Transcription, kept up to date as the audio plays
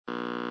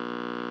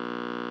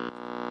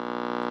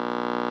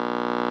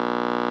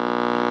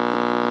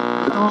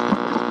Or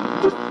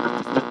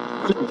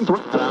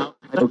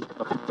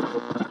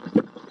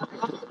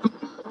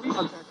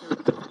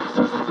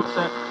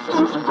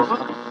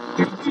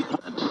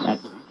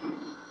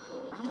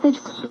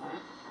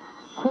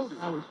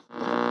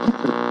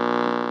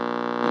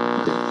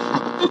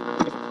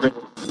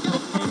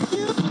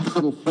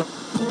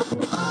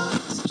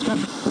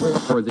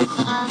they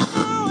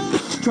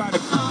try to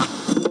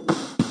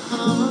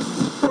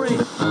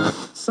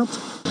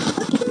something.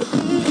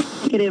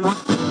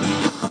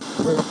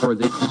 Or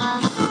they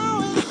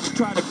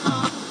try to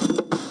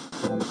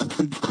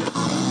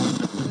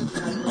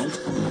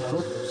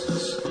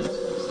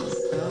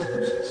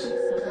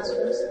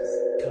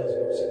Cosmosis.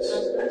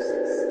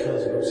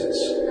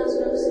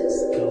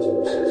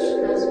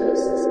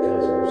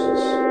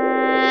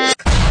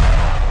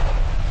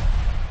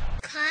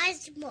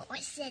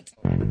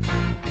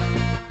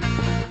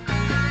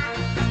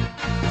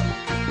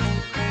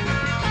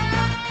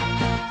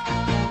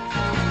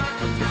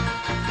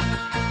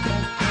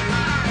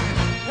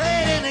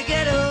 Played in the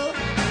ghetto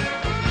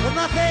with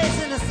my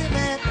face in the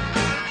cement.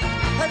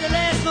 Heard the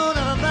last moan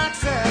of a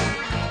boxer.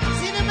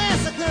 Seen the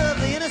massacre of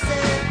the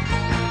innocent.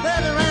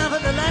 Held around for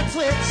the light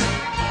switch.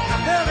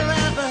 Held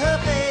around for her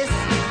face.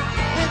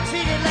 Been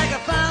treated like a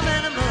farm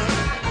animal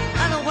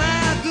on a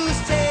wild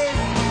goose chase.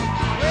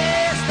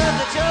 West of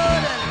the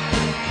Jordan,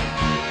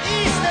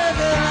 east of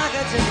the Rock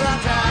of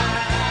Gibraltar.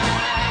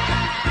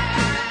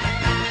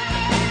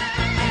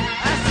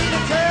 I see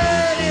the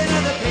turning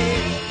of the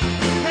page.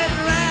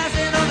 Curtain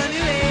rising on the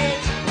new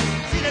age.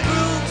 See the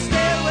groom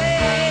still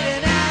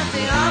waiting at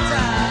the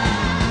altar.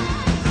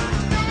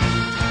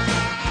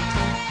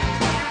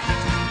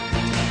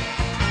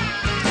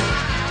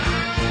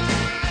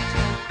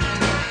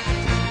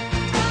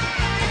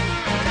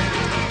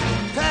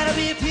 Try to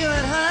be pure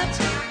and hot,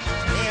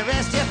 they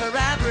arrest you for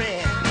robbery.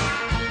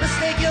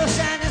 Mistake your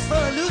shyness for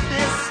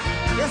aloofness,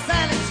 your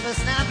silence for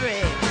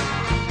snobbery.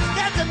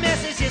 Got the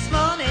message this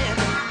morning,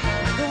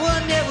 the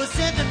one that was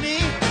sent to me,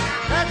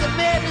 about the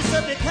madness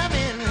of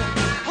becoming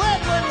what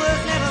one was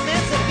never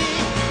meant to be.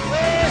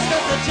 West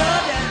of the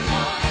Jordan,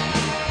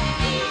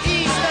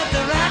 east of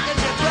the Rock of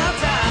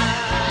Gibraltar.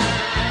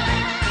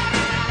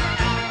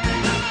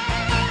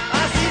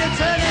 I see the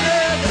turning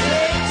of the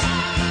page,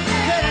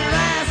 curtain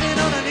rising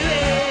on a new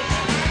age.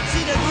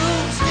 See the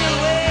groom still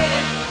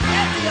waiting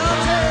at the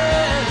altar.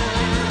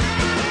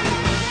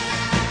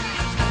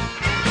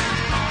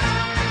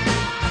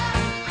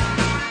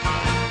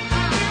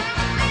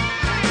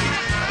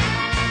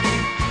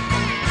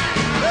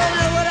 Well,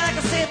 now what I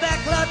can say about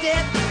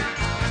Claudette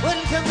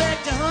wouldn't come back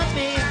to haunt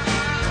me.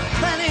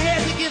 Finally had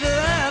to give her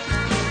up.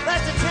 By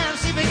the time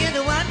she began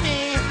to want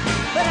me,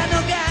 but I know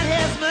God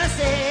has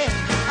mercy.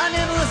 I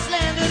never was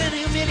slandered and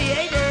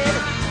humiliated.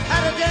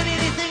 I'd have done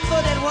anything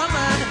for that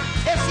woman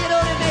if she'd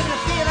only made me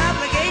feel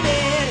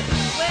obligated.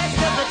 West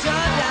of the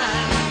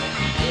Jordan,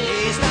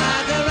 east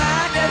of the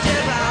Rock of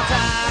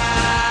Gibraltar.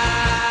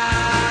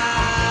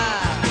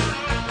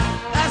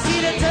 I see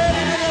the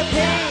turning of the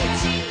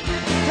page,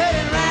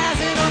 curtain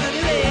rising on a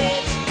new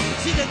age.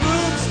 See the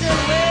groom still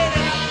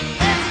waiting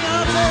at the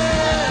altar.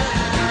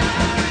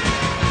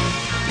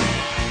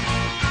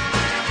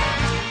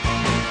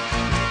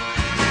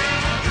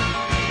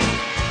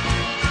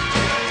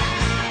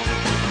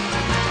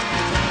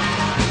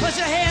 Put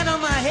your hand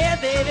on my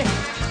head, baby.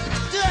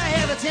 Do I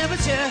have a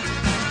temperature?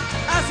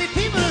 I see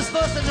people who're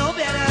supposed to know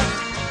better,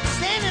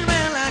 standing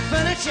around like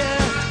furniture.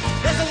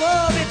 There's a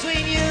wall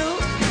between you.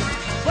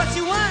 What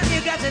you want,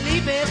 you got to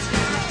leave it.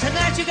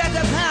 Tonight you got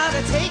the power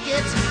to take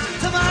it.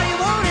 Tomorrow you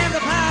won't have the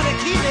power to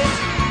keep it.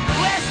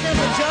 West of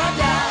the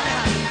Jordan,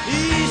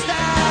 east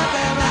of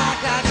the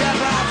Rock of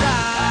Gibraltar.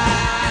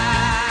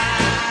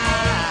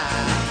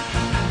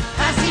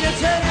 I see the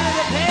turning of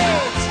the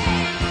page,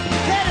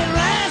 curtain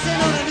rising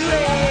on a new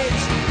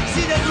age.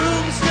 See the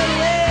groom still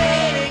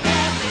waiting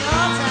at the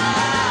altar.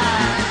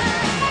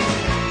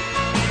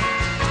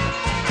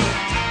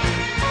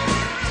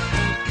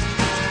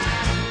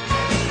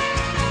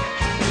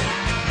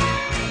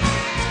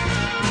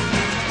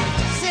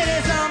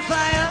 Cities on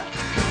fire,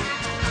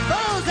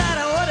 foes out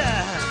of order.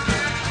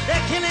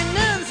 They're killing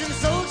nuns and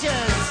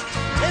soldiers.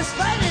 There's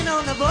fighting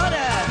on the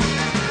border.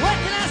 What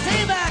can I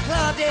say about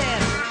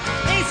Claudette?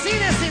 Ain't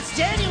seen her since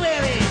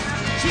January.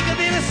 She could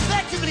be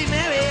respectably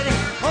married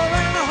or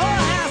running a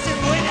whorehouse in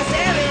Buenos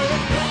Aires.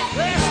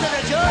 West of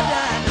the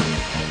Jordan,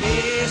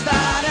 east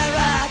of the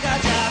Rock of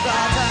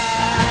Gibraltar.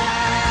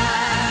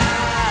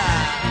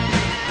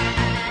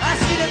 I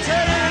see the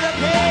turning of the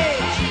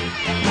page,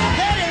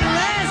 curtain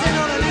rising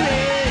on a new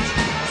age.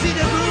 See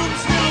the groom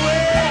still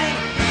waiting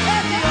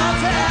at the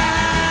altar.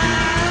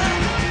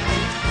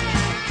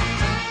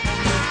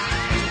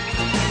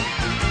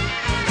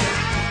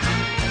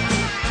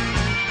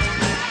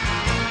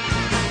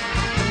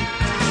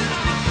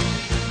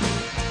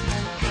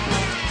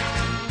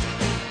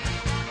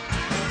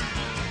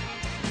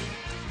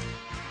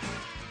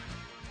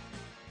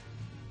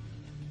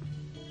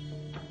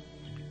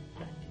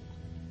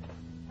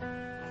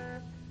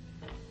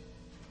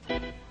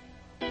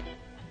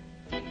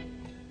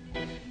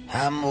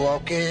 I'm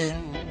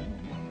walking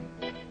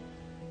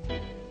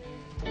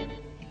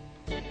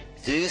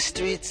through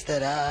streets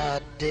that are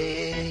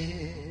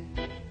dead.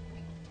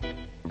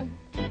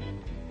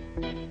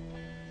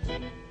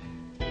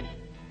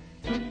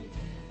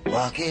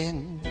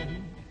 Walking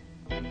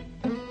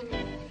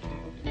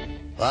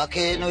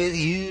with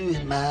you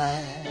in my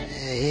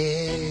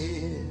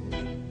head.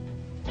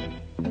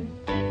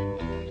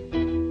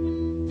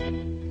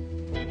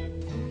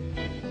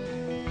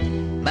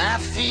 My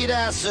feet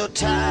are so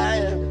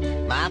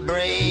tired, my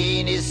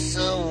brain is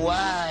so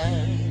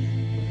wired.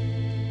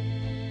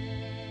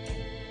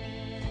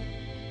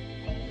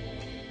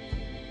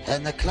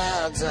 And the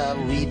clouds are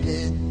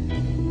weeping.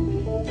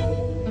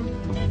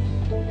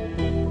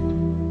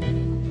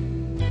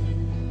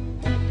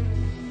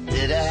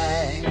 Did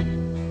I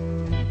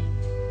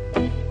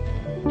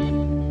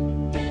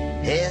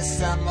hear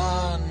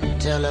someone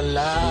tell a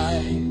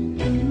lie?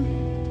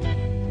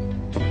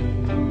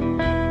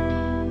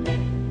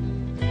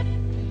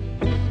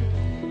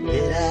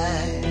 Did I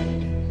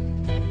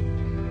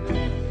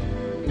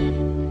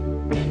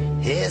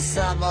hear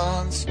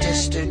someone's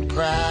distant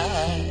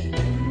cry?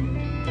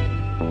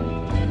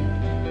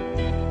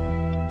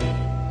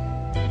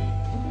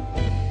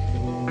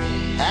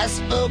 I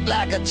spoke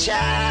like a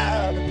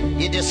child,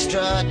 you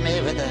destroyed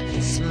me with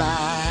a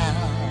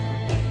smile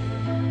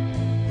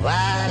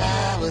while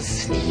I was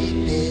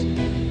sleeping.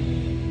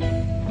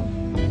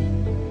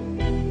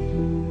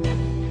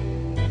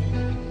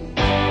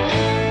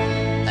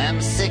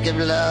 I'm sick of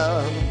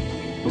love,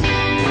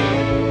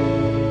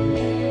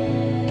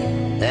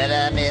 and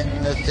I'm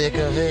in the thick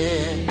of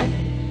it.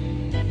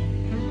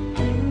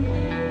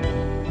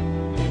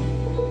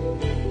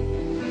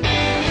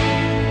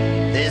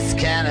 This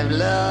kind of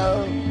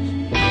love,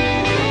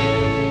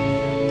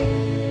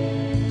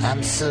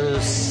 I'm so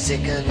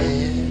sick of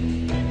it.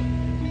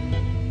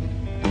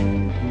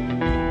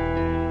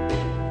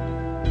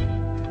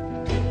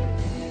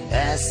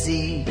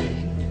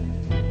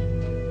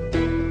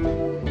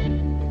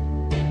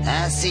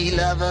 I see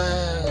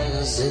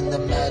lovers in the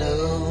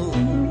meadow.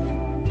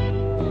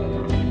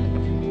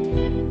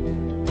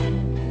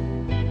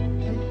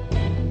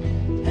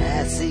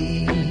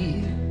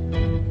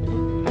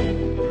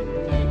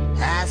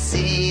 I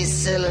see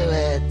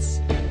silhouettes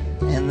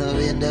in the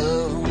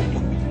window.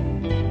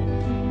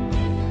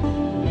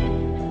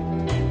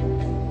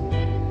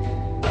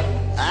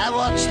 I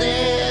watch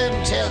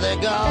them till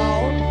they're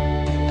gone,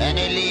 and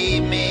they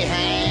leave me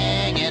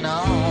hanging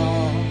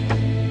on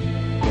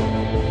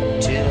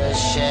to a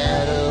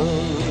shadow.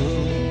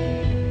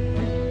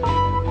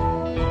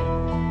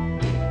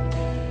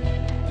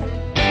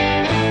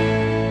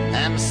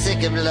 I'm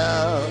sick of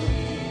love.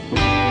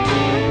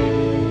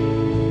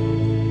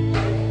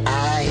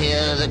 I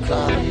hear the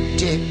clock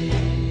tick.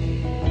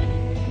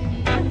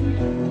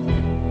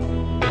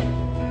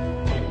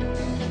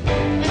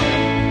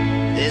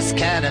 This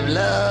kind of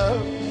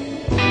love,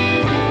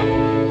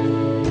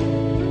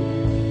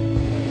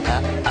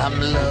 I'm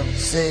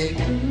lovesick.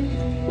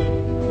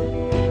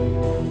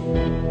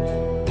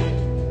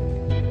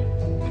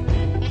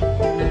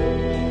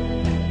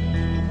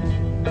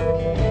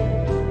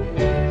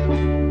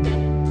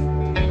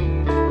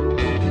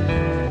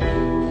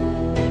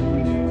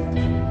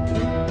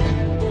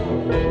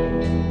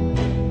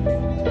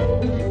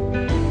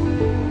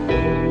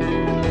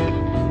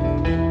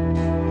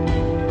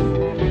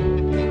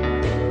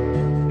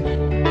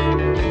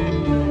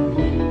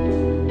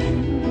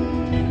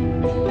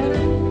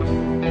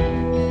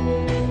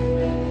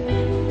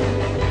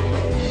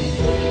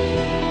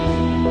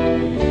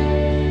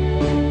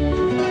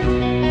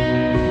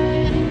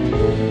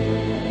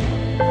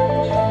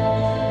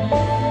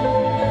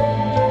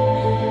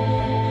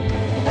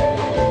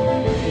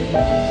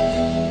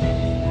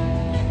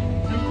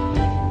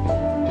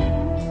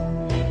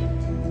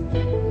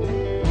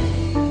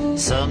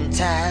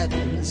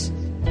 Sometimes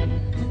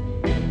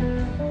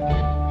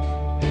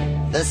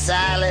the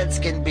silence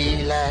can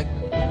be like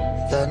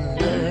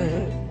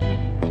thunder.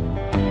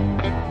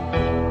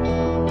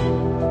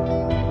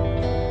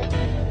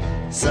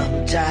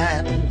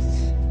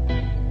 Sometimes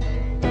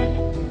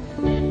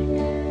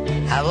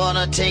I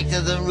wanna take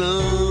to the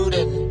road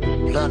and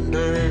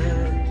plunder.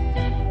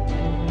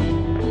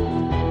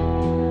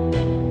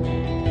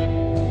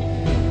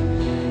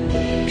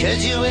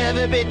 Could you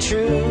ever be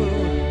true?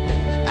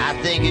 I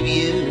think of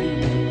you,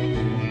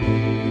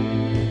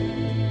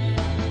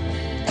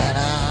 and I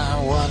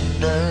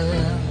wonder.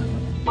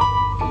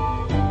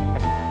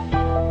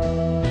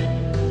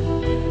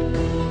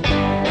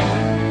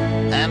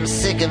 I'm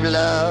sick of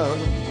love.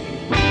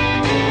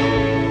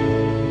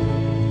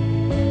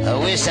 I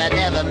wish I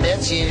never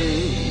met you.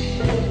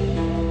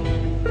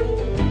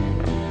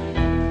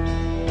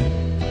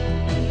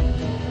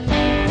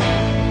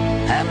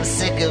 I'm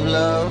sick of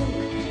love.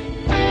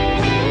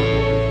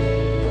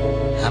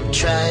 I'm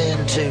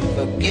trying to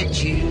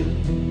forget you.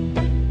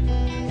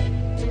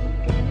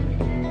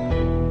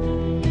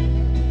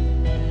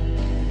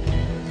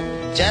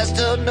 Just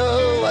don't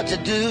know what to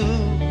do.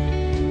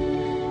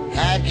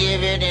 I'd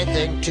give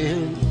anything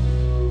to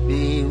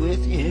be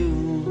with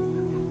you.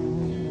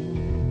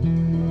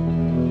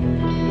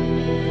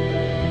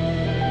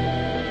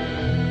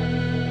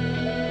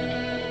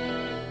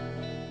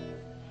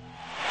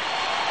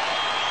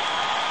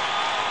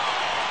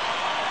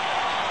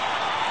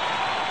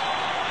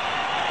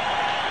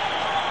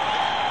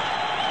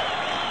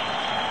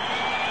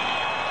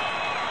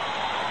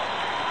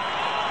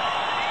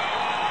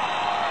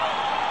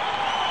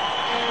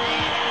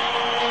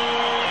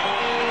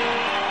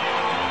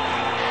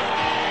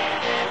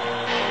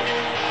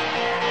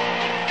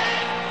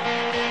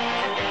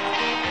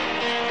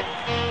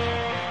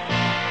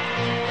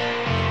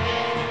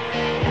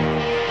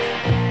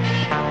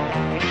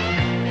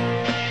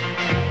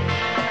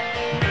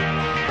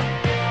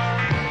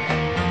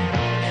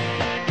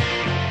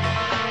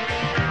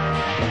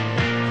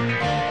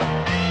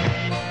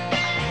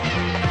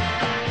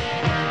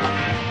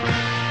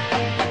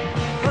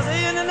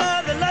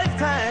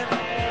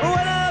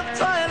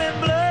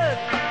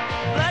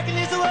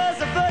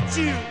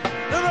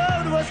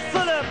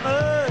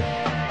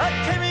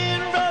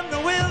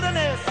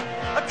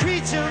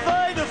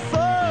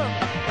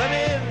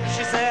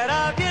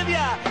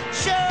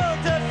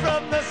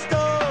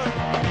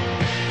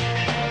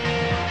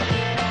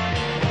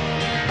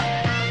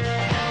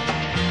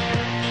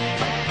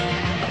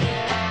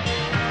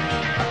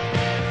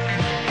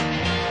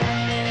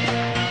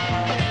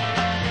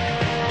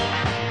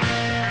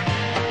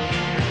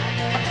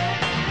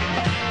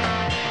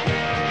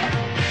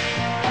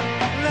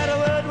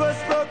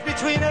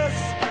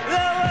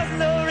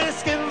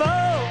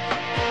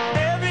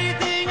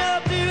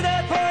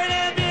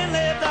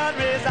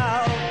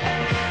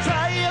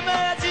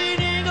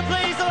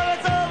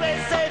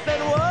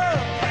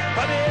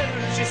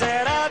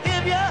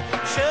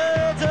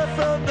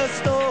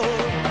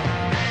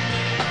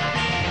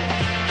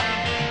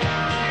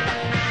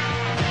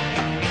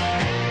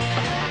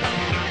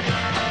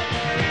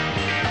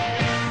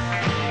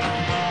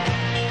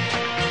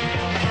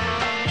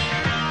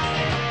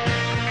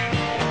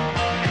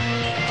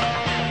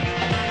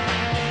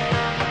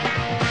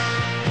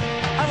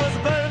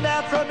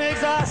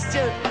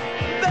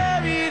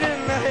 Buried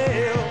in the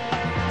hail,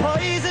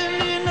 poison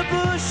in the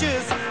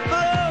bushes,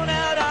 blown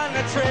out on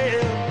the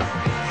trail,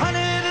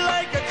 hunted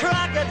like a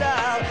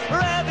crocodile,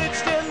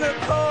 ravaged in the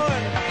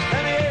corn.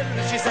 And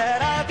then she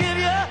said, I'll give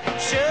you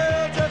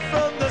shelter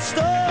from the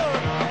storm.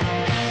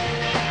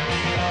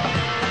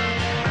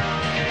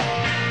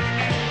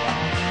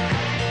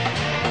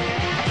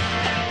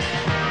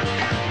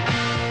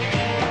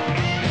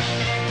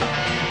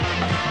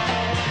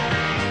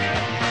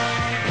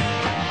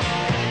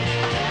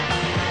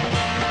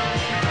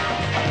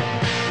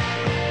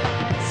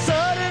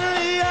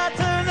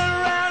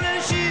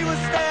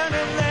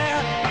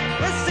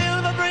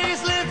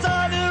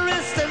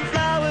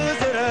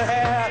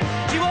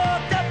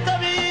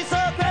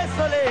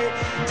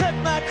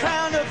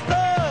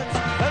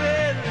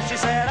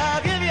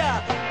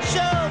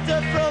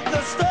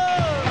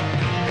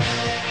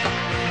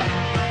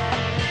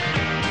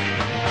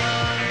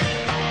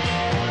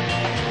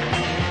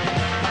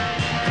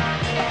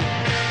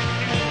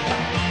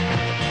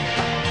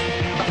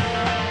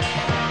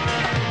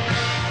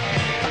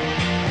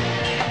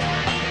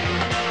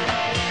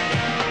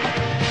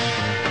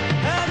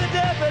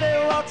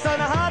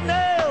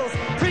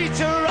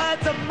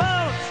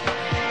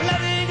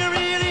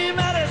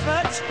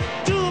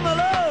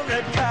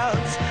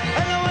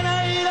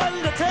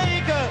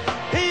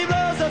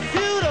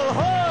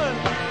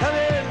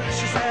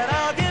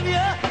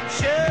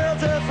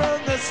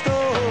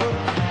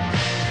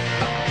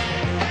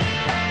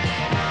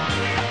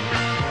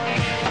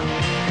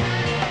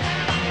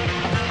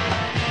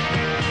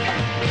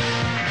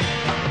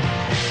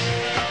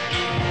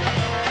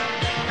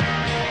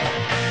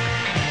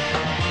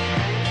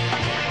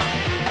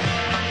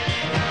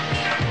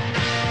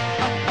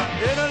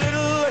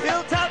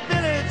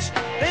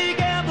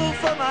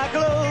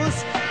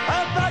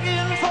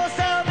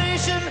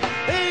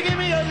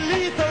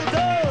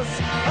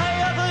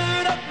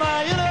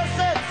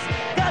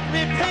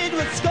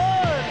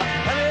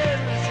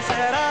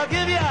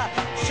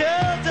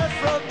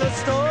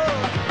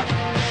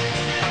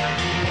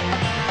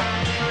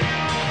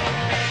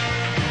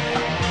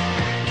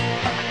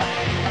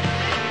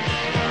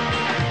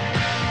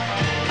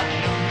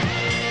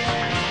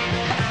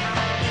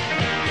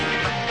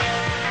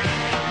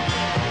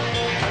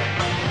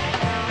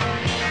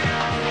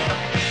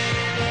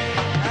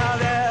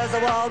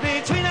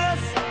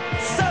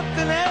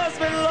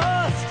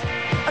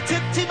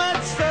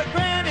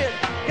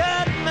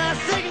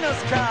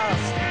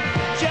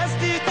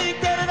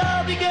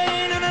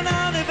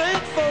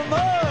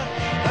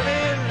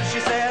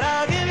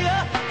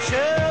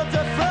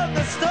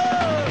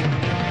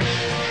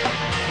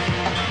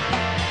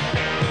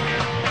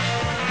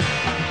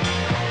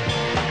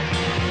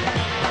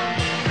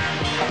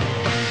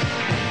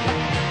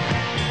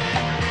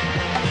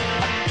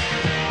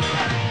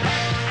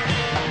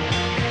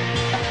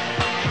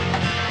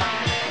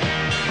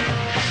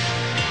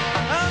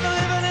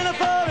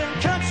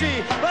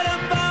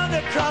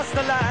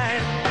 the line.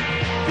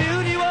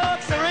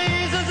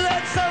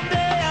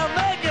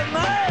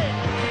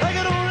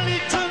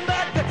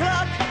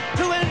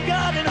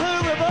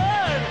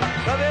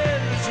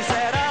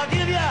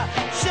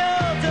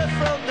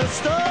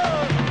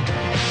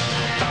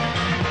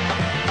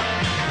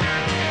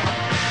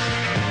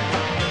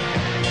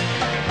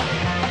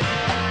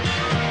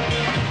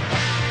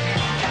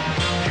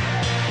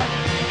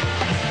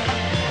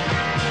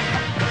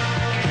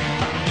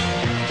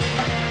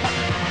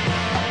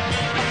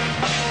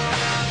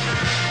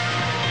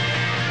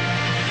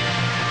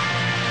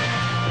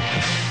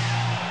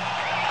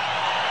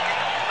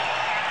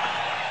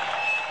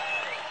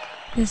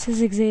 This is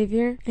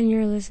Xavier, and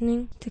you're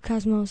listening to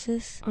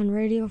Cosmosis on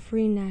Radio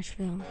Free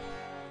Nashville.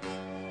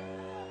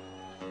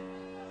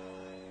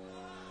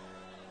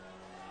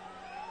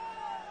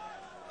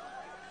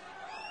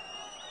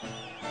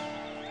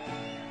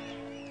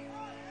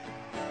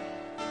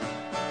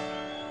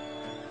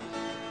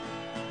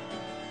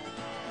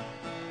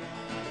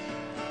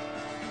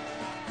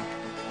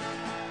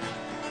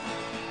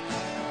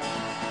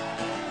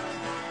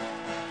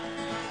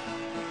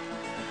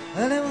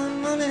 Early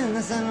one morning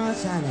the sun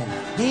was shining.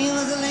 He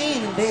was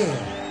laying in bed,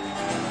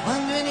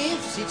 wondering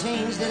if she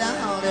changed it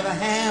all, if her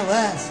hair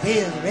was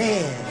still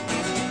red.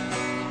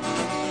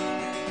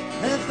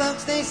 The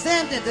folks, they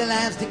said that their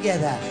lives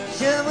together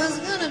sure was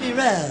gonna be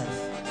rough.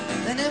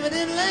 They never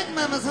did like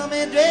Mama's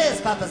homemade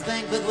dress. Papa's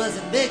banquet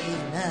wasn't big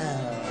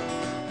enough.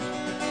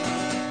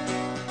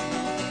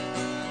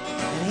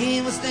 And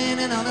he was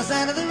standing on the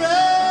side of the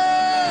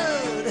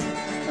road,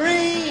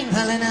 rain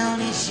falling on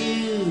his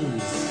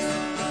shoes,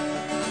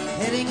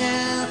 heading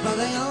out for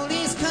the old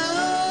East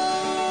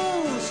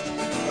Coast.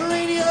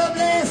 Radio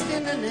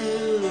blasting the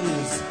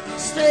news,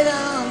 straight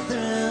on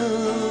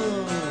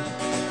through,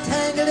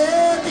 tangled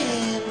up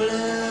in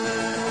blue.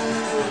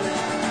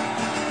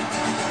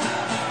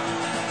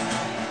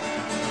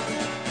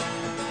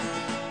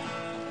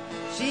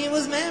 She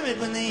was married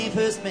when they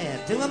first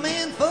met to a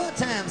man 4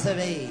 times her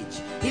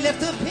age. He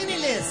left her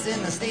penniless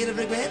in a state of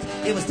regret.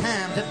 It was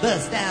time to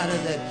bust out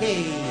of the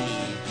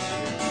cage.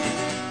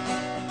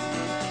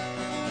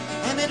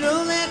 And they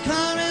drove that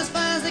car as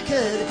far as they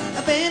could,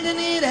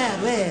 abandoning it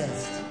out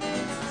west.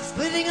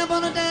 Splitting up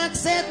on a dark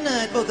sad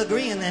night, both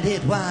agreeing that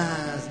it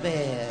was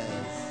best.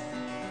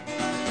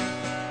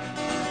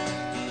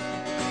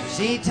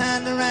 She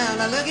turned around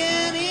to look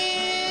at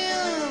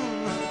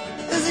him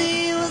as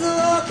he was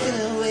walking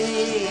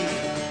away,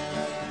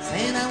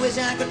 saying, I wish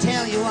I could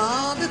tell you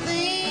all the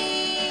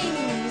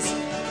things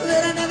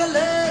that I never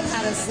learned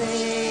how to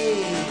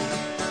say.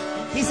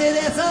 He said,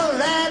 that's all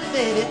right,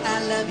 baby, I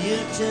love you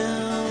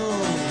too.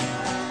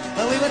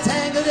 But we were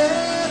tangled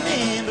up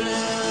in blue.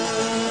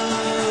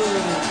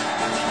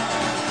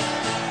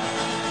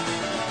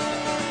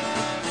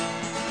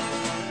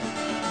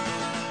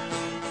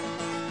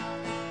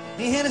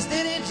 He had a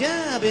steady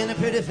job and a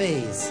pretty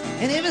face,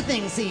 and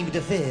everything seemed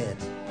to fit.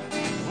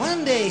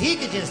 One day he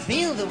could just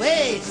feel the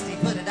weight, he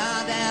put it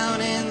all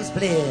down and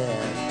split.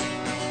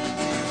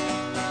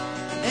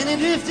 And he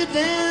drifted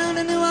down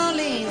to New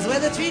Orleans, where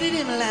they treated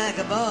him like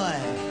a boy.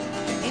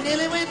 He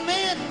nearly went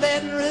mad in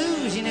Baton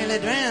Rouge, he nearly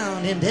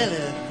drowned in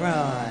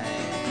Delacroix.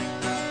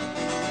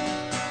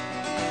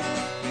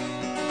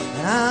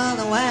 And all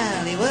the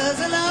while he was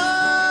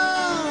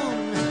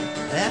alone,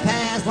 their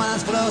past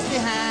was close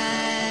behind.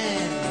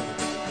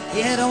 He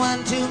had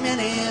one too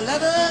many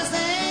lovers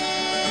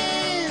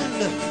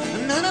and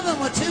none of them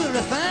were too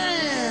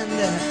refined,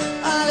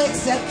 all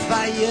except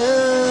for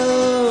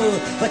you.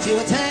 But you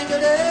were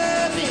tangled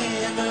up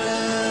in blue.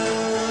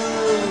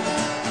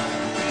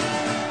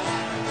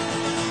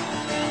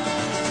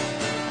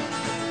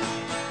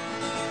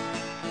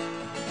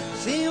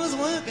 She was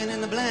working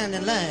in the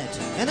blinding light,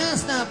 and I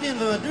stopped in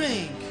for a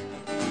drink.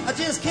 I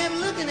just kept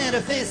looking at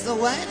her face so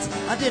white,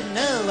 I didn't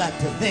know what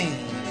to think.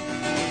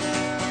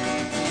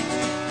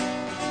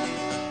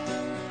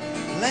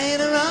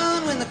 Later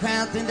on, when the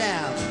crowd thinned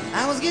out,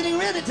 I was getting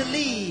ready to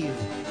leave.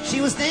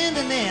 She was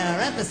standing there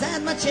right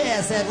beside my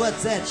chair, said,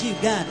 what's that you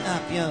got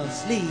up your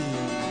sleeve?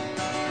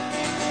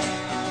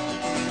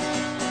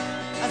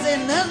 I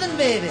said, nothing,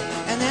 baby,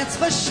 and that's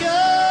for sure.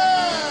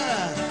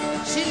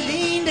 She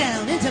leaned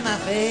down into my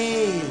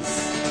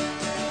face.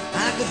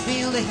 I could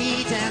feel the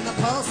heat and the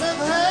pulse of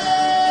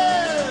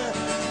her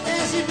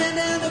as she bent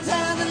down to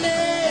tie the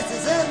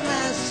laces of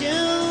my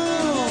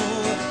shoe,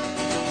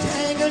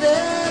 tangled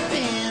up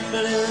in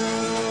blue.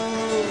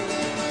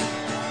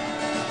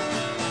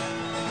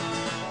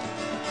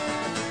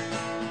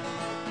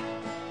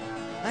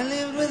 I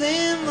lived with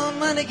him on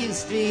Montague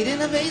Street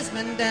in a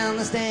basement down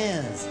the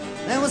stairs.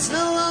 There was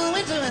snow all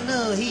winter and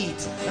no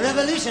heat. A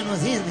revolution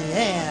was in the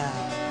air.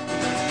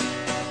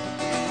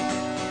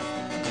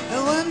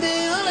 But one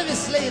day all of his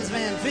slaves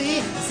ran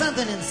free.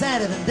 Something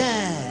inside of him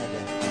died.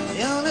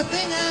 The only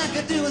thing I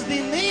could do was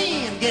be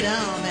me and get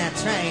on that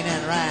train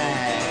and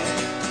ride.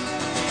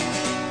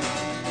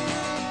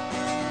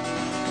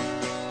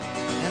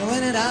 And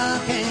when it all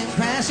came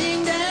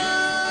crashing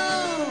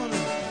down,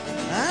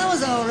 I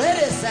was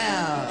already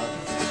south.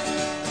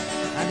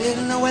 I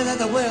didn't know whether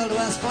the world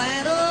was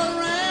flat or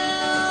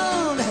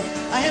round.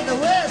 I had the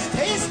worst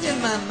taste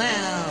in my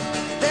mouth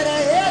that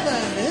I ever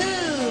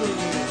knew,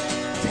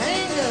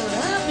 tangled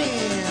up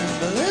in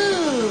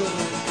blue.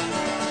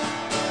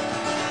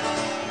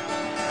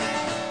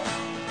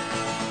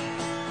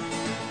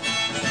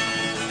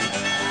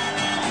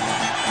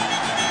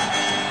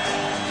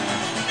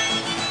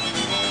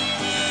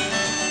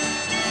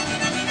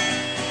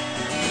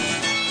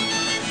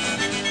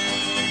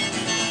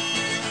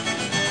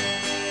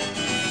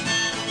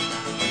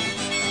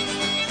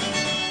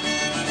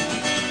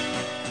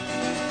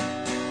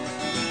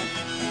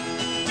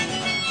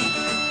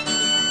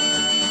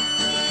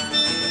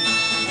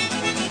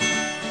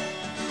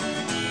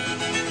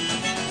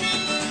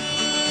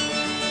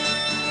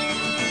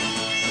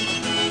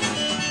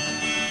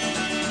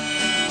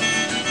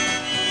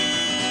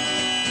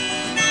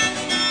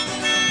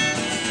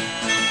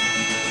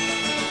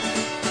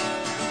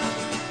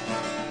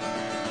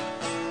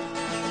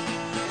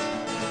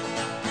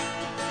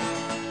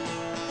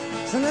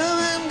 So now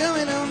I'm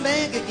going on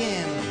back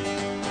again.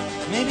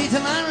 Maybe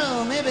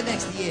tomorrow, maybe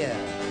next year.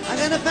 I'm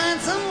gonna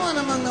find someone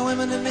among the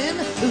women and men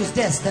whose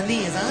destiny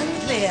is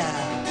unclear.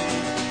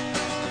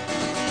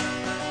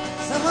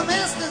 Some are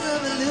masters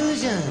of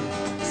illusion,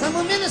 some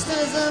are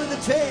ministers of the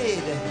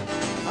trade,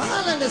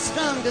 all under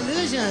strong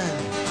delusion,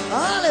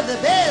 all of the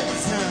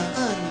beds are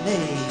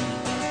unmade.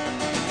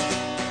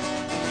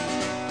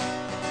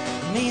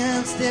 Me,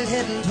 I'm still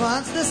heading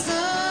towards the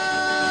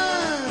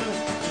sun,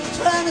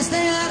 trying to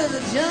stay out of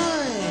the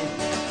joint.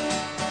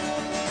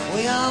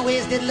 We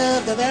always did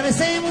love the very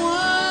same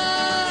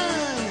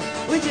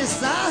one, we just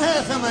saw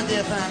her from a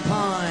different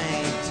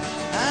point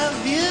of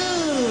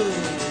view.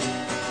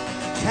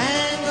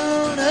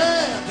 Tangled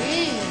up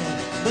in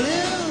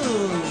blue.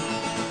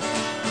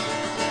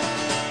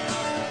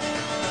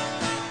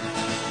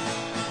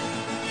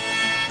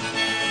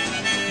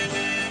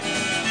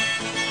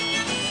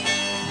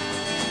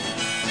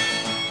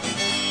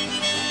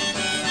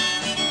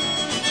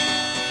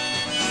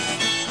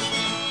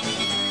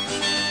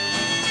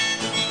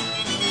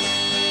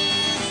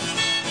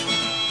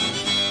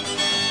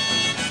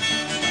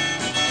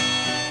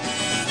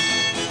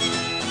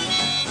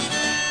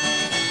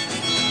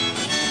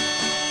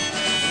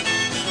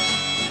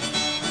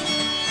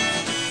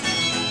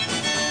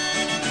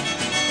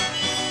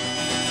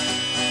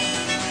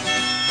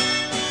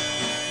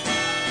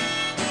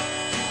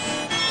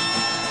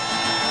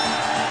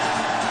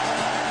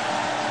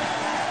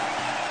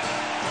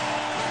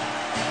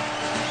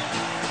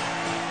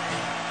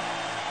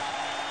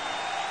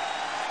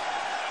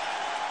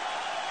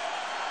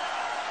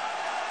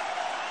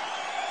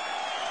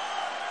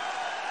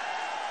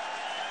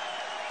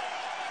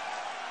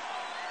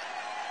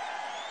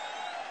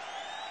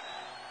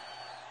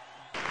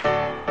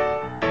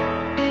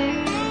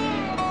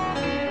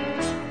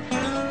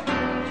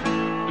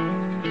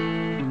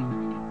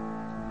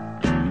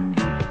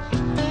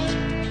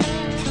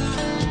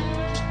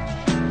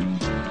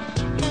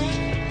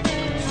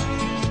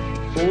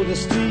 Oh, the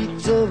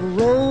streets of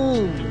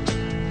Rome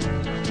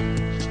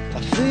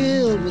are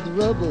filled with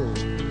rubble.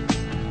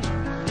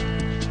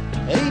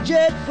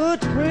 Aged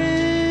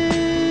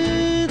footprints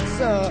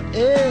are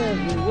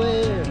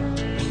everywhere.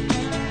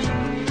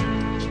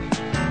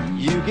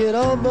 You can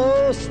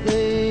almost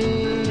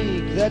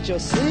think that you're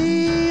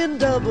seeing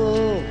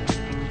double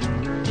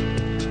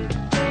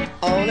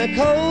on a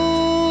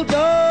cold,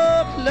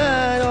 dark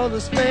night on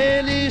the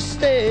Spanish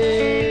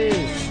stage.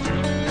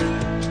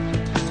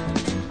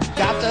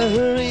 Got to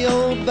hurry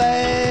on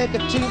back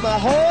to my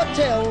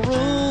hotel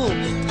room,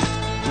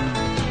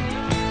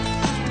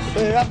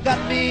 where I've got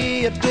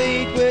me a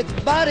date with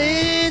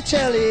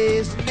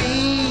Botticelli's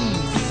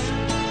niece.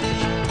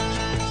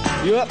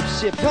 Yup,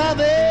 she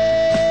promised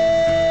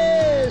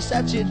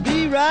that she'd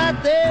be right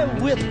there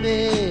with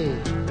me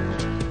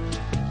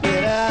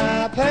when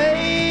I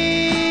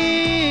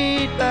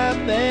paid my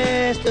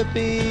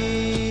masterpiece.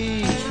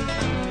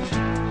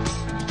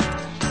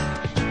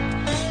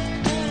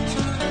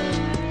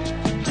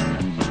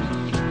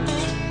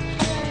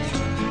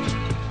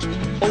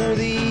 Oh,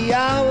 the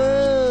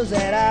hours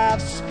that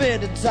I've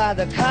spent inside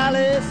the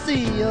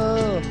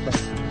Coliseum,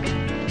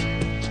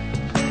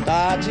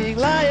 dodging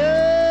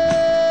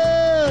lions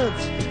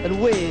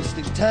and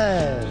wasting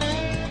time.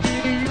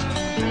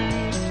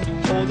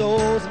 Oh,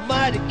 those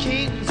mighty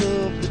kings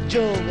of the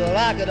jungle,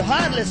 I could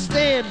hardly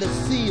stand to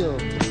see them.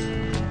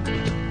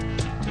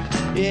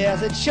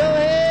 Yes, it sure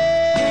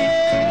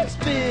has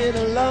been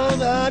a long,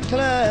 hard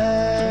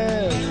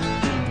climb.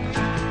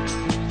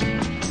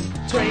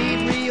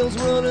 Train wheels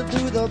running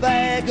through the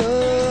back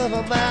of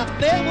my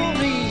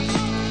memory.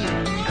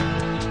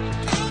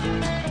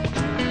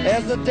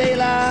 As the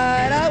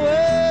daylight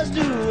hours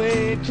do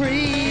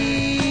increase,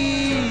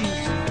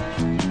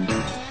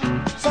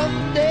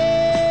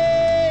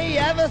 someday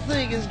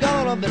everything is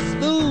gonna be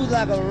smooth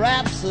like a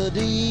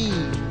rhapsody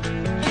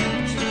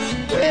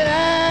when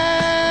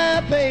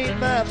I paint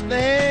my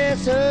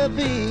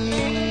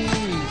masterpiece.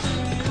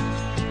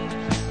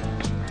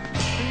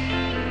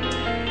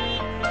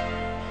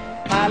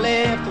 I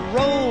left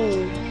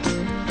Rome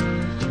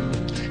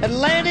and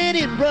landed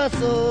in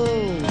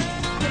Brussels,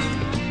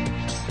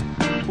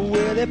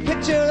 with a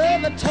picture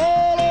of a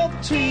tall oak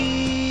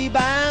tree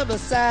by my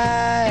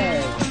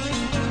side.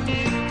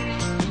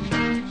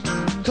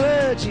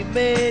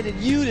 Clergymen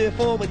in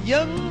uniform and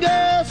young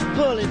girls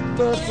pulling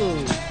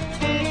bustles.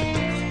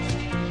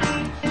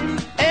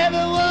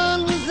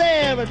 Everyone was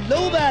there and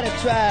nobody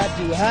tried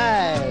to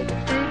hide.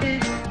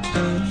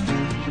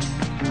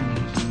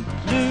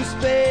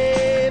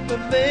 Newspaper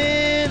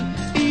men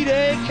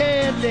eating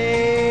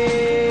candy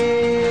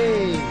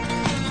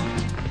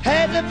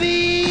had to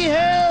be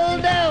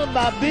held down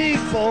by big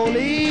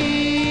police.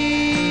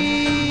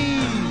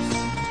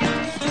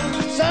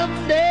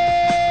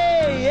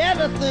 Someday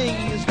everything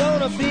is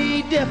gonna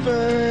be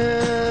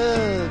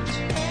different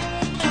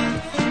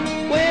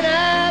when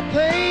I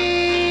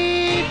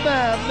paint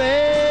my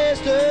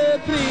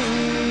masterpiece.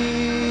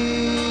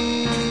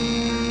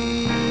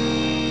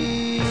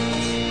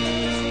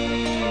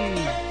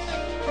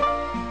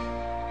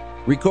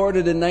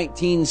 Recorded in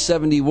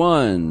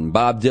 1971,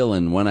 Bob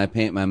Dylan, When I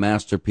Paint My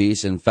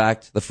Masterpiece. In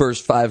fact, the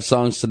first 5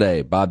 songs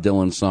today, Bob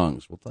Dylan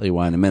songs. We'll tell you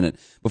why in a minute.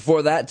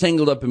 Before that,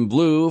 Tangled Up in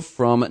Blue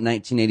from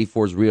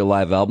 1984's Real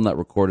Live album that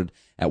recorded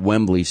at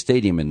Wembley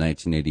Stadium in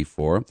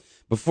 1984.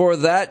 Before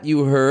that,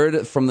 you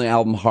heard from the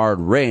album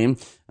Hard Rain,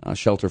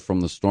 Shelter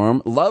from the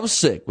Storm,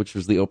 Lovesick, which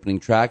was the opening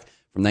track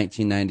from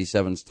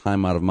 1997's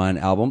Time Out of Mind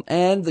album,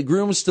 and The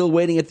Groom Still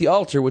Waiting at the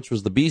Altar, which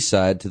was the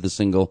B-side to the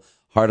single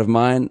Heart of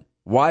Mine.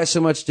 Why so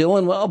much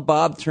Dylan? Well,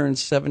 Bob turned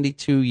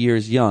 72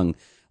 years young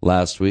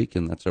last week,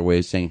 and that's our way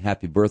of saying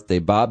happy birthday,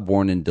 Bob.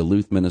 Born in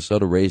Duluth,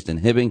 Minnesota, raised in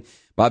Hibbing.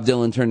 Bob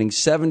Dylan turning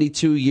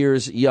 72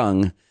 years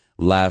young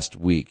last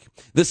week.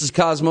 This is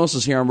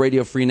Cosmosis here on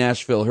Radio Free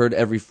Nashville, heard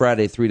every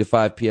Friday, 3 to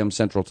 5 p.m.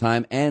 Central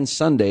Time, and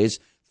Sundays,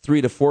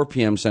 3 to 4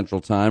 p.m.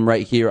 Central Time,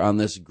 right here on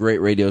this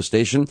great radio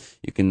station.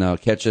 You can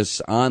catch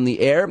us on the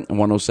air,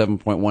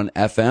 107.1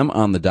 FM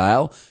on the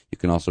dial. You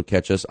can also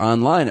catch us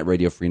online at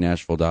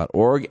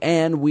radiofreenashville.org,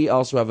 and we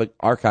also have an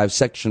archive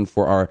section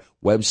for our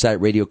website,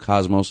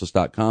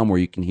 radiocosmosis.com, where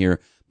you can hear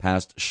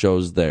past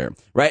shows there.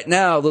 Right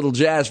now, a little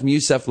jazz from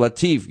Yusef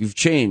Lateef, You've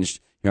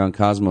Changed, here on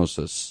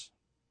Cosmosis.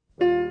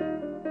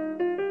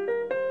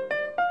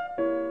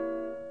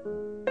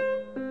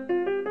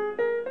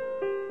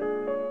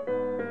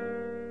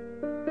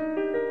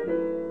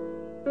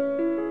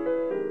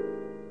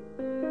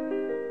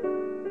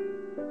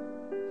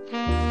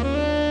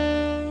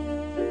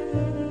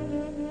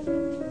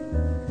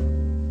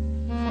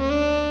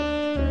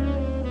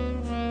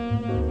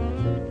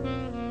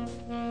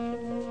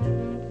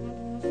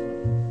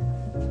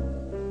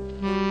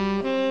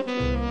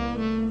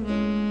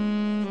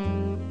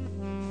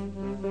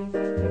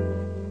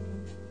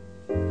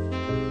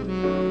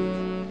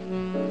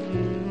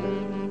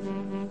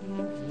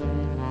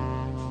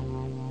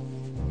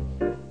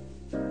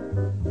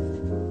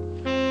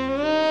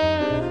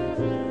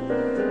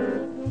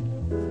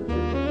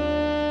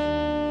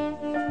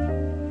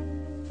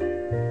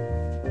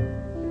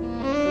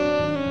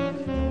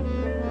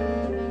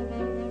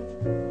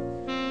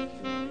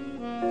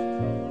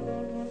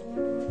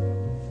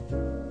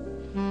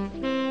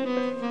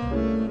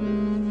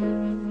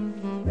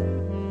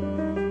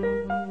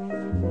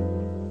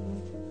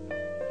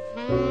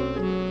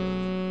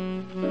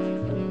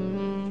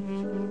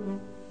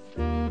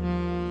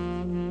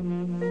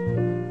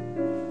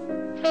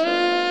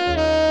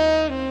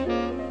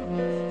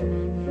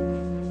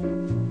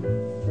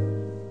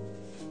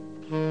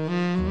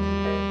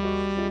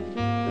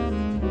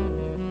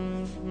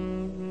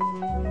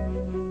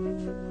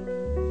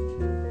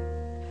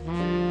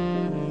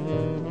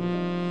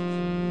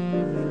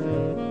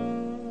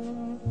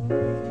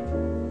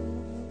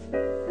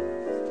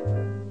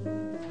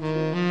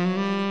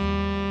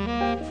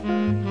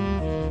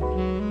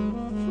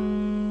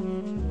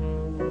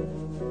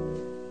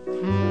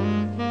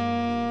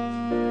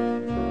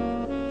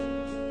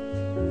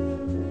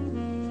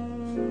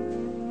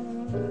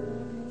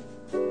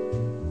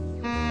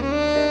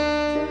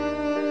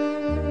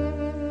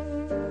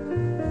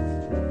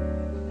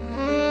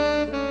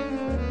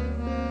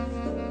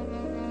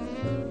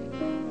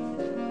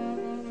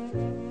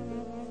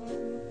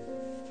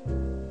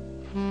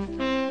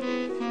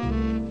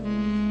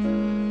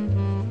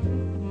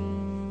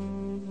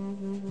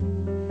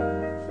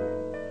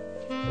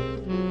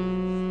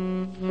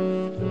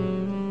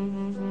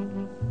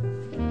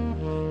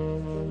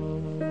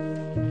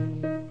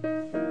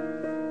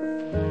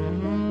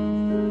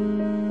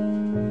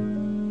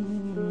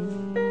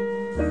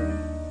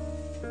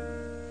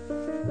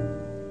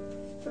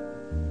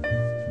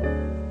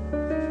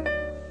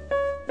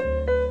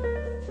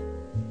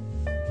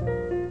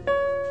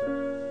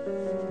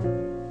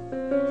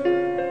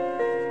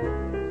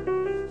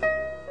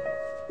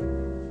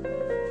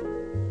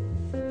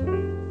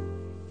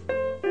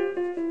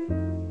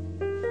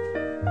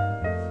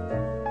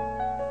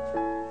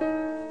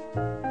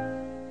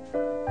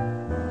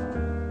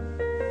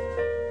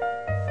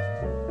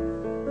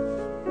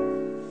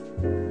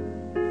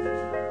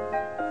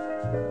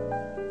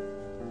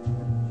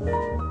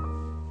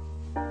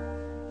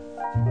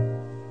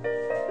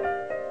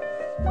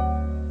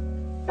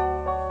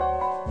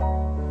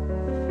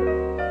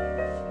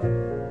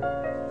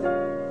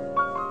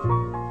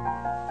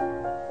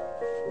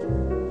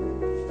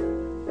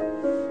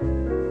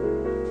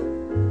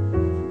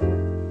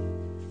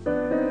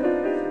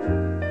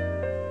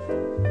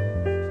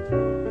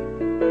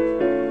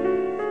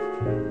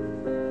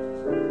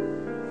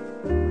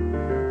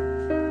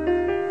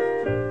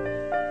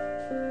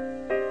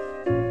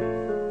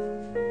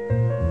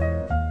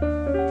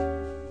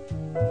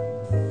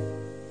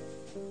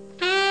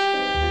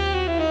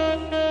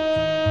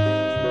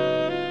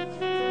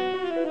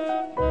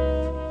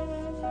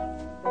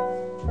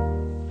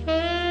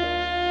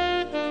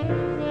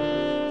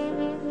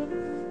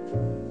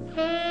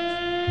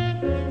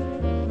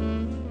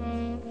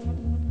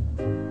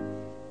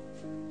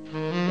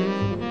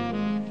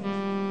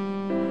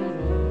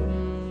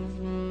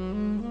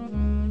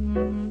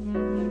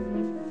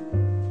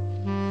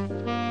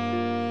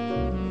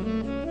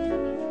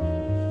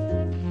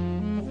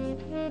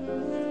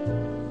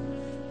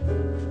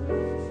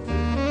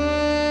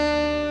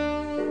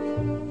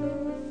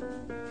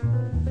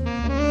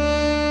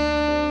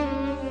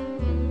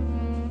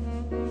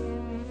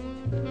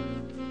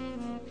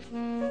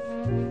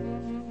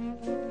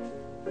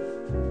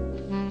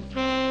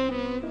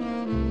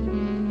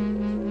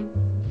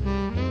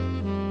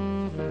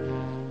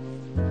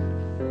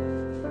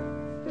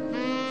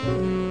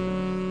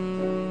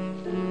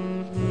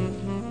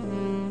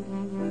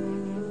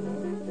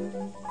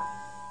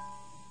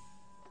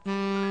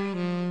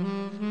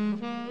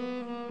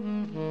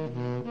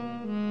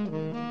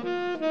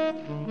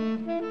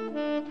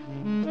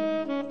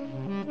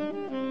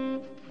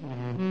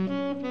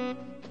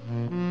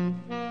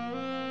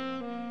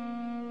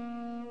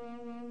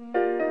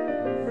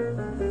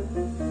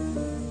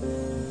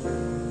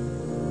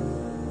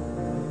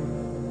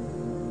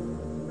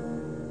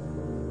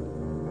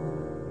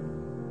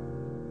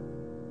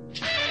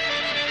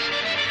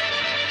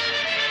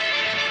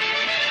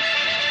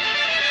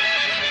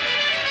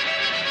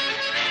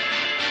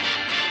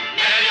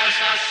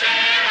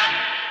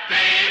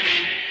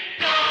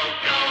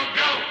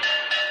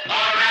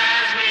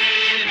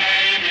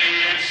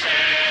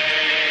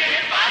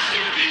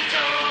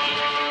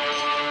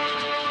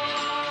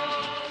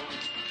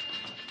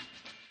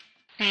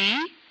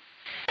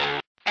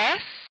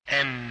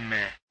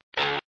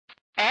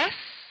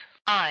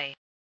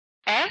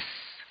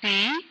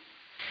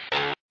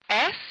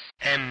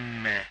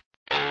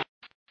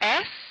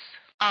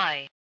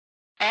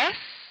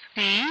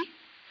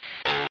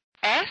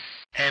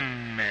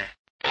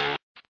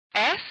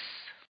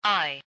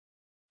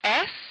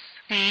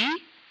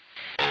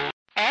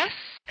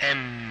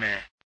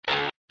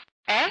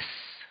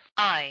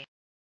 I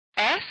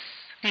S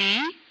C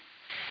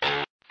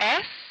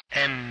S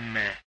M.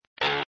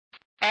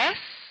 S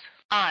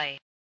I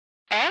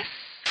S.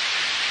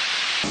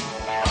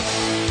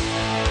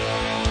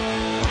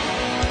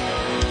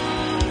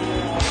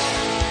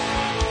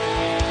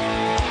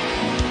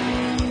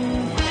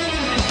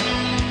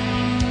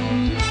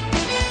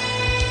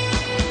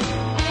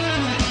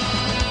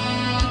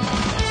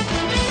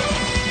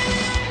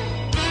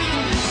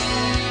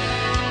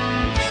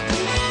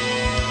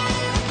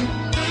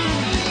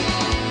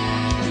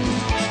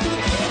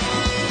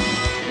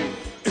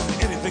 Is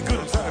there anything good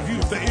inside of you?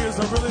 If there is,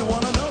 I really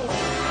want to know.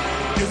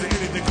 Is there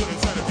anything good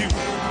inside of you?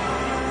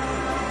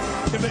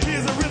 If there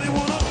is, I really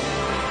want to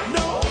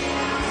know.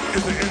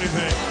 Is there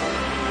anything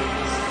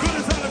good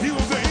inside of you?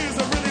 If there is,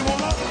 I really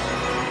want to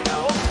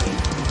know.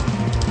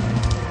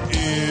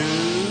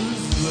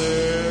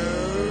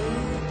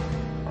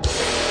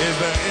 Is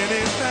there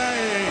anything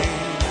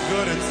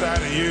good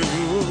inside of you?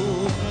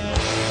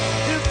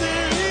 If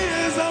there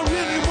is, I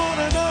really want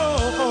to know.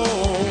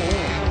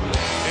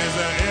 Is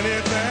there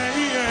anything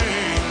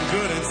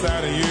good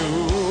inside of you?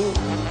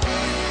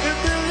 If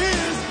there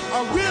is, I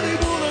really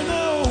want to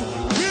know.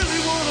 Really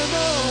want to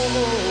know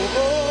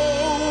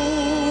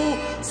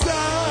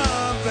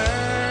something.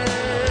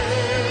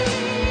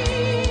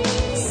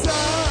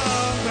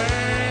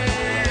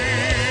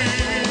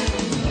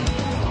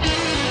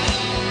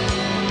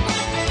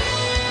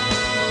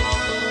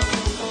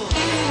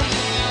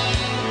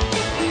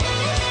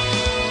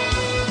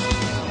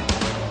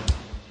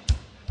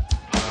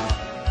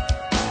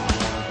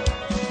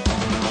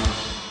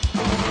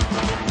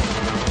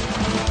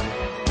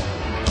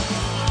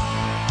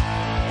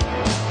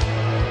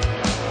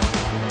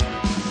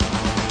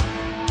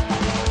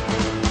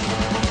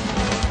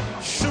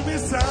 Show me a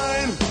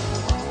sign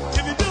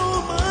if you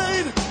don't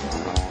mind.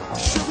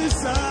 Show me a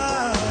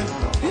sign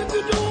if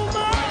you don't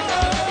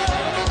mind.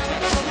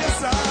 Show me a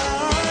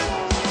sign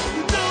if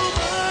you don't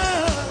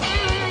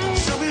mind.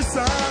 Show me a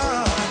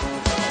sign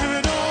if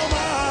you don't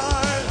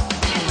mind.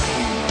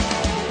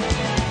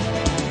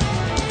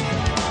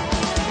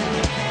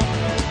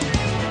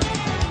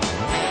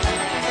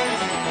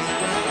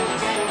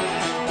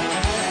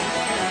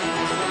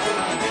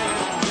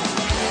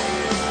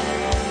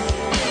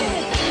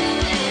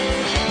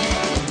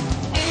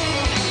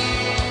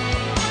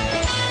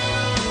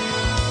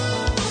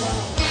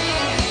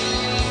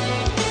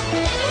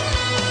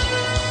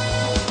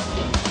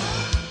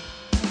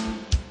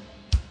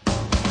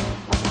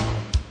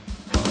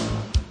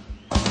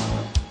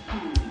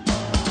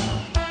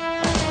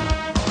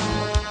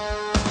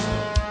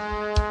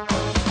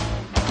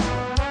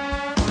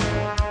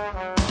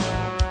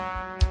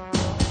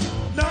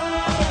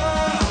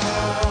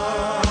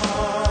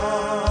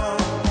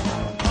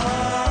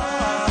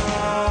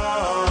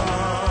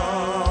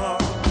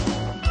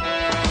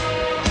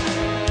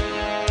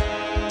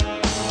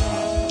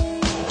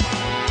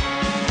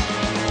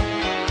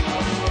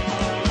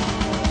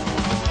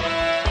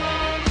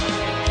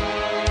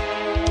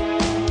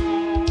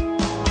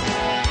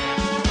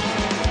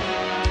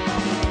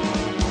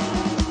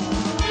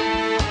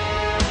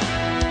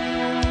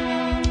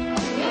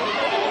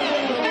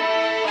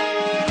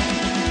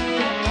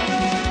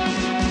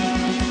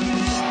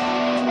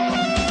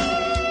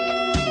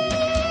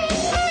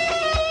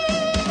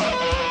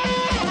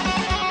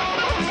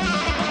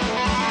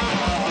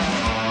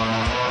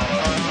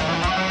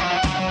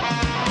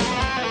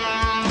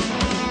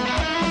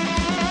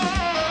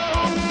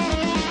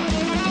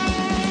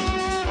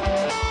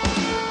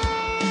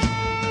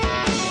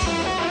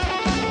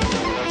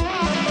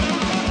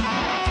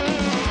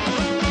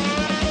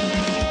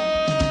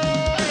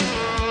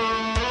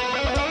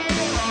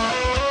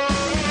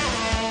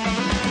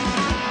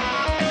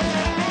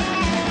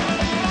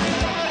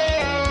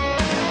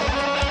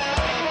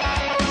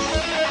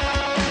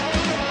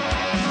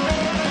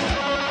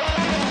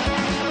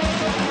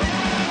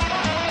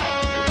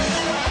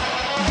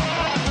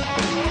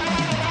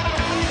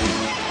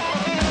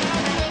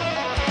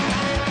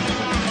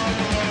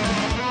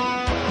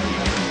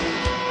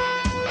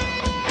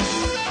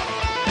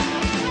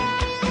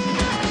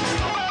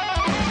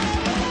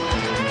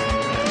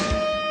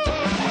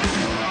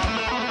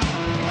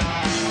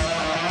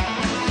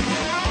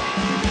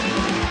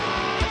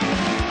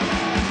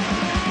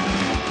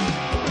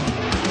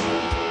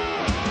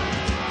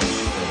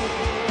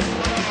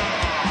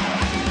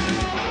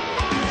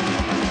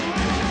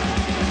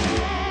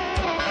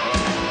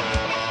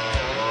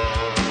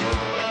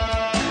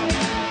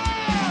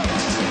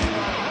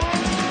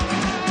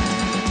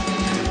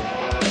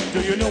 Do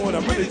you know what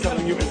I'm really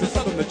telling you? Is it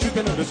something that you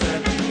can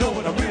understand? Do you know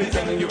what I'm really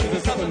telling you? Is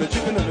it something that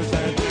you can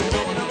understand? Do you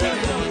know what I'm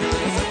really telling you?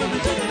 Is it something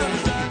that you can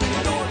understand? Do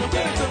you know what I'm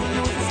really telling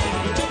you? Is it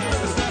something that you can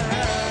understand?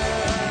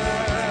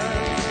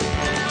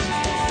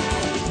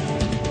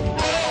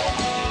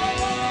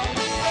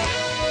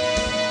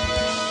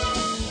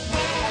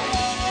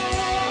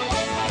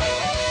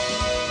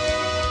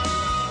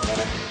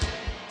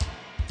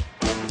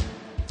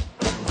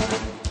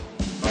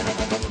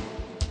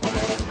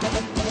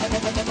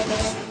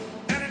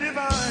 And a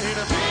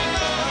divine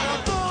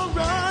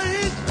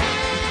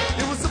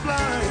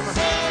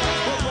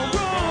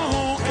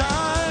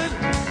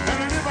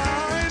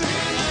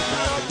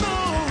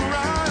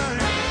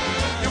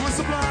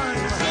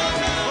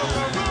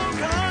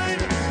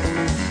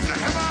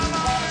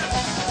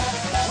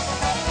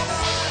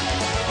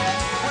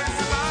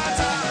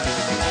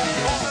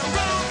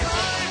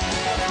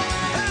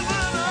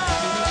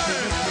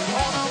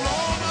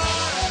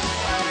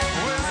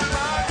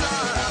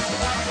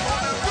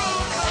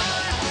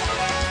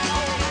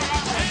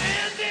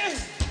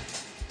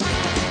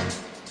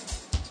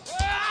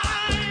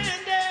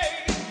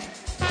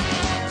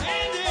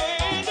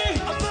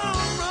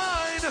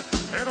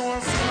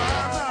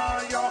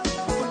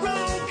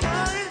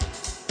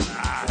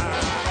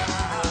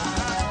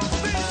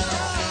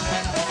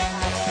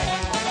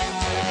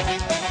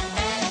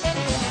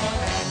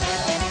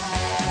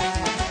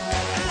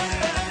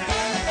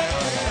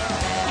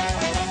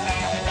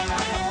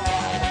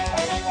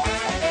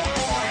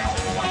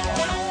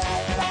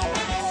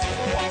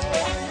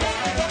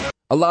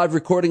A live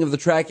recording of the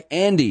track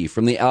Andy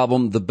from the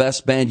album The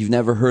Best Band You've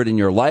Never Heard in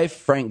Your Life,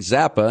 Frank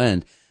Zappa.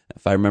 And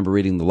if I remember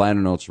reading the liner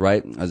notes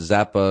right,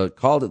 Zappa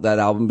called it that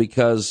album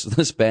because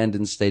this band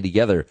didn't stay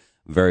together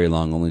very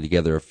long, only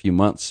together a few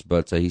months.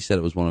 But he said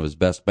it was one of his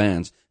best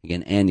bands.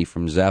 Again, Andy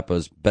from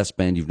Zappa's Best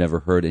Band You've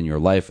Never Heard in Your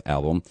Life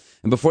album.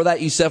 And before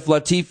that, Yusef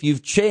Lateef,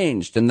 You've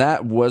Changed. And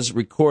that was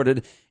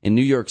recorded in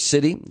New York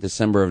City,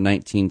 December of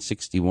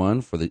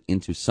 1961 for the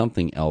Into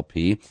Something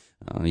LP.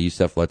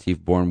 Yusef Lateef,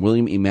 born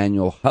William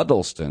Emanuel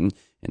Huddleston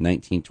in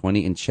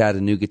 1920 in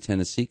Chattanooga,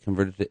 Tennessee,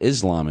 converted to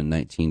Islam in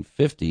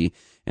 1950.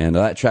 And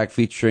that track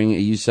featuring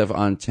Yusef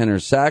on tenor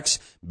sax,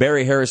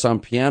 Barry Harris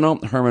on piano,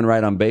 Herman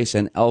Wright on bass,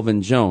 and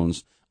Elvin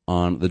Jones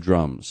on the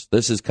drums.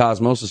 This is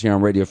Cosmosis here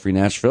on Radio Free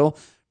Nashville.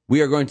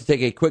 We are going to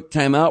take a quick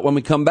time out. When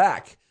we come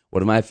back,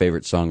 one of my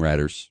favorite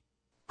songwriters.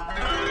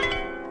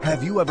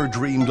 Have you ever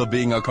dreamed of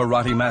being a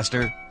karate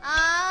master?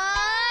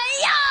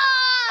 Yeah!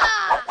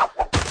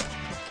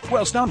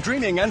 Well, stop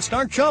dreaming and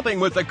start chopping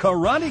with the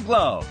Karate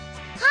Glove.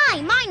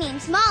 Hi, my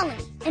name's Molly,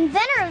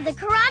 inventor of the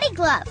Karate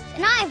Glove,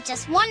 and I have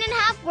just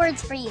 1.5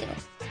 words for you.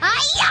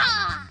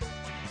 Hi-ya!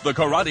 The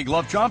Karate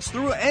Glove chops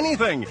through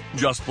anything.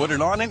 Just put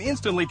it on and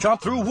instantly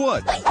chop through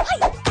wood,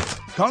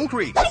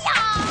 concrete,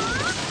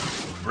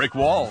 brick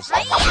walls,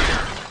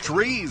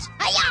 trees,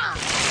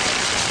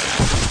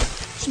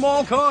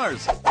 small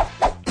cars.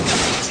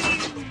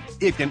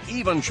 It can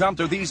even chop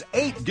through these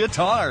 8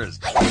 guitars.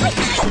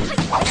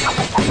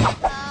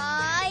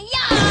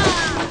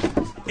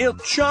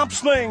 It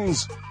chops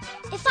things.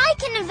 If I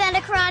can invent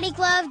a karate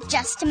glove,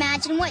 just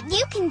imagine what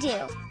you can do.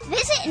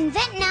 Visit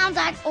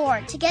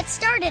inventnow.org to get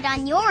started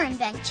on your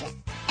invention.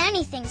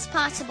 Anything's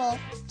possible.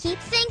 Keep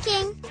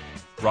thinking.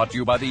 Brought to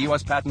you by the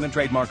U.S. Patent and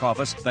Trademark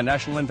Office, the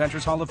National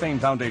Inventors Hall of Fame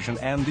Foundation,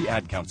 and the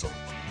Ad Council.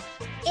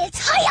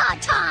 It's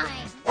Hiya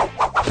time!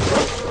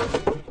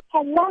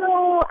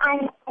 Hello,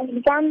 I'm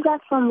Alexandra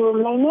from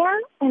Romania,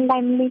 and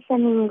I'm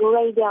listening to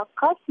Radio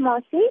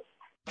Cosmosis.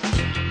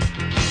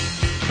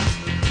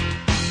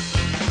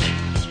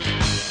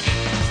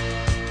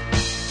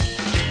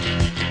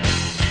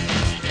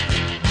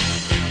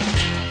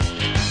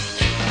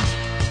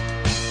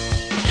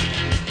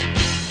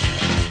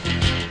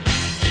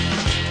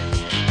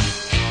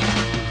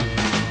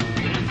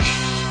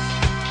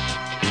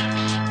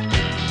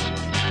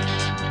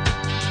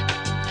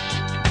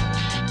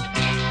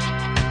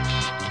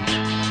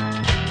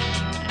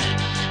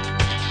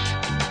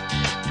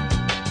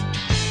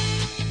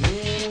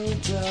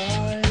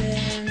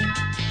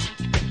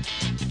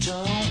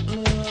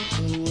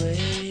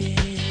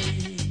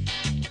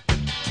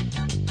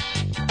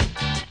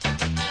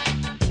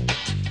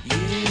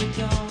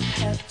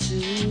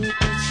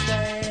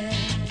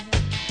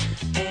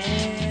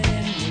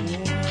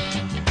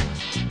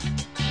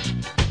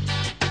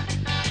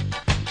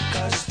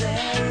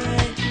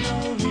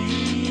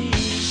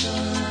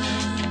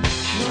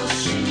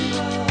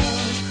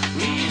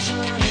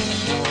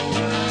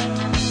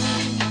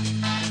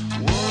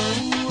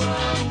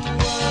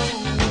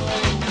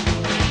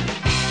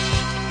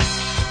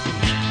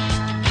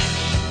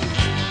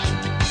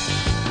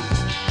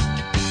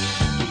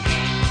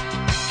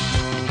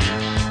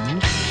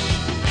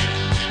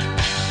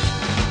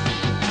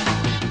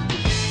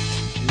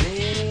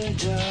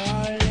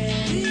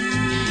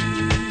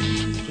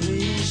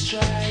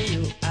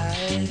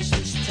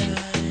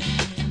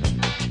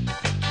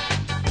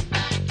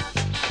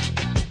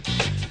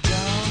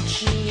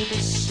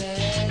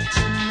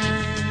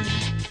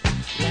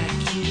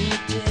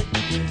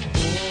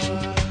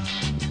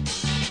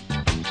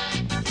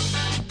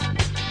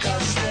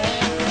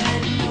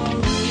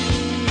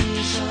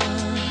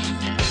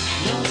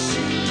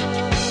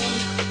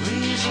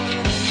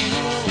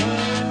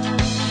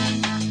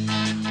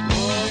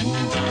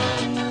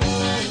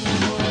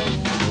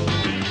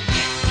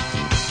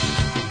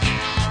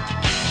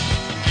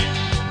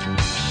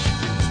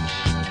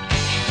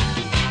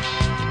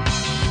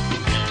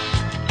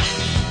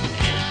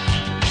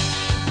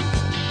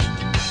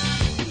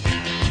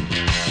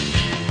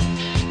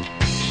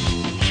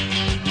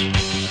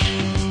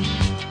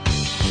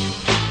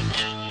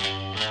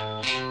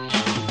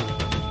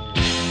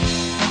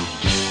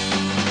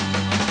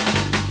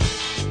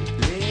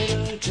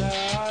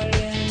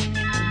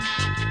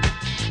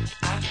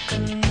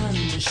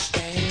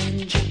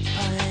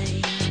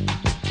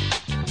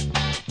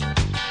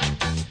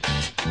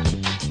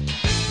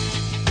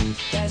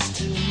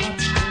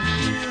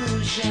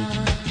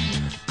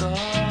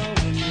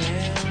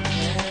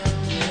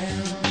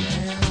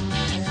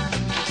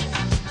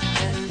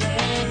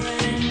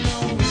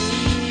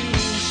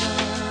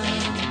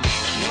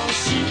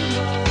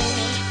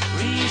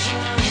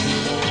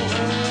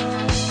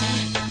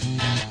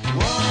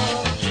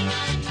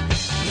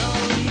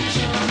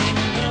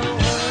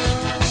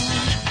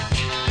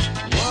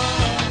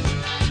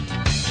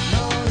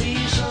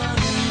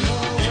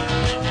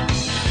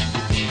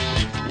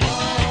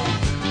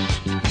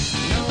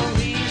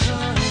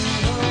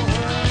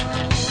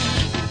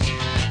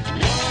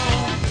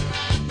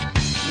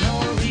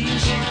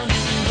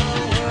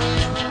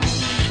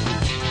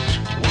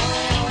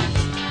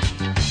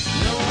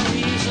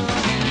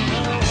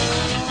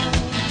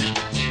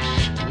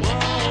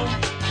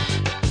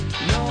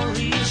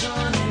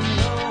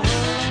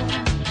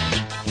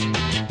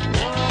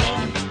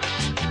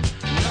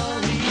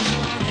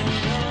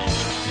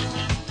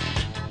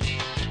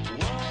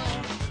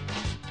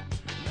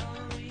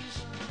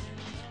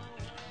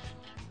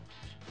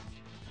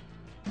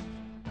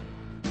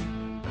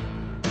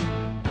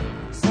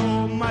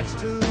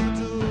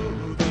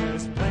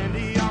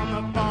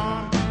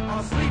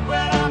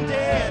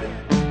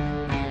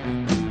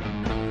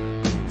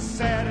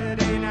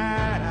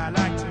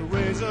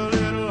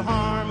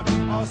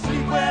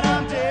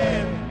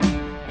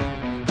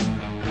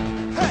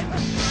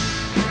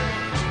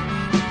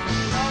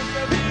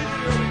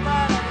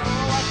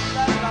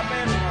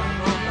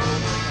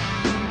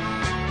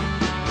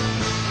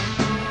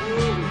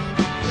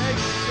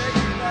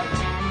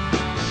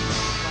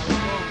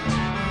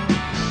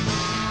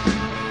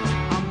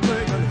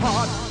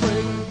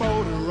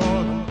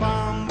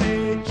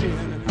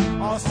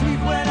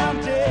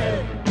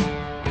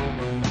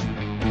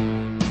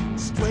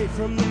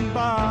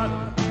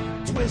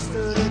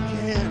 wasted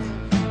again.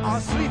 I'll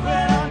sleep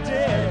when I'm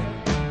dead.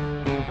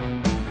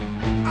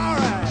 All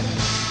right.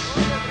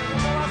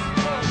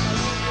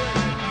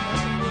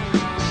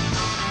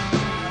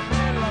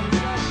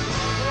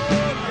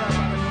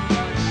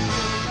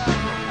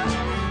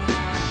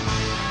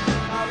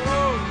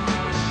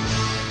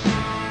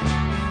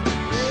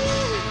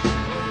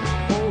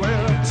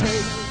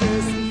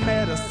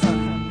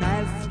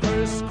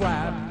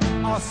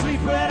 I'll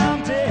sleep when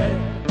I'm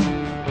dead.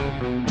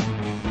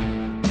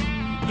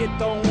 It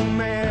don't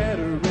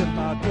matter if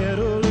I get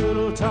a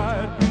little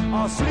tired.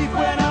 I'll sleep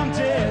when I'm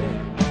dead.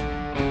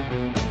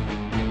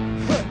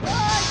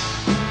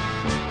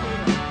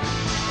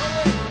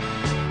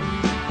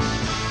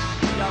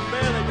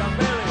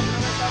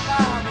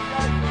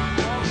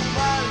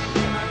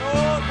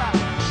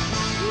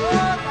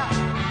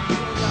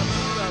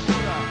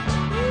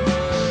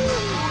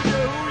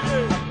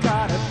 I've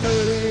got a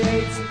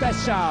 38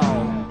 special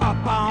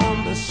up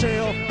on the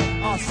shelf.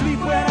 I'll sleep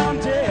when I'm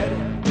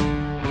dead.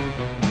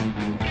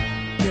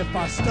 If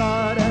I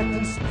start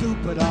acting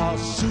stupid, I'll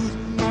shoot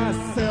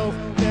myself.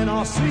 Then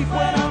I'll sleep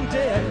when I'm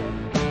dead.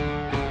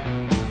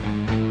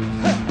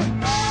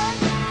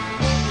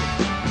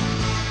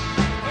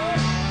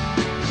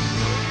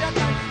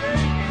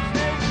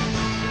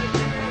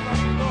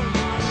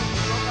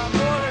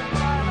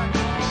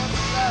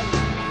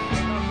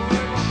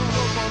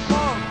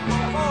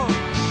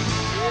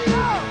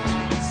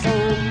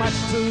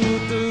 To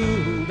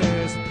do,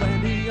 there's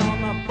plenty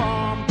on the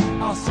farm.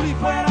 I'll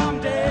sleep when I'm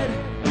dead.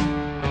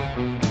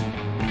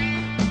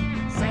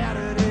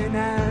 Saturday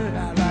night,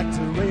 I like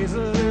to raise a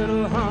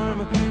little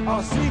harm.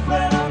 I'll sleep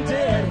when I'm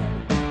dead.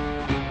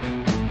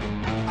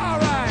 All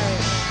right.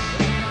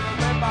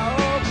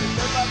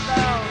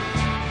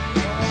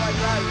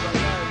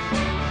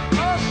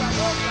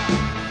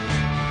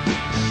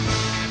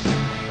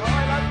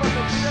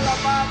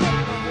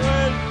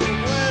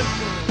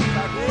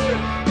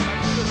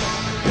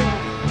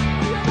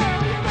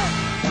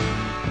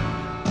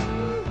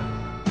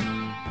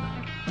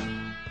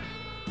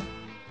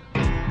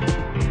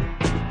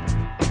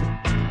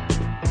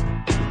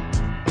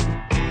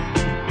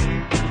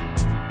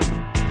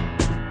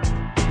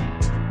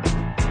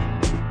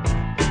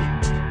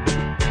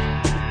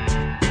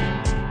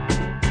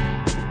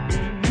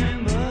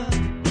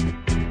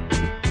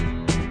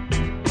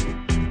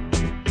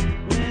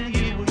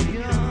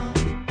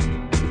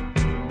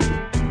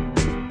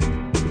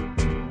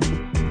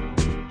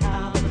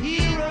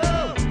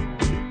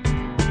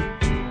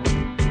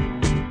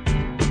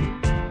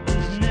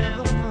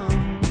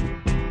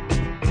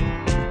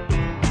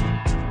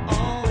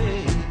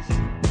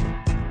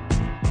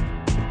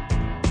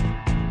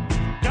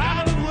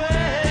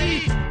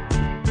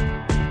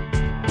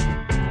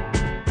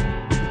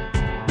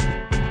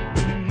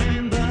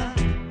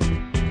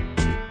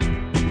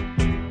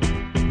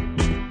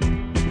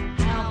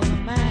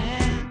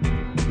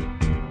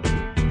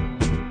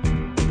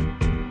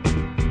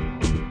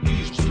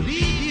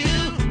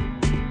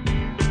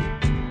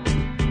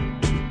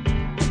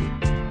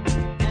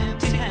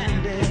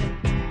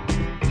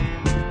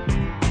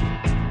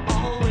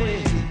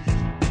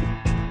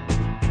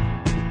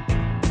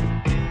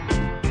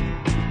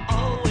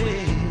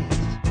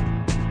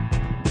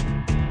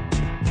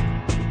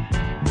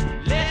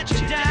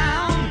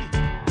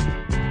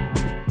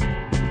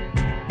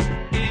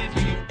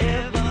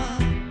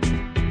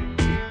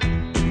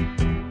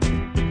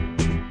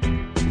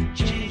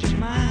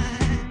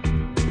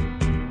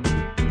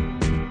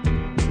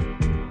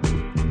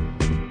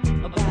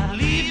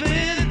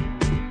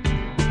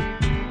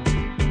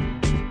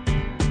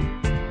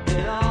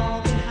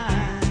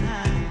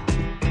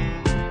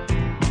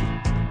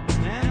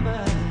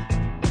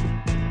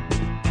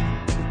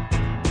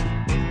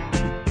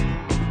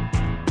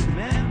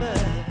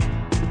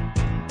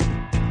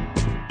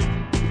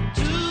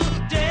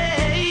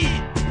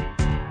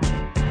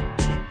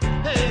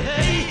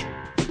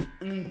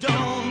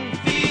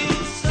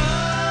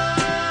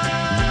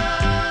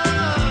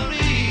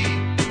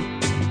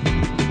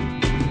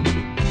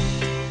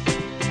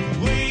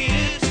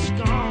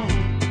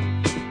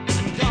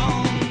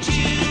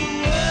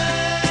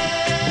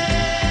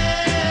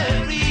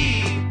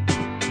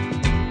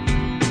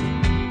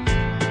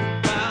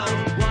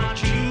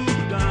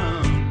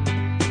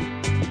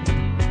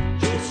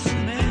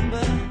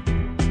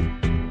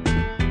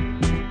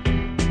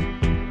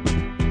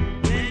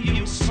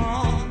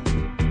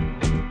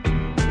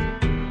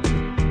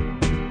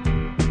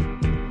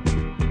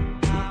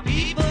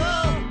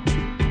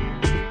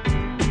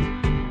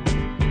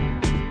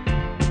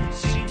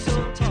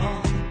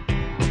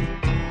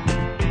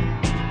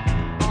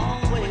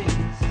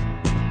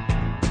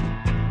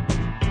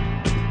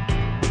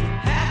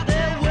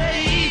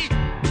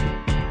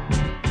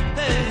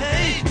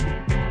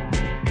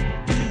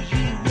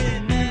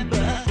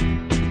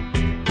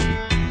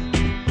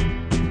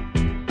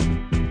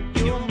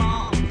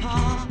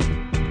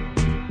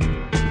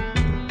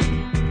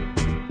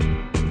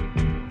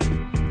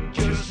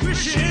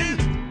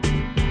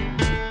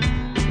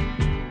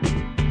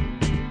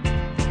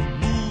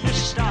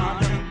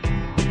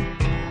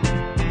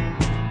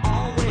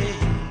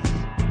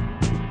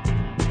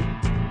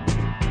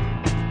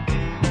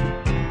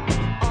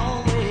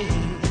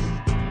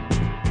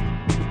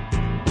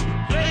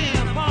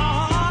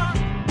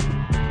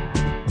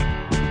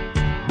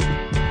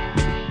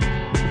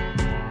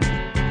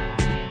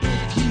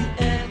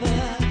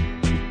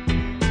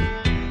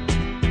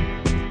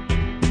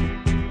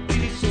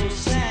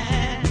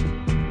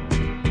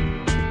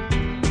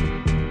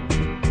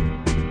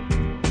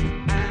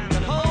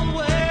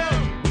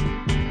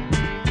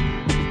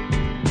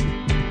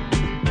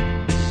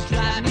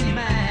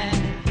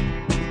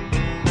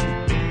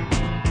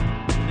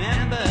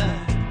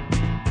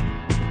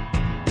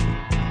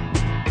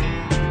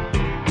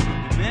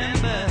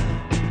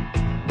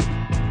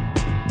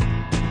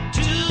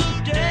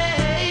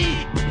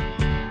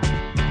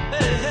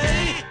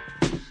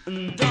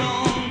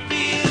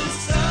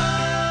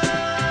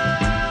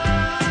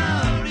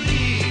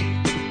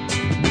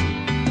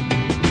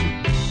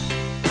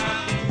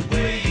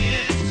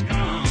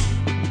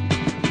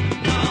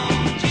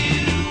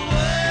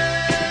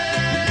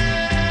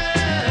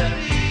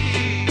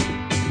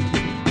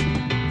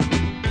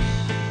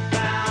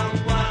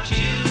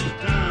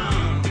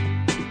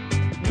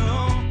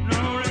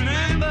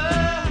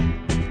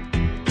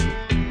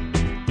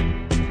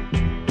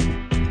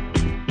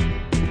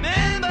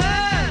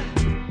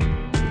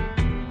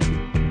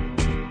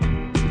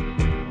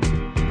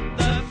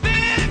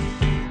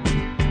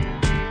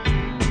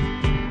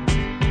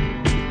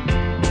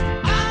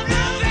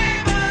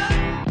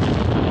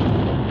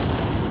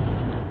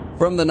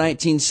 from the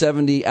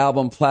 1970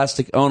 album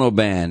Plastic Ono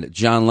Band,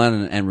 John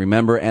Lennon and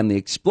Remember, and the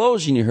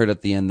explosion you heard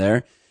at the end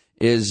there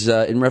is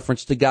in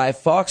reference to Guy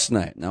Fawkes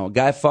Night. Now,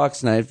 Guy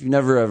Fawkes Night, if you've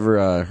never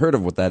ever heard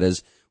of what that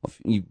is, well,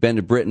 if you've been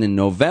to Britain in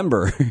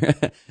November,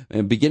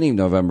 beginning of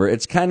November,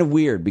 it's kind of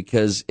weird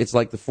because it's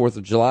like the 4th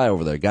of July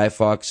over there. Guy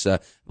Fawkes, I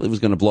believe, was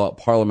going to blow up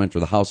Parliament or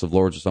the House of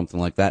Lords or something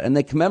like that, and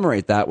they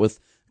commemorate that with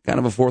kind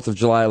of a 4th of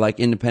July, like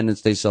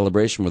Independence Day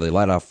celebration where they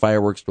light off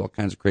fireworks, do all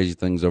kinds of crazy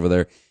things over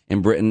there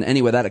in Britain.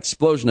 Anyway, that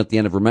explosion at the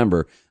end of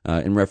Remember,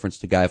 in reference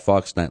to Guy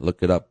Fawkes Night.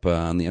 Look it up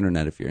on the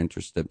internet if you're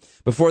interested.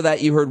 Before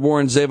that, you heard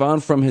Warren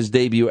Zevon from his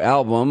debut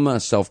album, a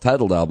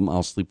self-titled album,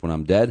 I'll Sleep When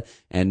I'm Dead,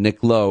 and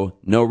Nick Lowe,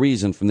 No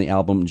Reason, from the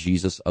album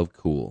Jesus of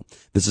Cool.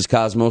 This is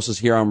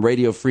Cosmosis here on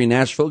Radio Free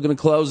Nashville. Going to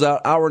close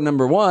out hour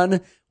number 1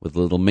 with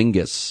Little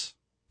Mingus.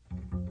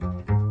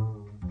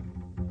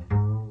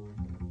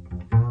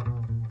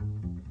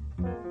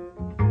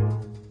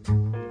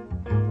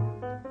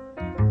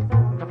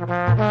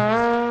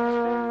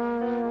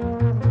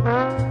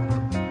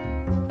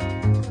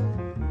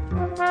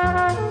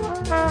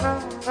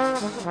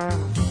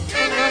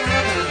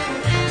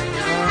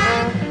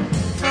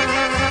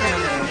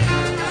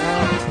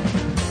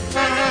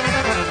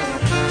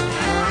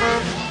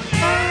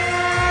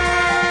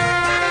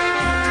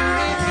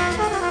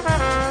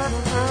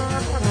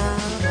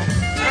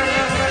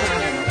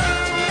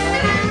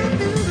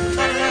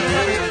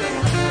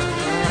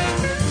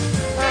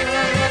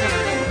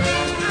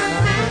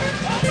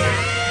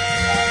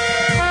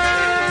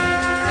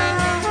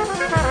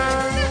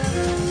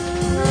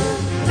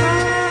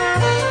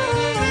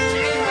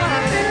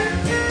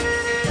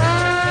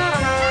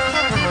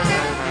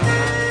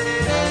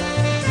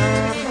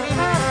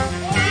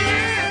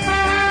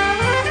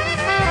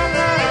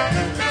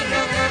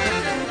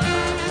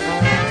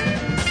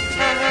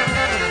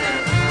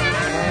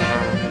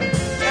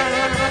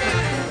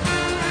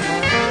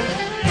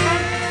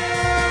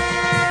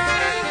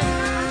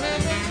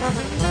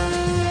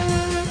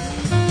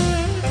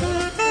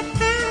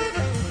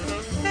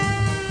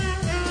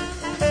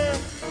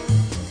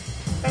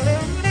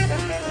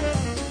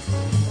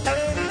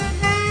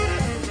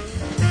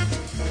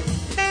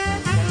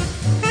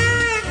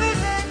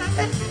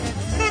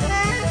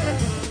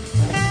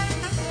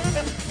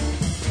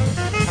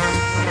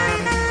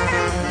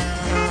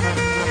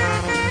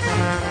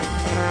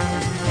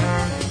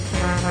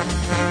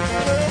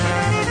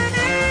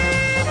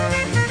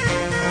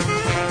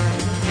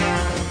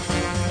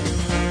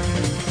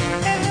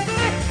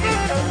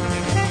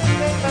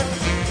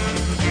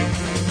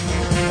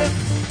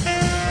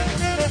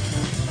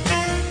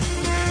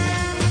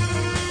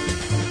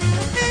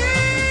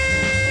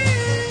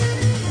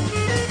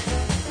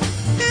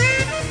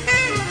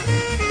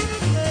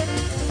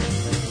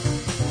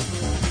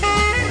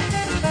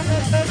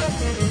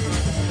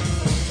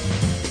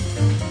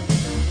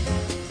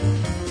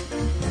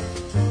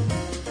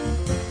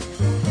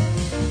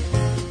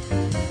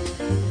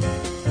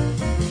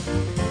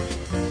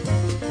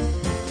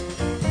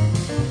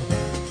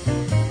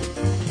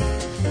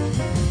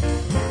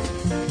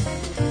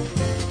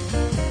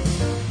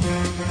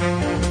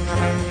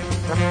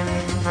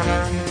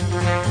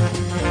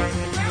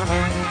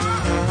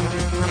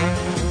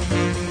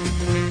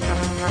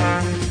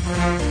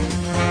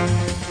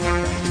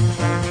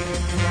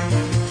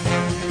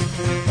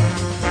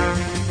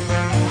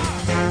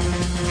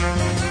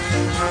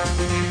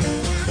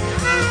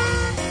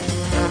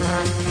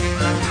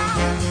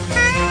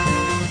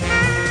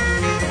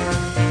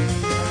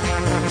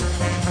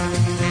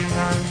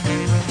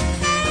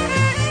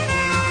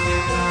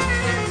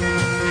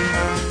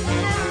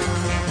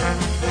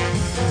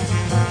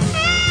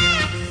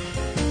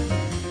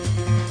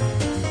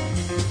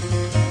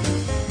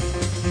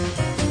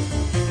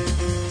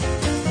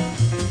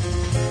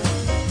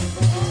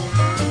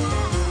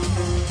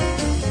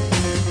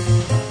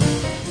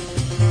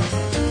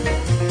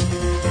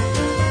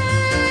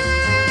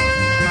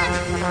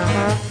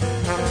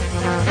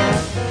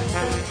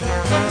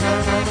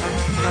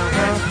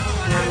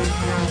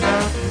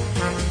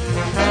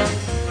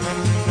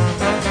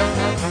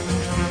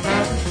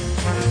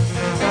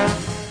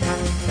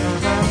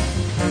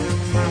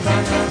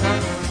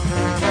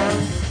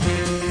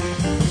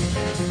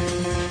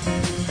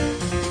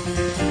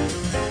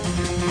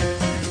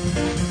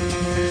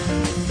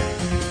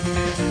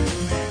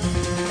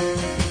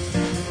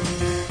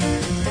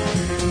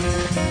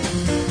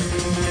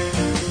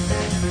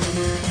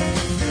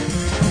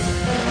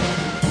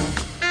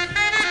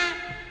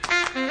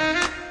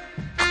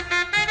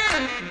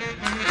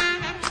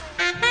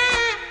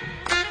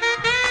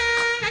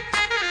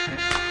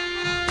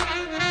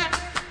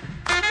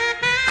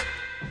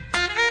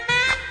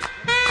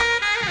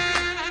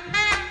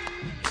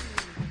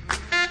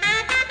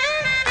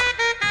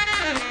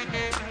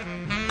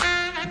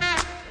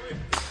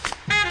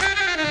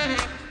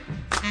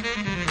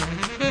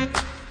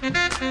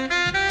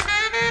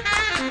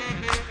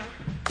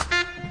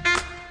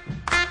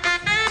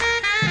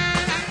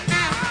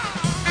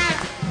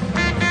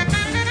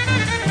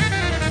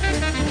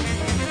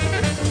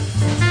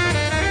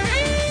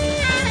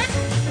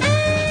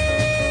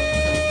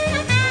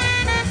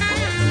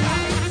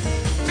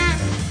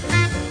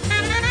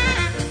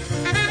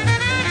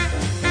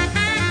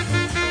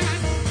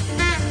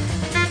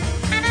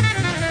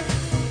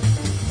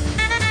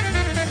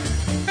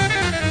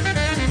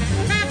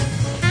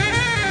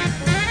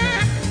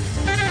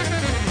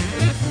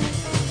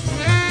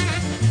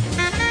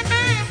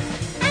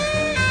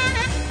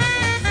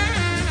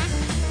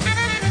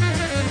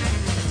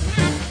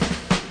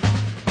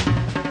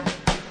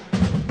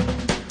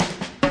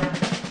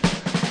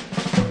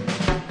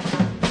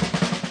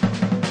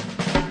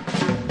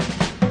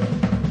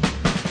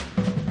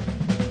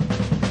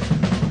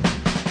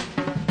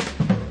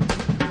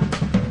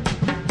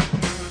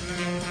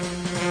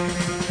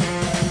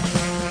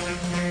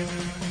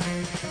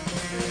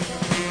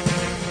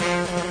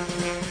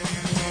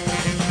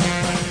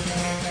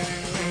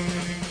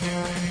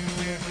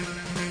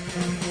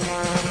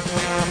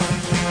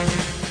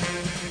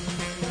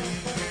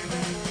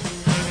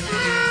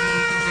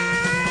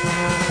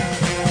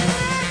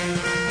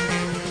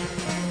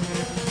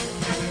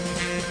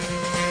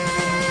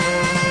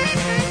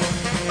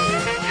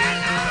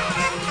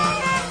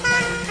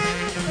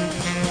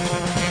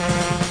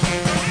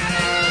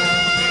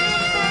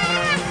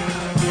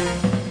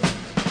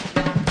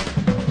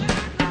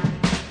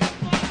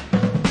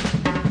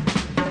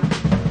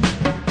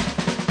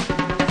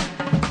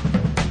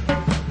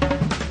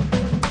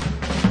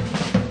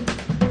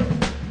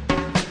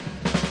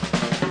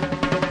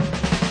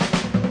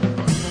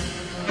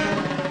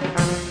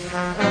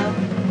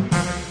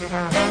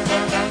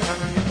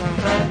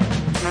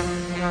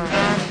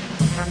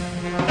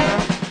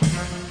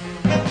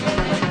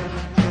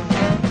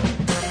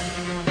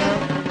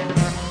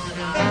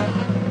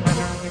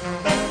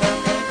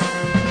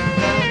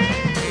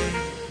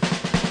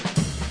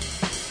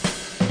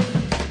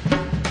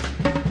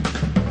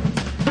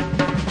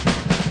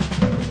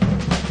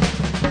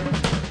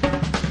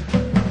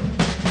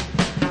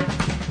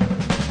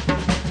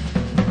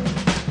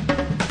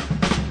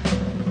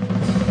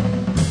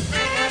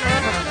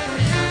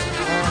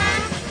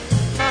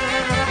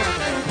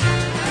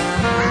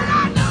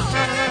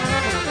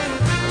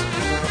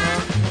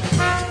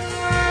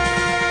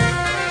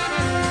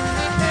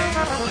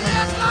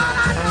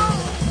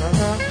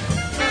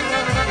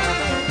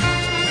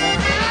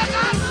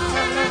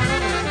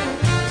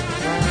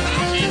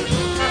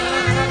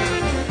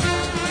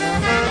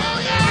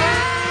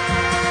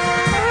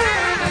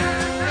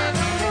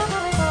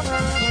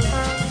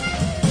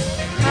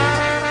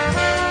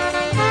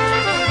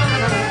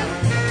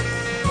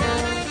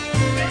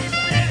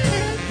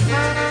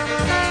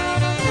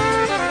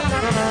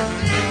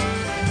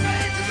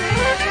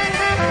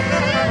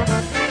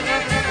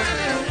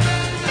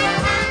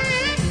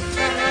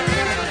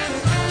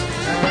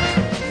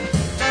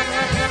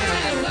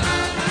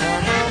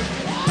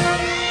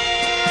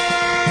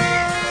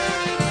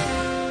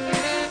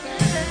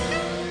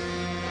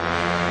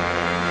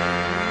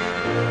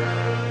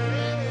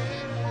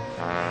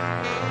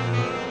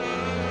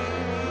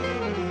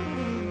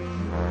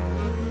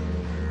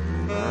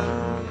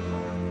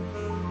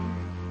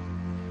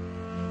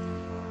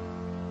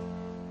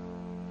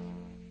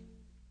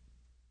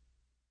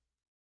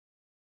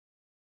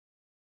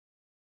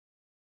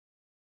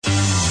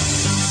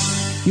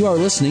 You are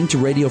listening to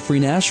Radio Free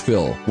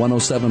Nashville,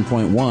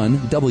 107.1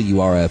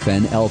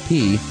 WRFN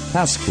LP,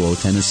 Pasquo,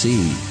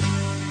 Tennessee.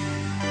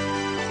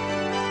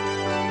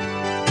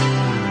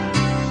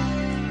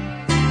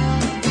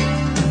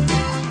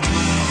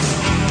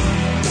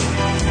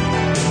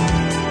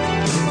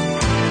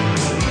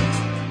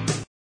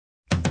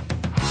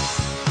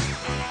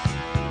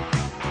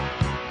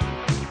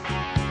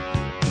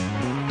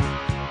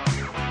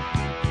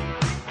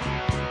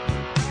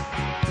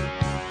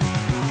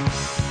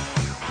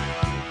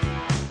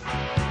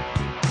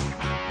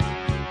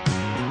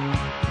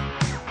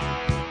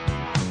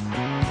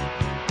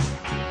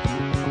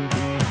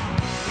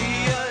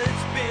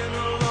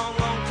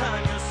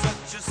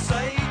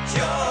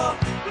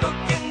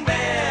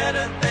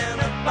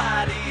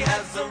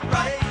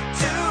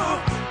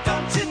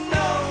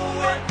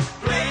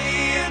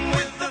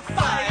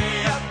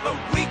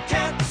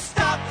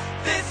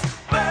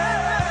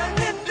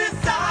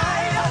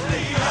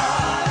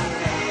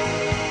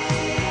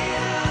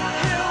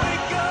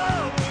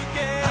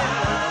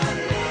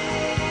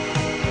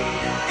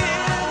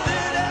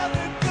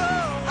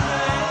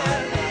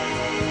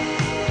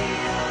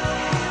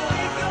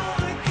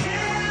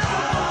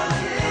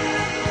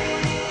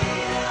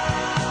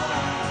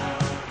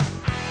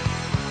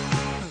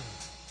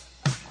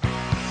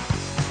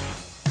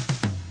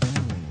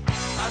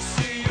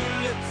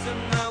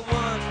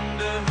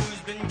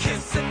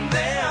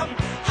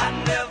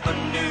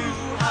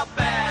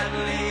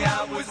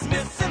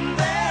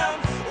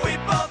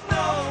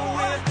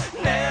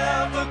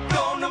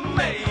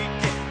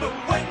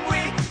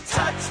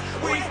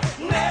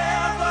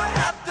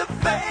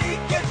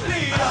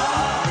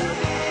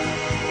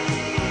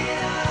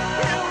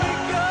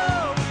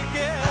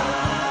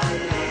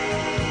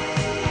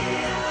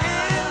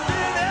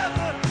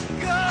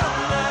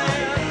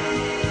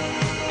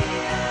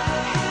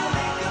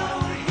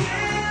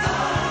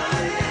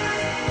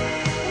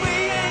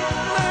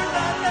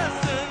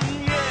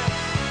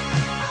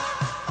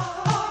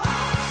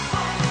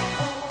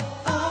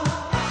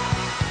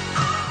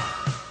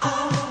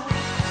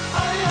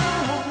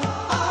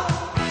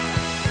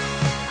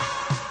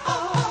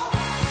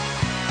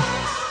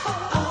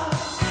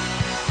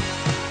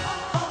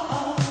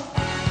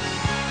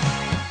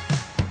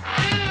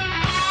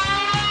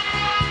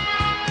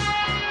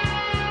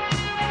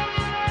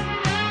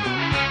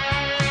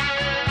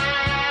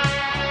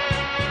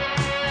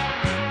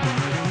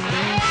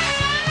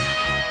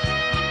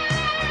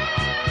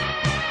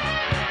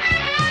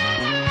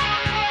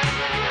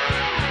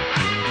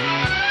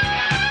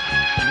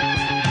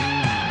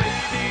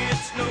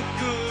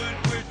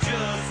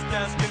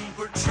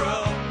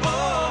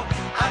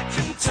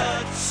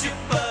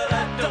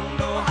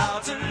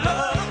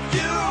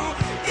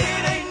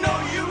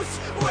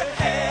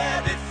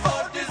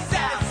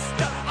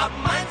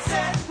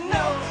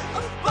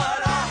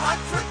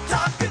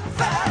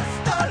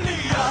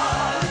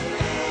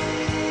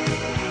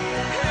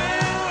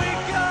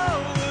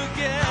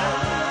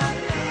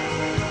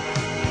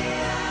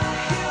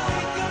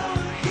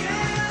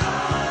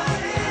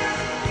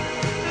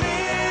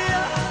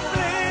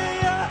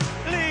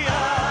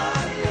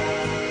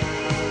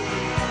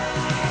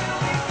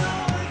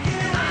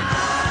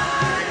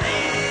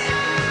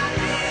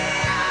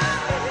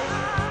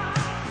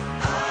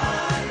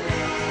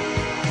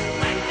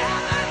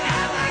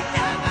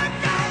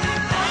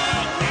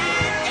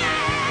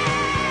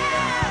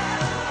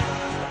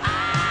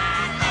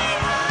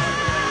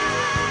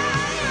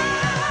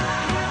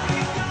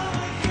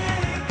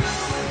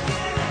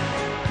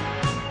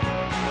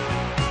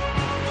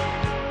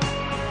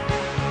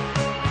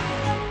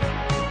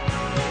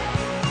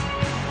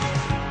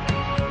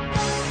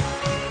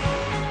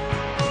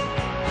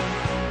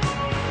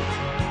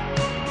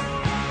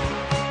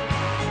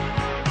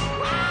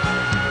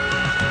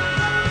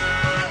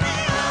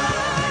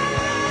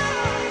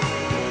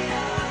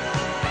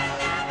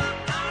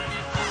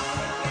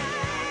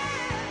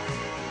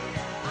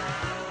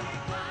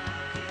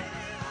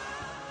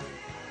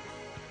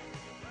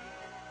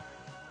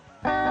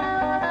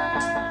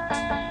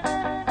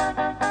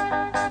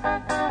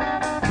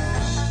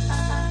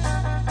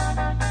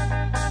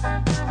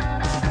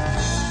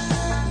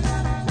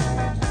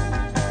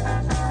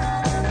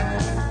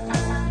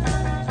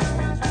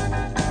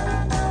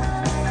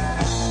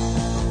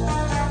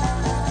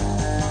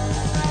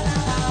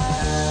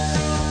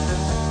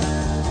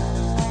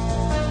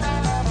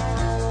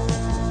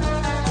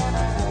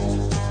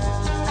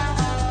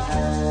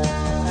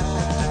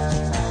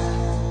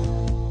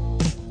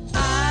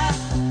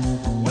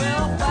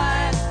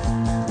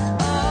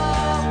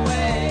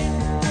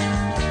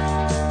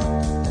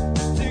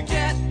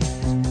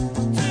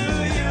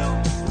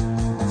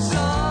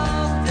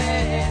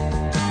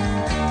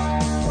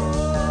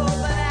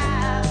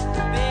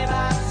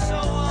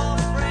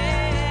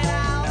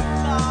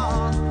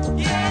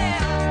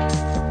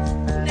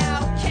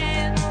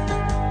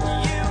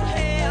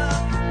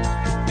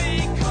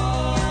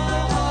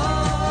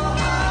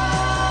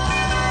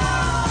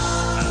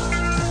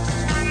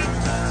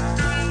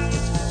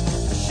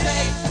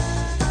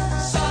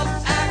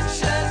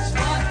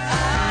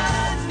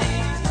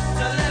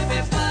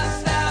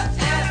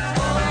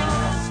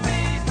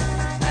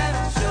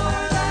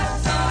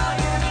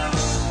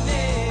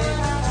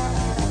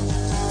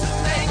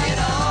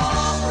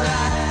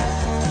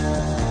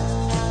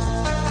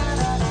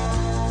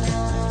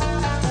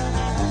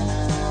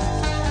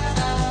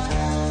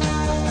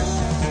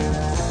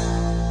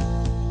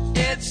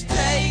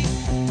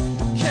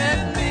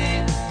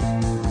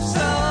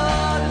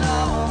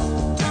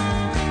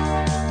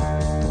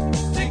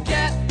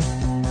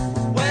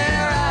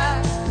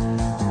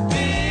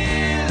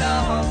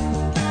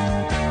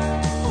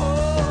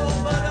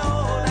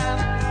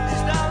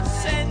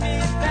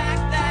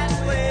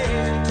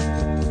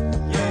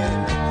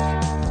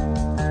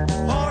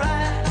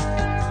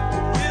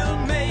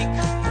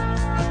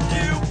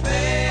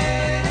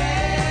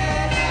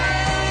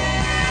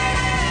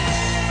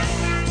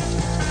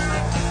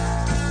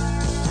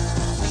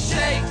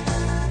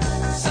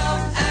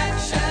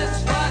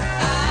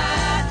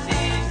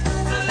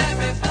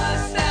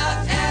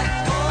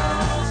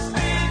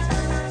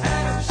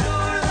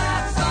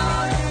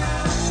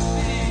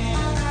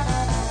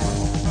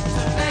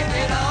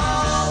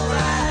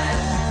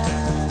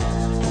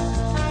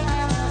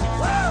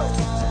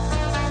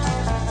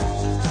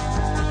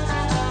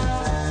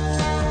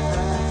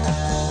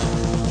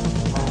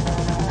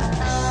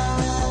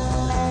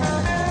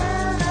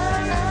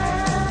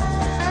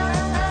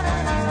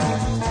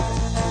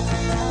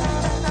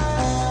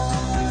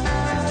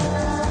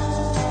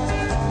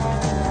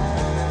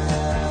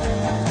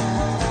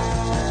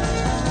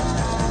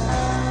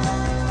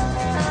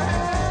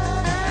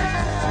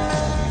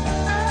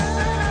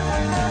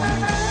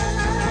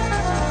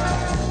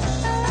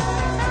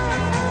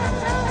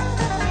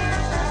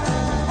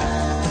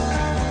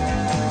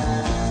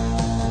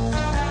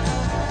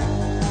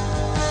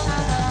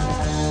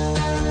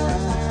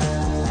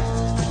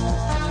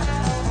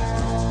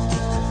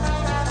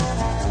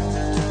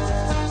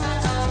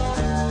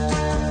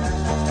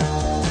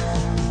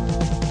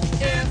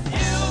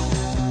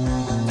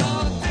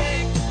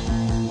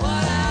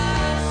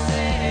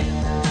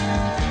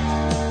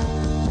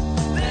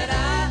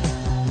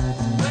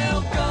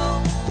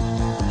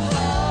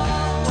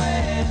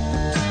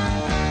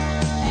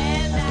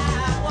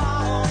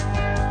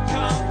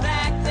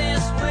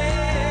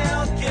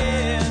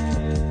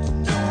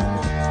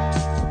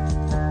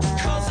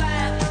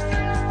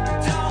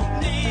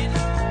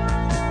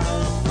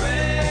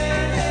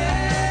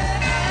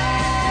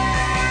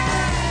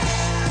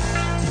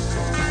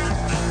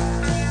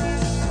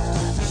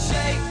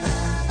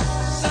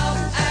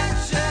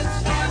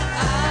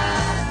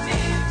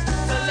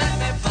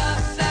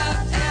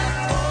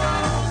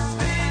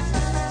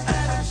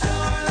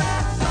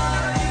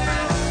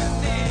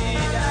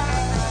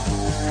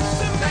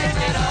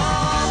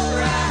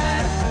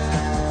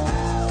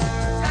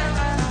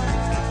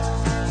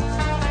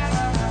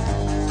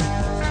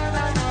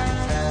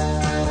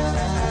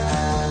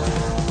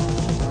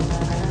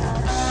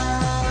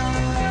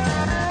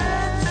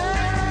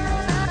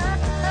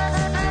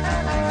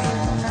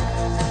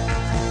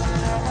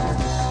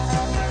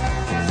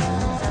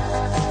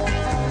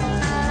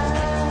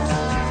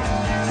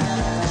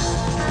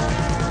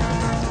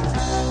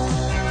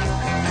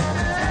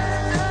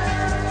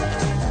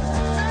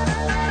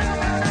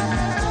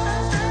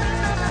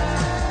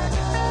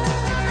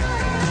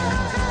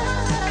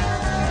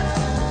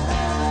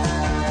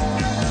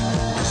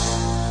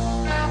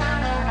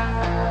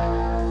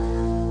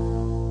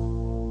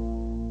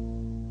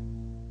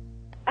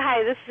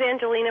 Hi, this is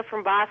Angelina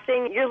from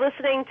Boston. You're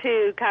listening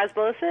to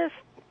Cosmosis.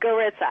 Go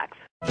Red Sox.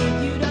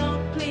 You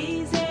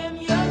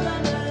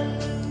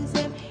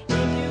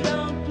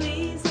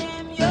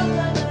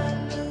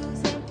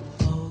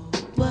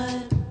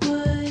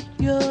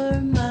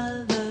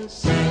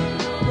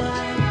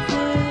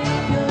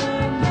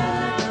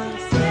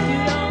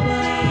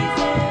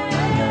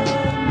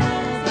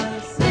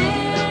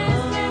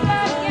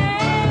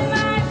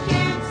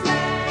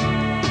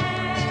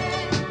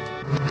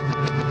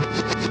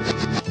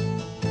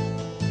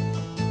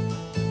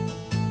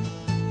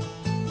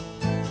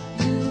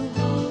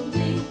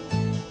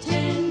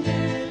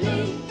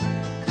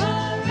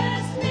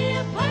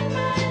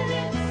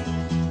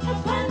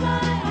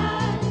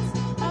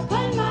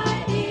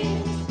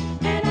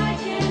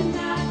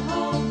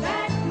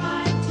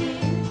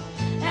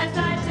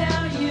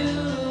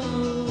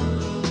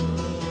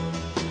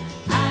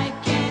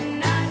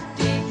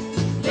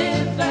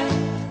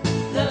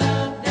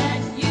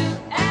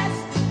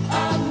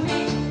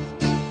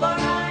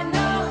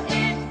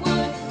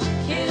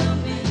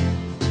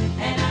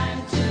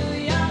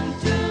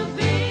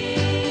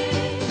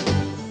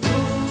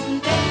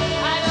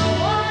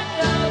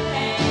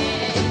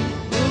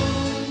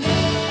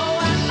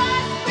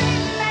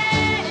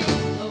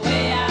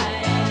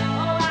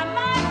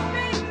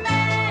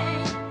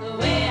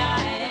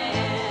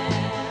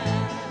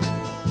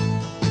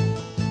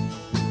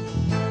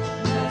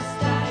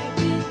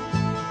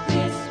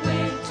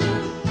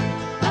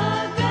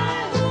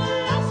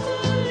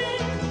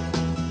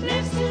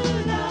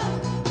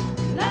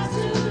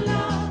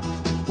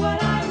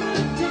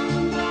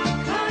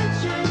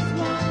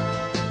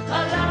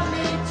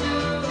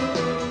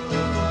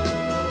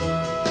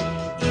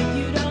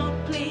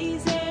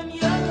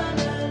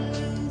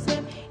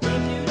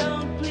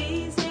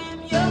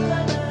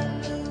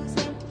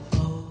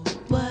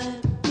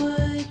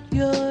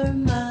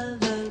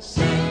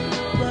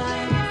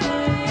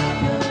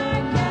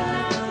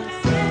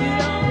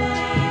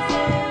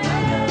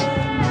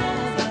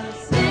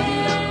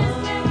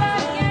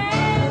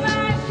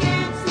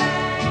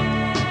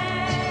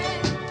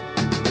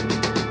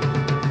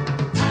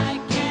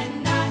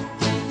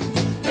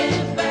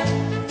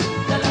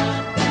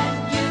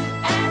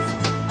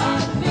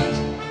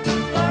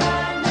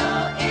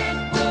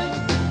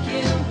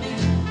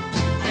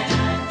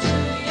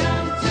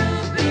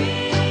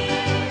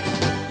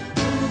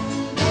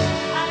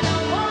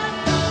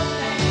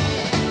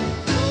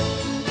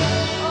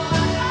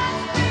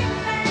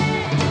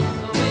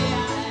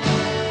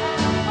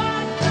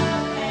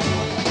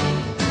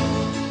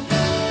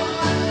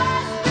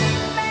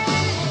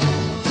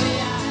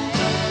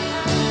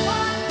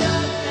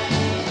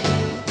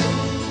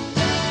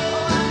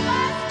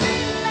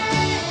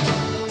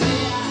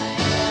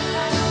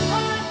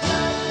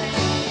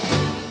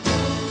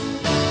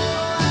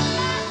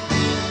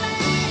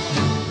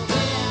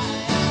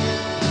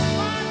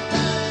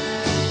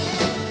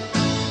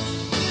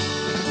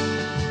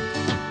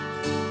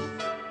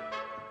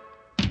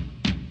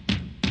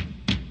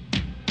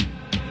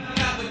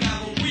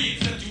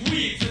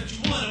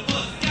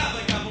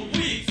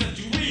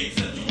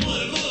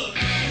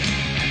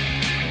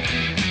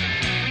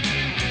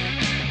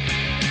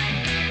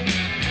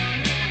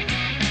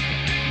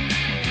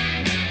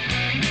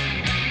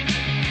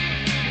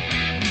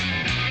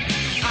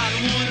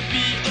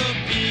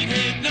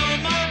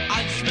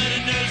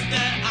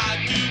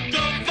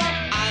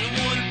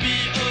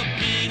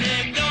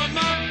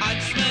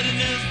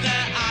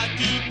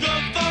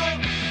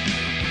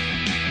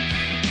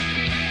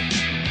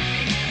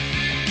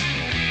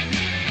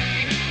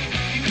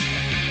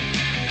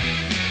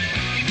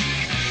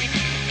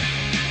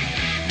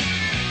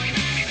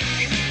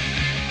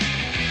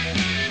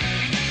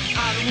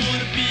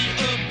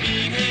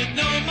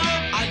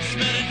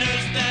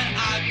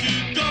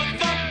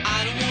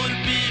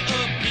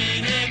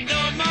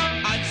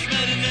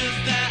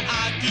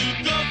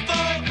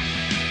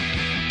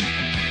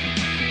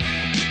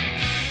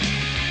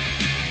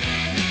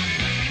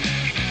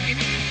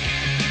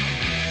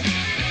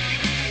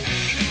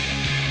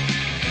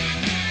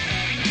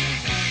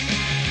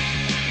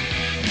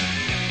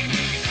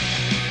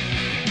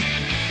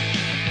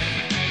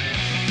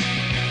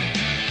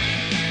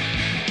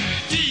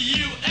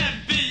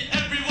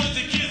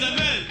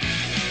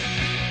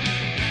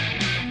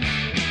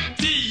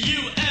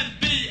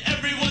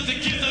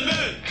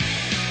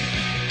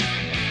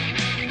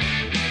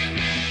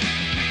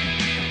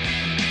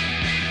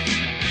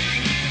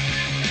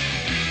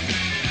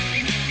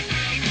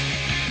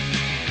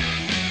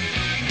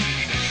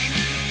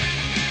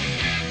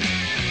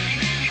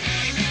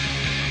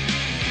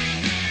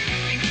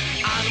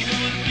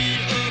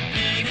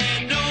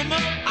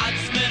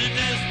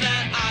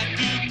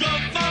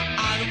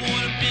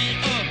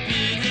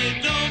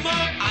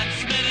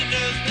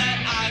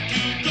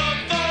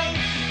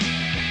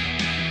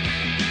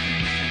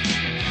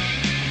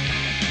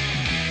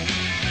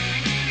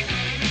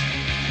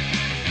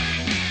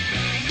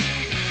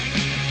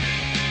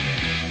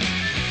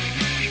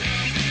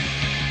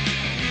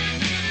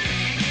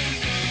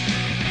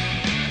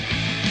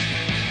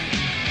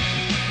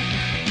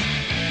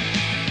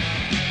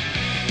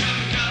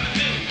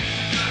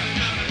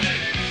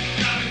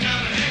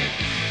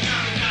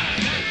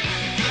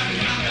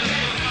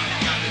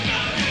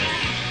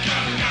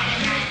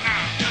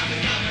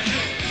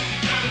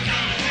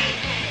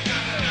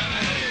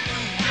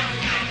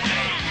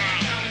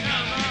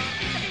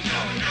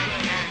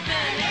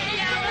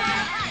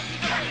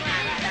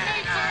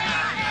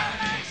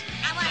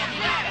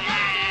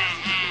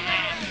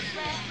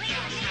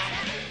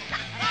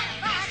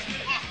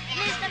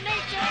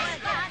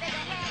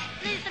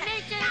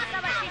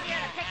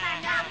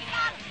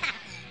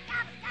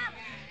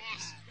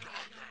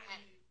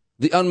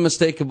The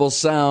unmistakable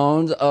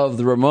sound of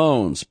the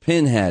Ramones,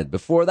 Pinhead.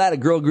 Before that, a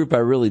girl group I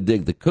really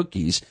dig, the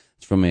Cookies.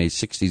 It's from a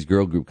 60s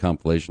girl group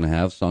compilation I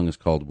have. The song is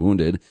called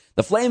Wounded.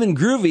 The Flamin'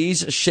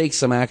 Groovies, Shake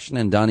Some Action,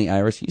 and Donnie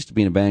Iris. He used to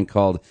be in a band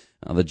called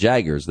the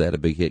Jaggers. They had a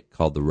big hit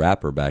called The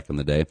Rapper back in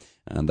the day.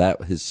 And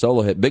that his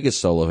solo hit,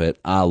 biggest solo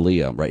hit,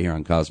 Aaliyah, right here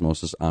on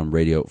Cosmosis on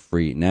Radio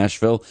Free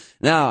Nashville.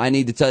 Now, I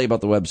need to tell you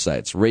about the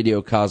websites.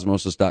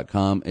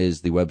 RadioCosmosis.com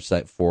is the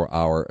website for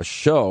our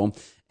show.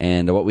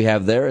 And what we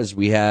have there is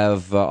we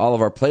have all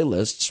of our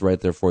playlists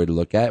right there for you to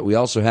look at. We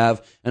also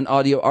have an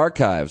audio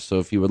archive. So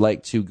if you would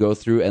like to go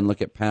through and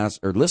look at past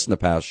or listen to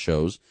past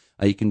shows,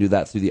 you can do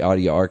that through the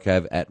audio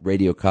archive at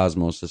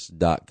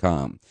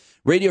radiocosmosis.com.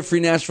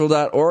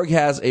 RadioFreeNashville.org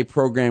has a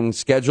programming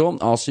schedule.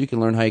 Also, you can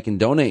learn how you can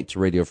donate to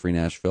Radio Free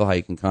Nashville, how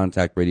you can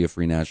contact Radio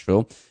Free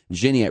Nashville.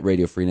 Ginny at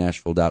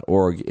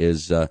RadioFreeNashville.org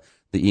is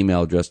the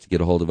email address to get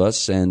a hold of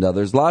us. And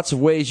there's lots of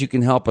ways you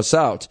can help us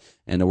out.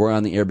 And we're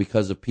on the air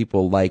because of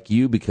people like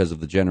you, because of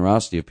the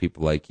generosity of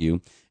people like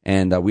you.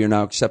 And we are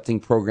now accepting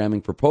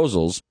programming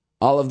proposals.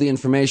 All of the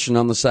information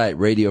on the site,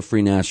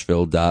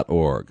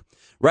 RadioFreeNashville.org.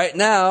 Right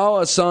now,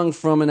 a song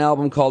from an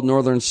album called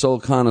Northern Soul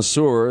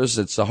Connoisseurs.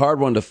 It's a hard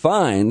one to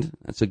find.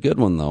 That's a good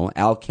one, though.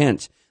 Al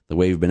Kent, The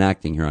Way You've Been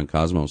Acting here on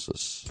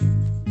Cosmosis.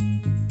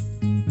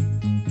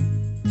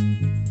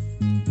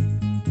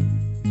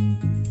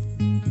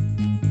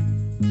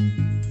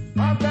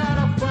 I've got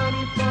a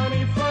funny,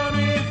 funny,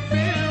 funny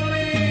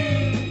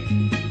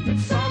feeling.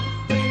 It's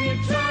something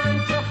you're trying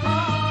to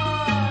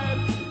hide.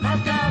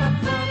 I've got a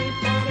funny,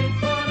 funny,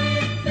 funny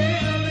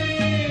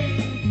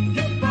feeling.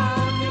 You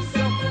found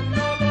yourself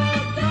another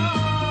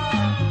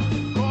guy.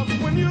 'Cause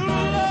when you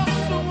love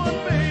someone,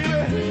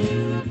 baby,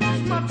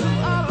 as much as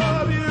I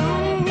love you,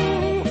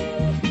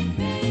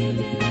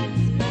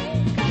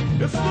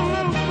 it's the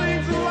little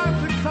things in life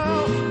that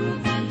count.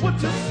 What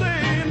you say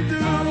and do.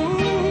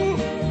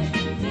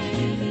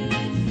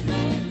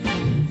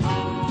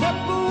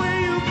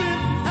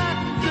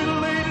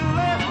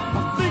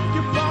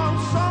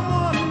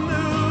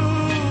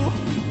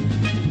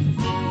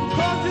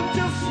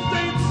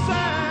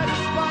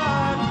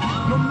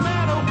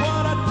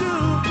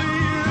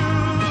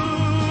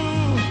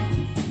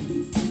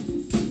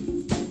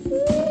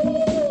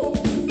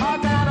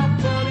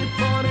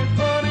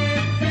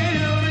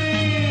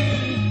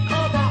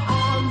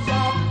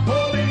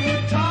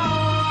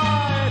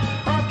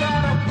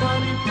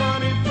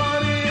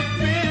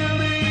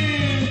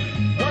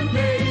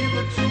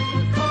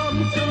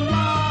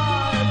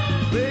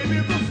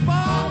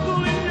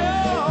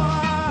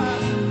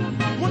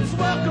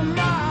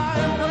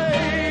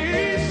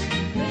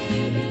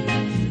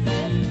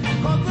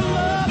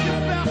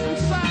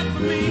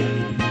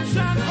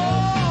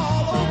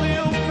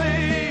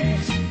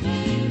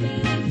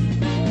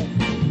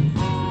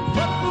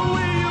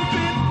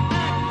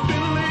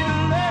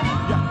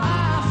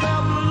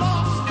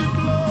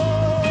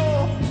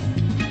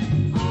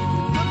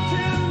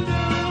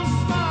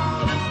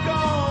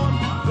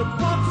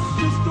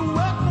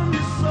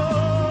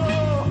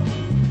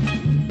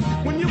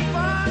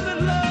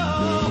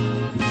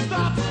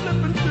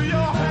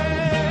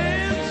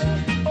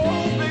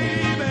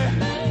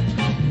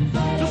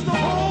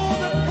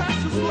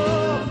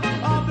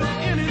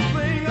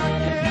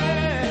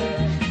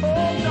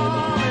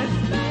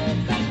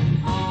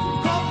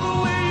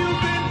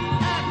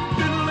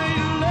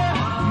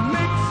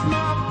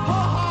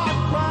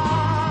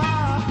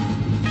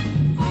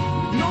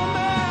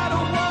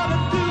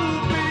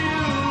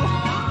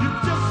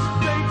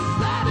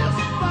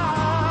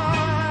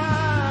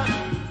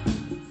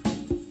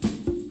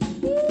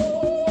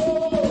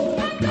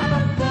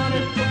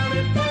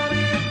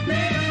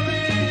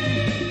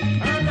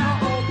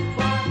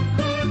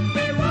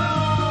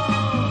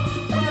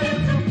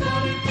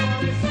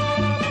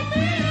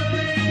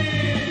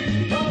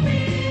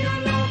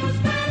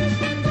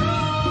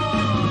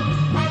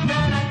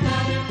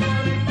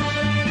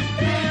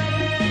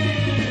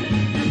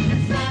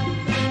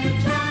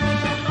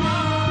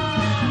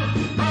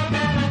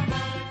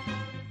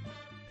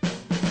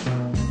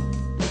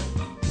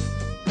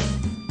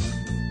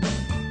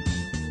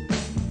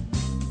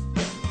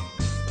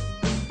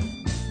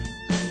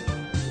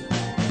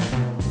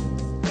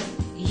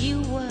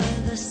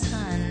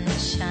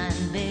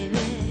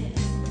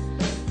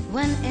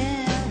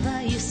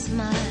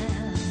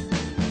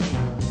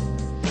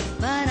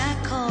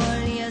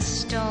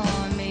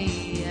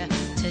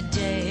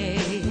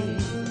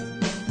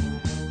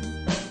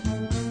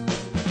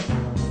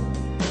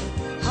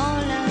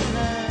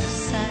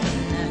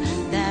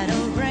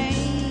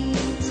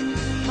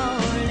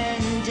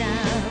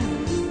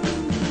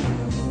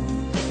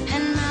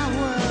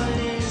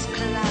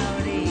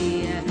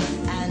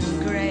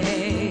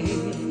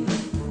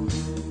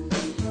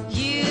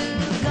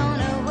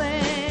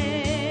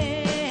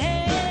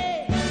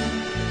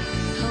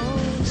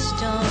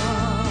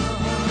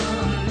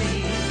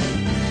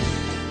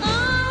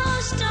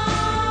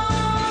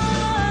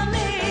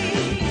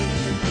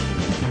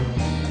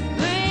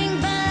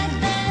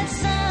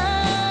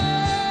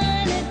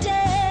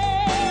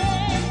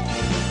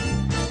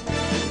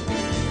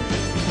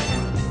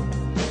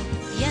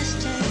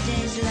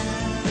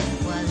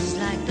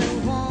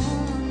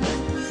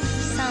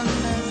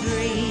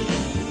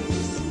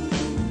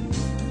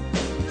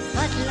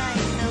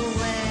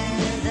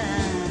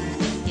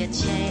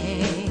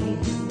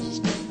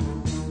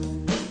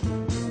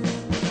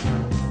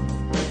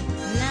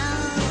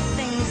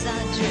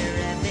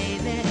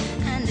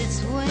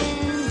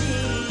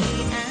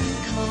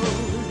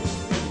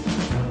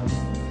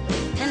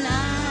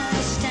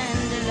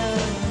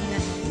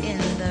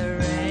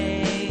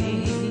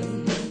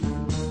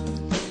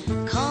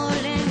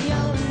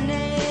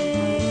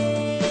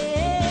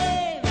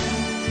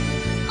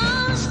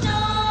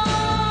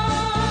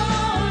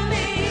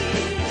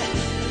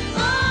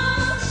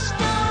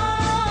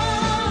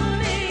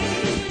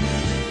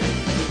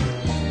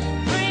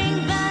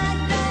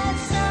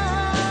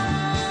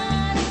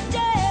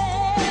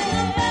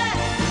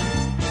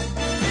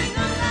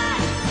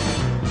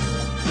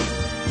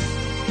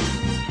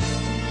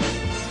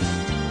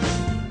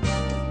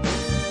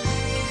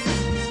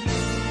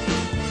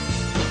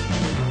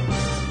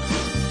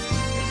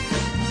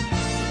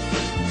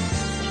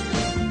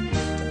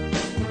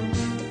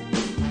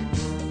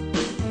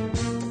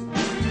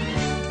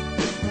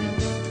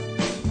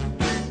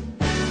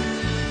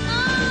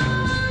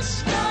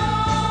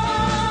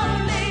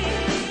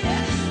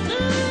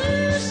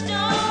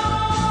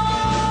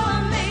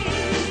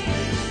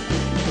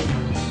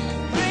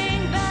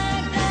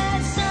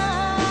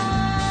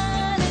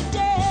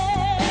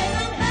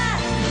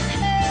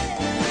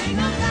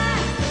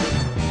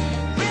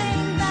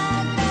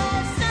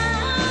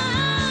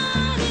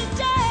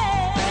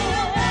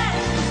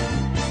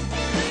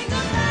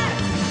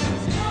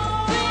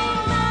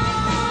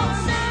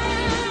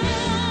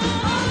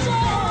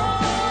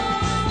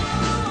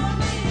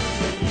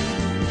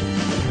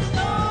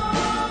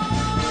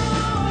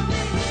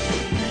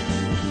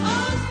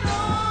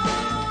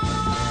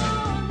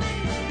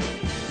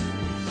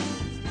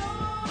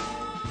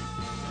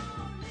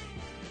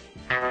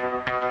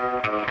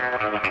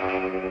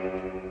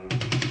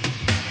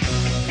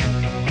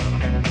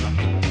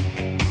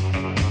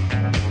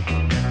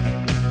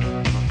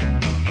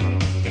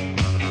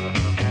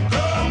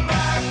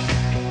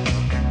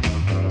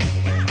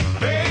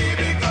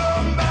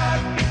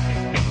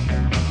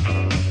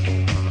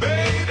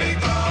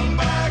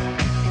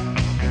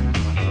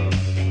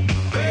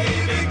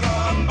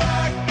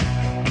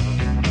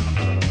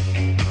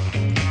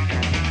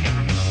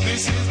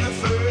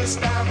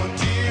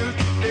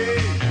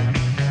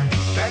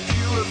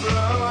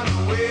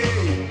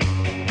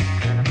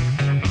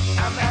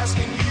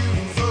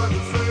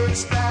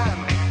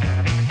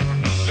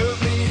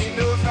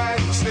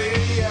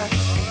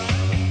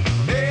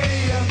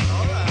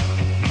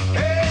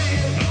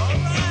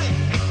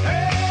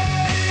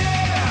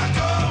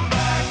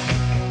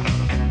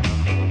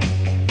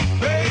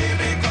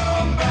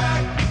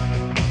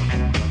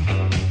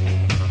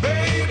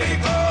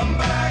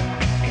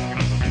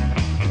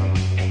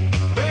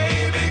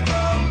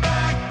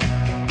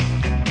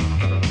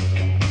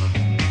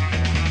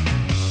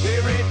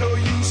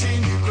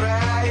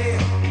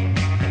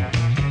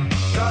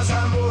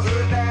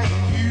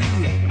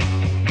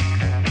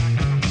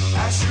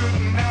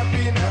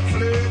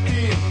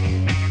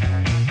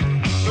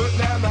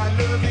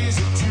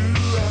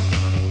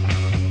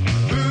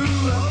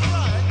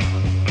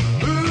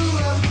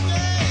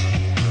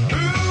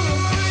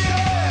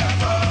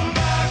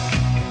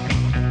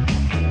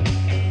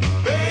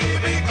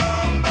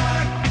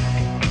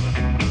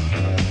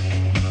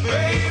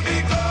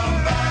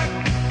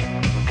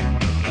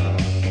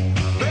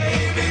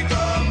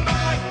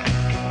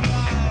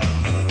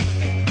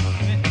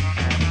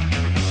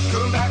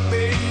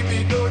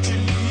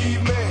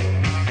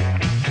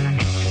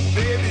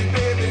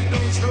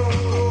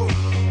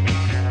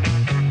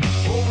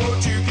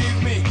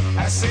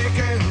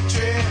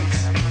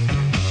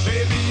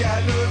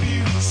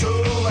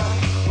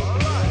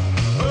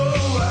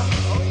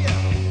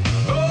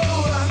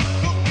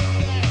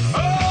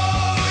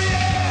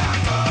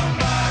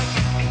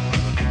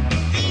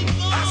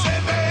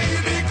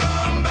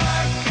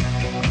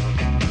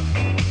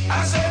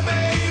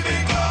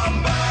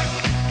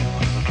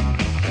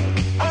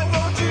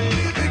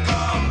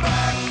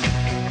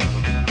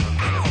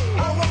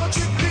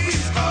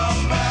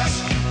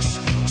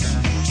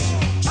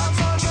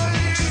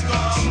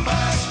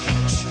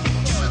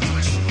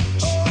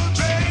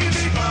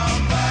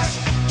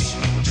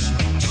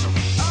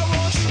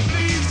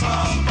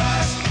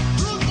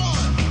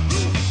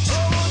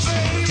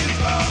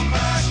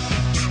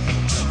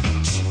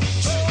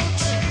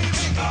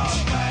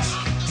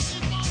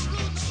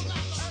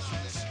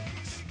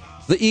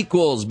 The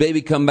Equals,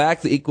 Baby Come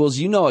Back. The Equals,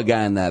 you know a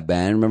guy in that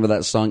band. Remember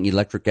that song,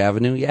 Electric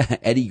Avenue? Yeah,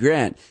 Eddie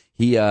Grant.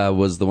 He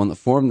was the one that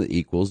formed the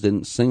Equals,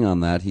 didn't sing on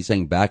that. He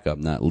sang backup,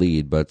 not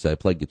lead, but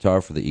played guitar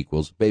for the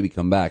Equals. Baby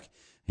Come Back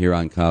here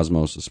on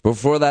Cosmosis.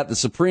 Before that, the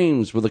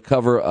Supremes with a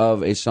cover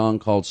of a song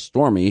called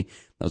Stormy.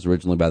 That was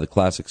originally by the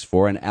Classics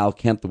 4. And Al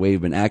Kent, The Way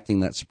You've Been Acting,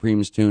 that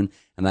Supremes tune,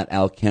 and that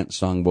Al Kent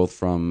song, both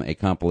from a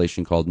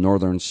compilation called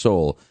Northern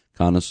Soul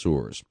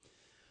Connoisseurs.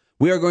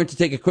 We are going to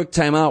take a quick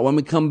time out. When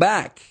we come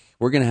back,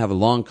 we're going to have a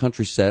long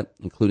country set,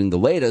 including the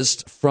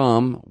latest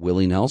from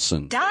Willie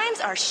Nelson. Dimes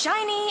are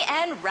shiny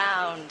and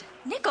round.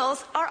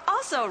 Nickels are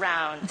also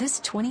round. This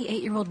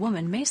 28-year-old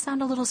woman may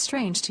sound a little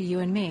strange to you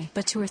and me,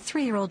 but to her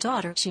 3-year-old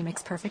daughter, she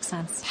makes perfect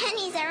sense.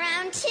 Pennies are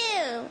round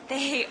too.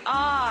 They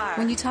are.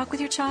 When you talk with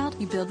your child,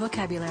 you build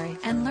vocabulary,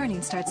 and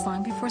learning starts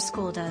long before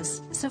school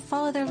does. So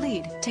follow their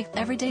lead. Take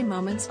everyday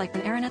moments like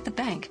an errand at the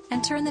bank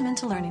and turn them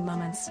into learning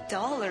moments.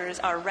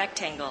 Dollars are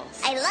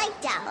rectangles. I like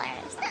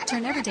dollars.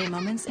 Turn everyday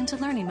moments into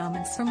learning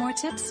moments. For more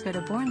tips, go to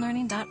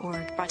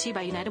bornlearning.org. Brought to you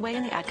by United Way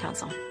and the Ad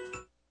Council.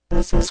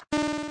 This is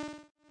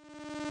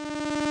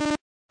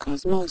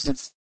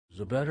Cosmosis.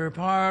 The better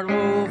part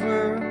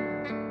over.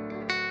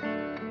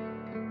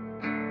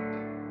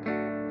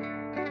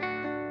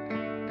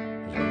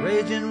 The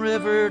raging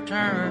river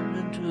turned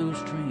into a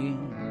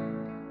stream.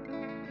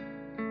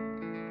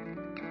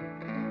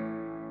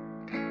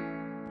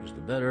 Is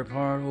the better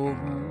part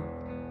over?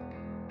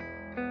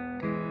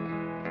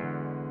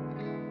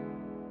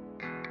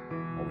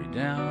 Are we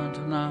down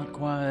to not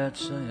quite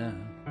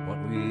saying what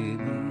we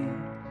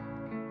mean?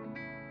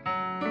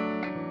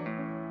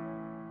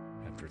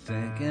 After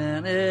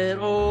thinking it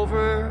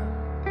over,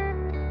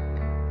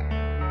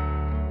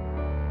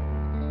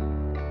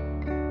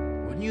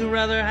 wouldn't you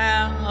rather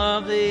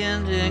have the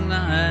ending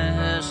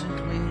nice and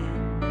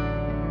clean,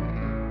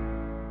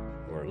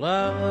 where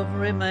love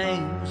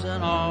remains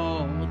in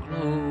all the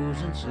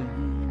closing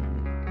scene?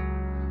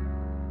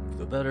 If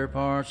the better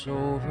part's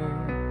over,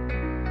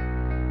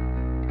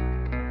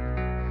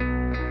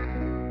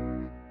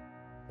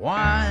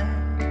 why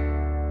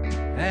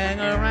hang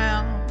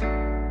around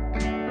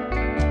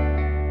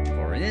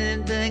for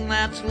anything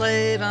that's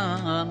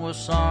laden with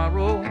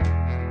sorrow?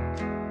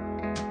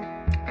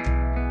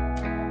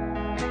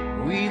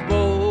 We've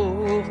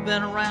both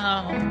been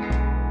around,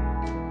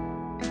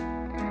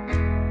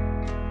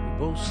 we've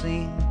both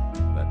seen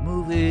that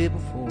movie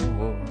before.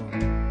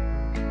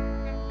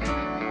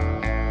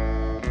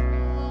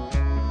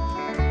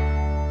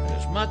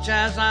 As much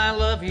as I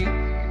love you,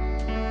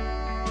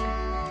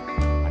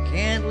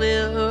 can't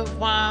live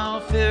while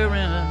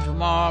fearing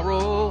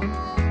tomorrow.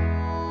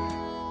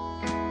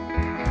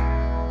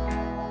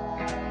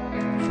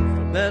 So if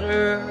the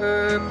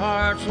better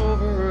part's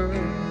over,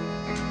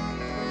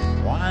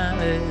 why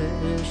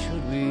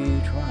should we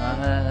try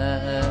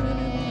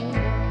anymore?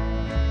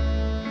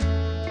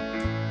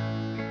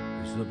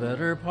 Is the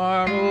better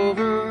part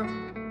over?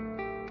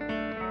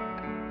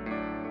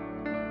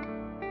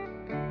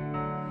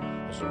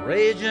 As the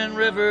raging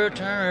river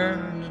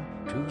turned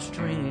into a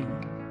stream,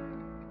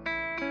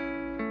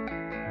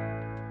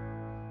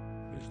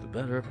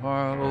 better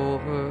part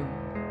over?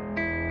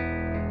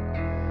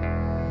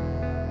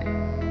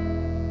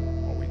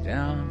 Are we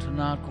down to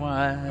not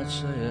quite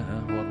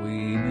saying what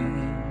we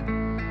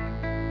mean?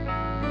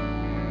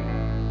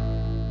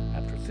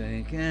 After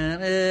thinking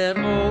it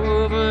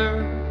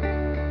over,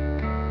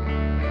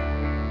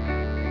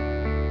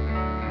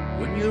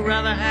 wouldn't you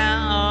rather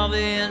have the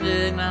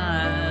ending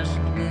nice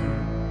and clean,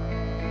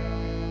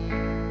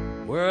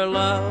 where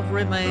love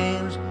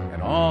remains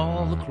in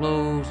all the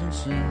closing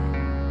scenes?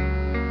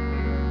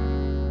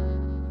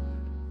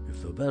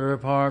 The better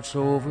part's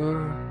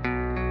over.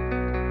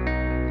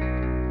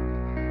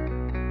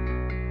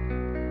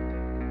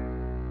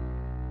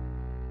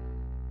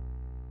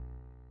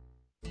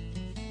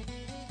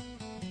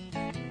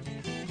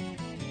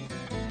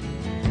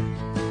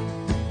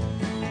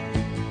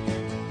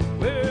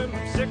 Well,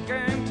 I'm sick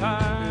and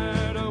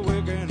tired of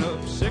waking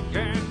up sick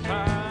and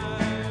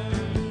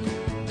tired.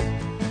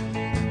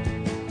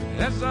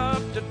 As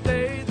of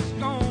today, there's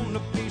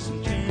gonna be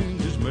some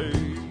changes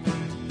made.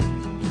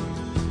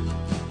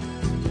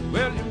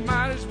 Well, you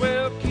might as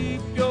well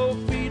keep your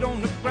feet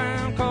on the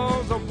ground,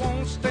 'cause I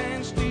won't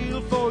stand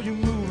still for you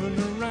moving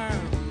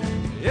around.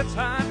 It's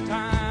high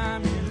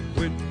time you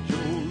quit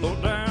your low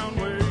down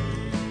way.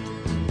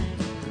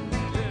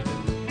 Yeah.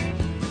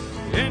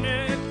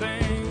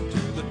 Anything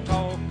to the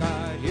talk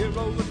I hear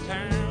over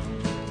town.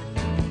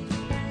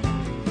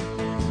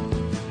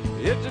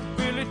 Is it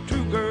really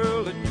true,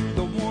 girl, that you're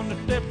the one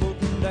that they're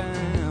putting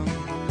down?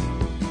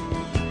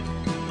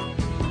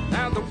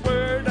 Now the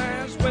word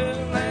as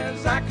well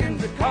as I can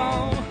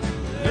recall,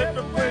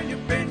 everywhere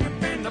you've been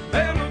the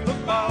belle of the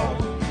ball.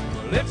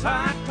 Well, it's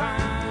high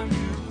time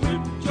you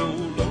quit your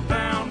low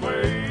down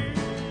way.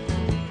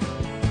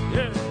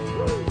 Yeah.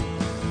 Woo.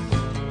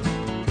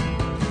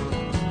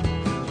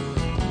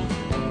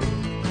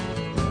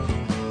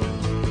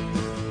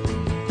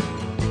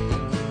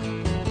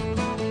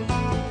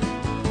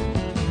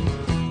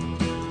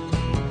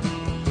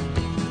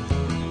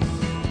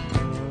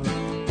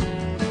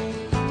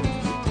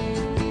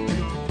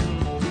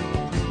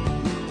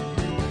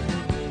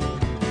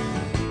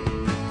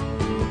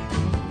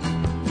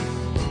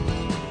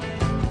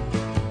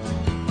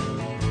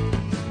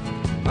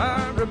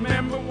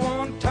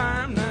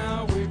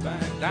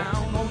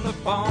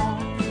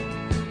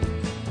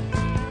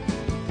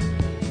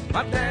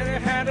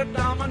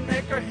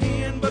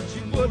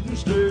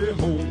 stay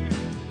home.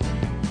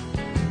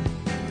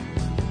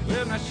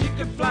 Well, now she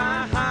could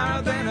fly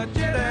higher than a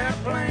jet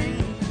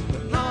airplane,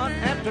 but not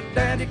after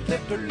Daddy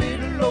clipped her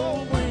little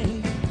old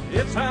wing.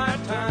 It's high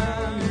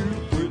time you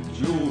quit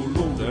your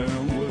low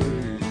down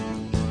way.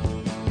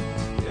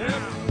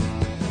 Yeah.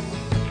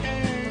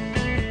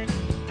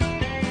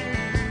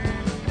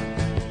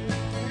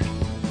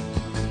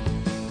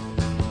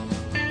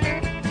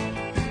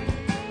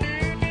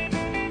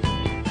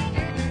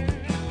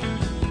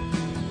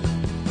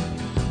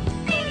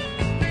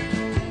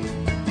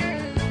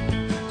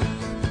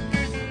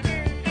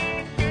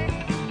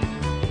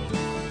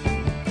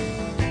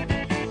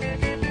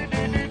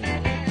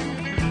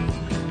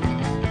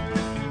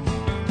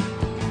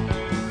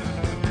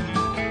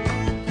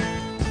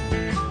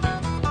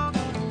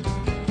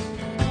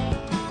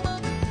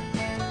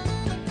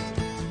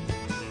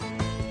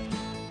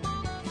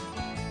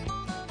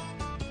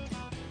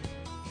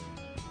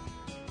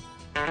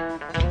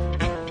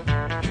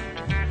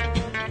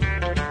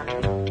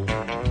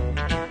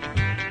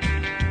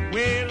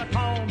 Well, I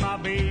called my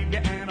baby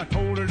and I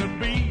told her to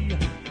be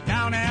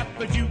down at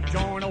the juke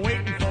joint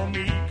waiting for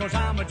me, 'cause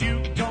I'm a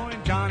juke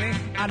joint Johnny,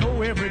 I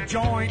know every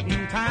joint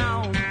in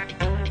town.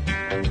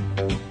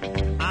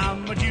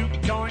 I'm a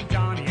juke joint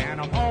Johnny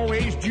and I'm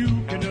always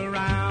juking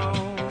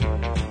around.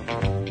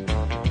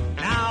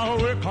 Now I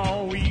work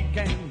all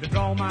weekend to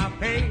draw my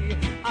pay.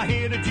 I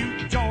hit a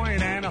juke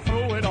joint and I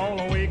throw it all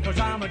away, 'cause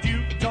I'm a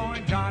juke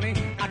joint Johnny,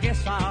 I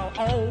guess I'll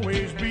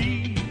always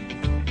be.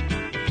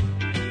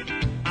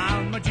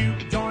 I'm a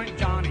juke joint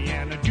Johnny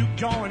and a juke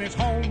joint is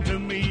home to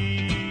me.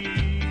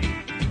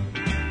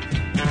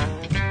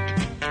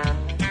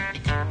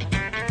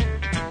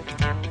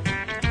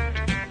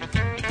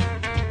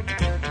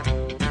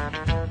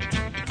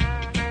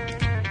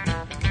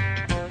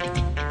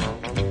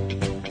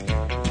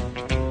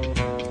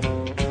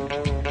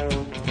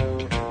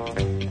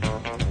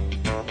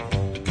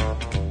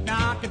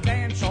 Now I could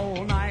dance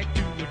all night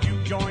to a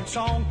juke joint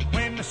song.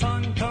 When the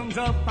sun comes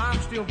up, I'm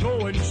still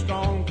going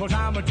strong, 'cause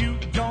I'm a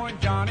juke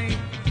joint Johnny.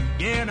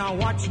 Yeah, now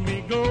watch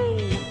me go.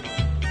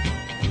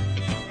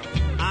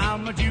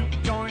 I'm a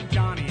juke joint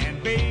Johnny,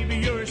 and baby,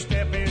 you're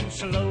stepping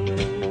slow.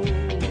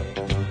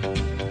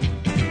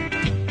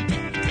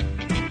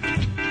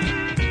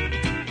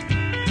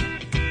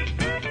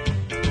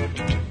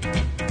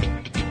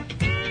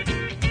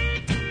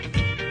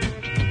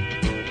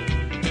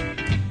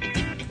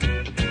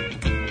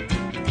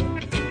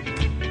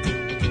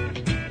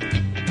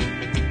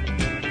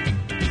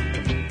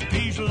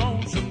 These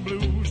lonesome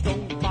blues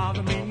don't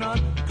bother me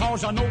none,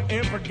 'cause I know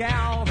every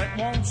gal that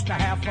wants to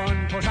have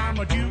fun. 'Cause I'm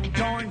a juke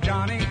joint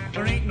Johnny,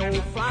 there ain't no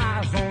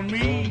flies on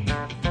me.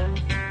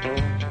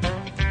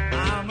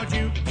 I'm a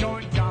juke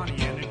joint Johnny,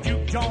 and a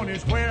juke joint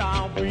is where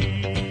I'll be.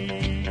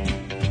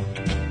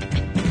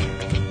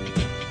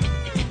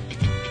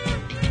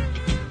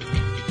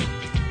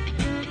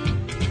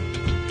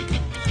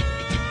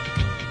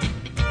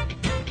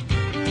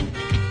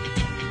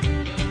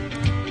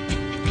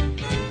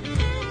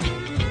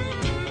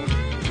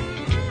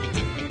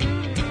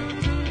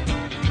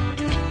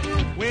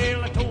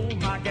 Well, I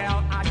told my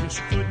gal I just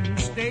couldn't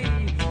stay.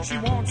 She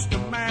wants to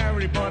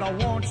marry, but I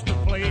wants to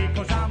play,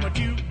 'cause I'm a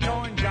juke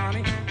joint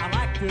Johnny, I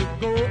like to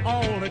go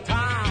all the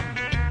time.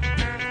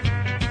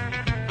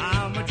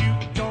 I'm a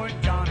juke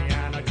joint Johnny,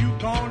 and I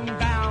juke on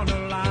down the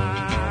line.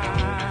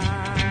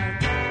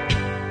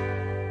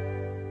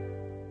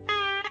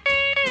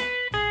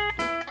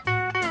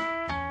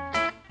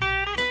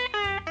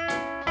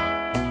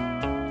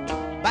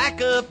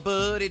 Back up,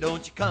 buddy,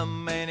 don't you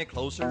come any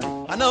closer.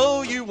 I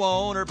know you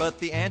want her, but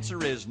the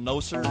answer is no,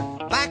 sir.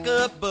 Back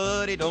up,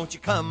 buddy, don't you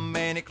come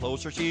any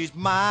closer. She's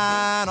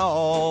mine,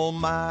 all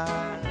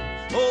mine.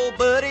 Oh,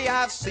 buddy,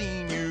 I've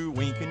seen you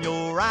winking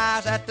your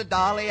eyes at the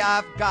dolly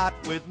I've got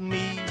with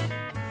me.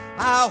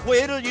 I'll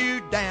whittle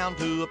you down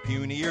to a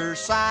punier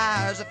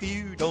size if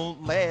you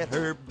don't let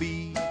her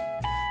be.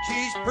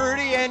 She's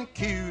pretty and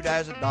cute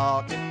as a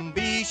dog can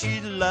be.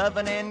 She's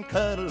loving and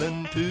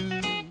cuddling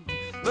too.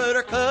 But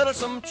her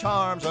cuddlesome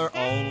charms are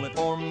only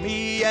for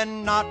me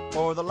and not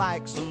for the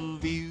likes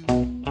of you.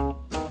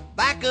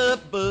 Back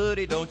up,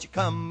 buddy, don't you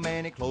come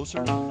any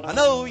closer. I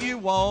know you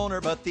want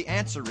her, but the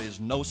answer is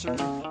no, sir.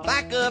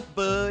 Back up,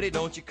 buddy,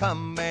 don't you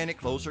come any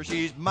closer.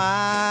 She's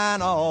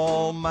mine,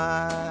 all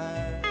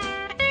mine.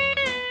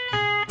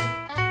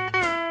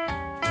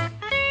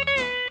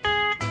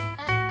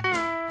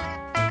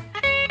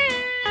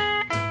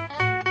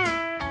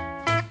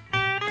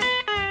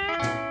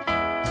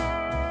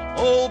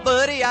 Oh,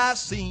 buddy, I've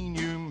seen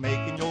you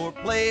making your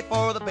play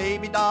for the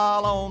baby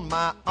doll on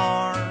my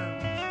arm.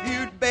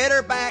 You'd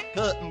better back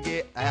up and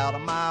get out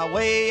of my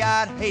way.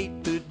 I'd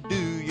hate to do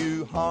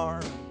you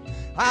harm.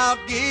 I'll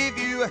give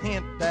you a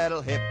hint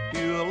that'll help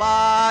you a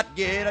lot.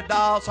 Get a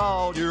doll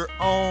all your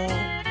own.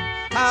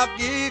 I'll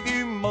give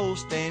you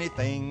most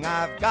anything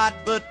I've got,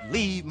 but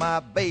leave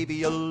my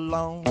baby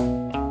alone.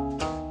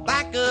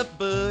 Back up up,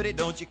 buddy,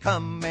 don't you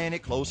come any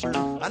closer.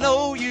 I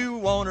know you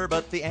want her,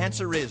 but the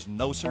answer is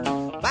no, sir.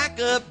 Back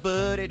up,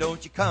 buddy,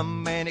 don't you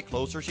come any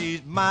closer.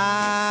 She's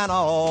mine,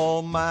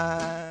 all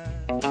mine.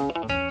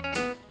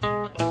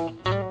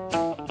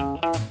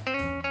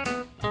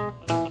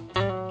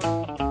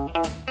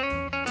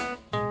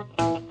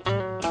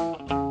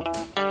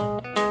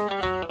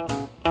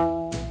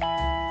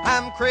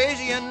 I'm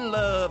crazy in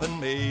love, and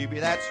maybe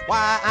that's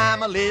why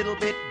I'm a little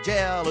bit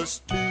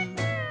jealous too.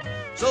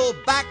 So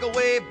back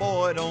away,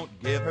 boy, don't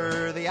give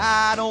her the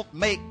eye, don't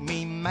make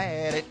me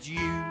mad at you.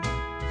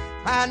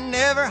 I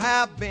never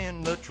have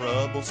been the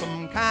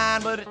troublesome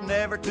kind, but it's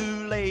never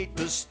too late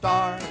to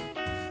start.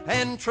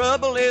 And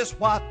trouble is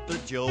what the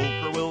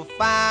joker will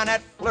find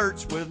that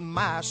flirts with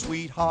my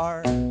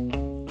sweetheart.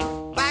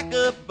 Back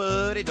up,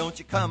 buddy, don't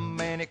you come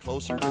any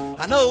closer.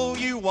 I know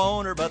you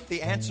want her, but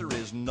the answer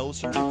is no,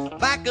 sir.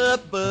 Back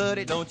up,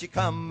 buddy, don't you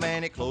come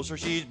any closer.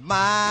 She's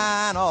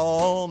mine,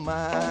 all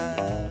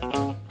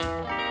mine.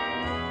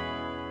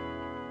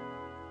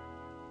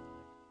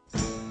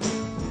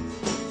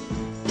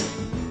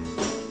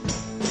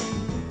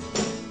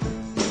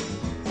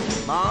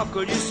 My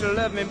uncle used to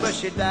love me, but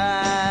she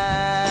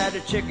died. A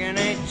chicken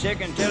ain't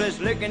chicken till it's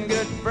licking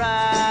good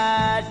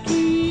fried.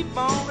 Keep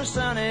on the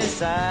sunny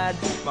side.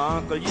 My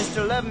uncle used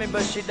to love me,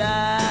 but she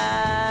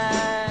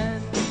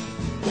died.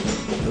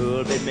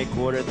 Who'll bid me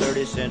quarter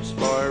 30 cents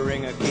for a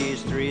ring of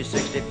keys,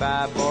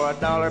 $3.65 for a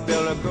dollar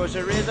bill of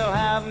groceries. I'll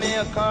have me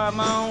a car of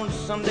my own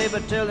someday,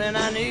 but till then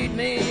I need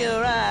me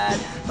a ride.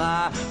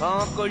 My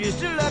uncle used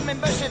to love me,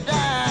 but she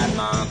died.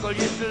 My uncle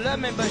used to love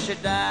me, but she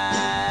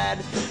died.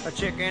 A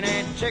chicken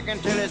ain't chicken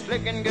till it's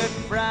licking good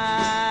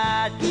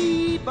fried.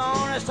 Keep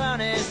on the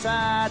sunny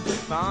side.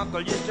 My uncle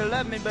used to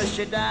love me, but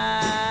she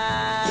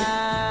died.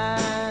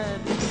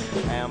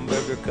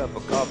 Hamburger, cup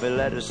of coffee,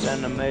 lettuce,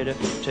 and tomato.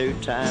 2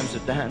 times a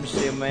dime to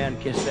see a man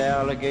kiss the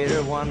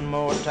alligator. 1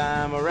 more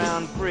time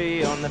around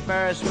free on the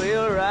Ferris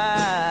wheel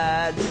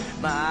ride.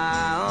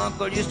 My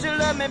uncle used to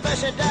love me, but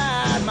she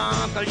died. My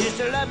uncle used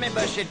to love me,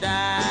 but she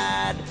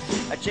died.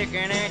 A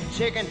chicken ain't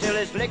chicken till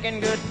it's licking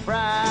good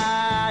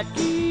fried.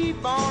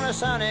 Keep on the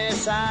sunny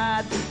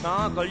side.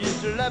 My uncle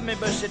used to love me,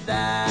 but she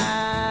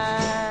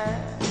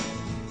died.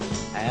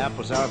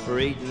 Apples are for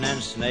eating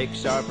and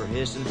snakes are for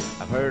hissing.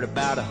 I've heard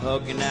about a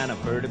hugging and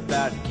I've heard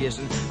about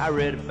kissing. I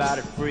read about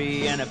it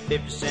free in a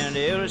 50-cent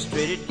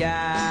illustrated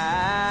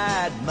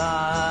guide.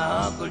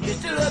 My uncle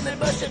used to love me,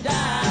 but she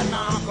died.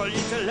 My uncle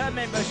used to love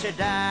me, but she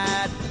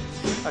died.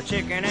 A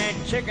chicken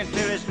ain't chicken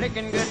till it's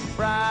licking good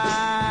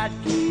fried.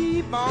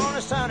 Keep on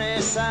the sunny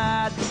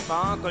side.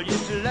 My uncle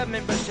used to love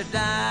me, but she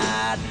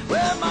died.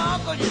 Well, my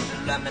uncle used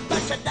to love me,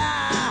 but she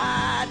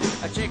died.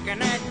 A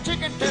chicken ain't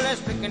chicken till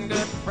it's licking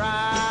good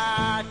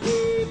fried.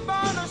 Keep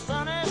on the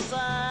sunny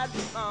side.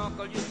 My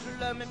uncle used to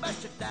love me, but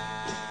she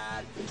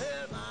died.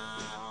 Well,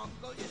 my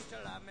uncle used to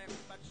love me,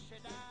 but she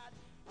died.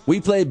 We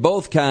played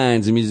both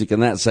kinds of music in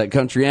that set,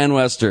 country and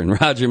western.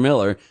 Roger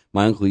Miller,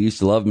 My Uncle Used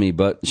to Love Me,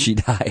 but She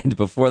Died.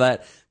 Before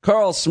that,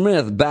 Carl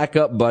Smith, Back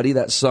Up Buddy.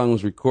 That song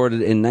was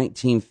recorded in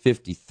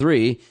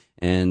 1953,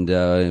 and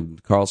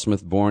Carl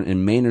Smith born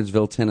in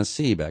Maynardsville,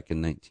 Tennessee back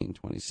in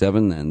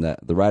 1927, and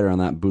the writer on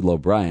that,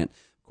 Boudleaux Bryant,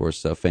 of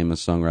course, a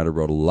famous songwriter,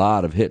 wrote a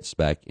lot of hits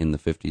back in the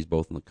 50s,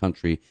 both in the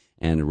country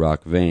and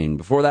rock vein.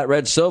 Before that,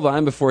 Red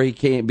Sovine, before he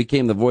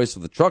became the voice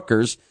of the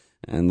Truckers,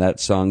 and that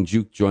song,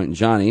 Juke Joint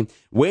Johnny.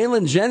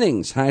 Waylon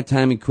Jennings, High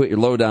Time You Quit Your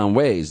Low-Down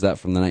Ways, that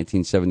from the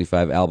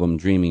 1975 album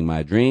Dreaming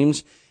My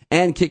Dreams.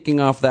 And kicking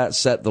off that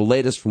set, the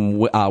latest from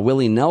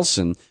Willie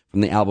Nelson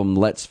from the album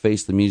Let's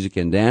Face the Music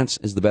and Dance,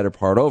 is The Better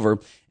Part Over.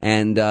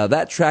 And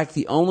that track,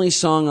 the only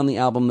song on the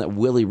album that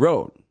Willie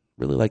wrote.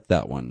 Really like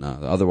that one.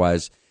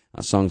 Otherwise,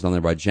 songs on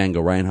there by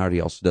Django Reinhardt.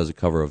 He also does a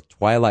cover of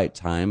Twilight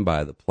Time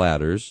by the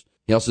Platters.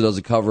 He also does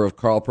a cover of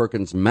Carl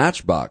Perkins'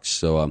 Matchbox.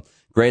 So,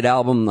 great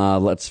album,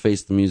 Let's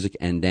Face the Music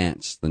and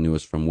Dance, the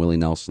newest from Willie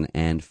Nelson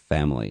and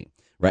family.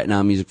 Right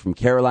now, music from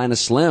Carolina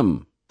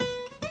Slim.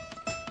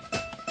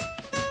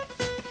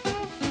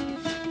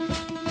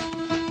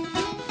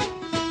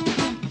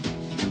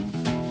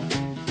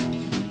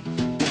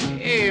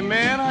 Hey,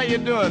 man, how you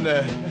doing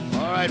there?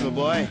 All right, my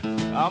boy.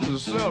 I'm the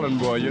selling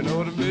boy, you know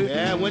what I mean?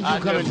 Yeah, when you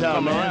come in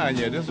town, man? Around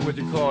here. This is what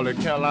you call the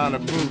Carolina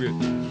Boogie.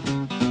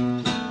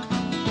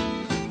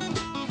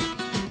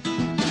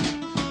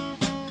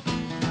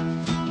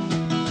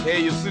 Hey,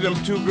 you see them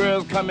 2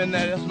 girls come in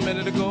there just a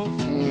minute ago?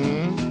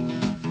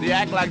 Mm-hmm. They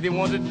act like they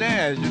want to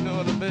dance, you know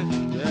what I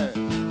mean? Yeah.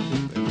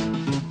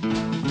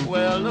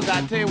 Well, look,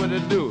 I tell you what they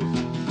do.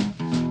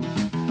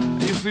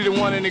 You see the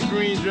one in the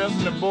green dress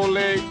and the bow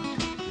leg?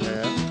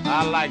 Yeah.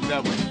 I like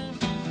that one.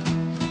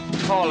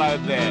 Call out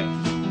there.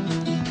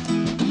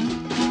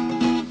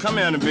 Come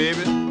here,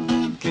 baby.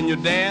 Can you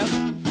dance?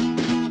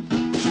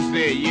 She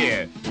said,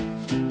 yeah.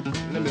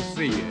 Let me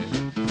see you.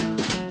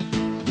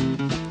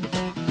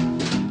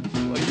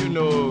 Well, you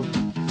know,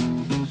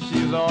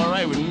 she's all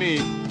right with me.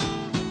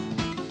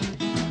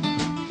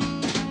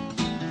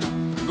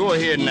 Go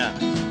ahead now.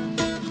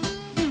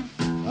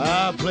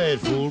 Ah, play it,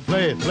 fool.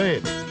 Play it, play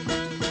it.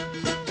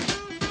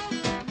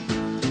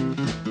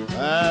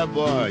 Ah,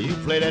 boy, you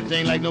play that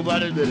thing like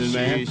nobody's business,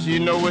 man. She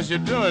know what you're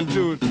doing,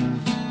 too.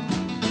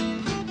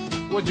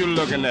 What you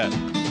looking at?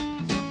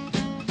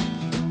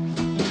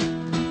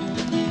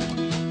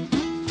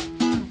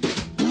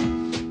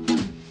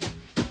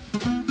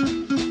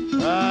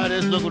 Ah,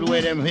 just look at the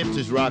way them hips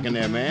is rocking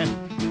there, man.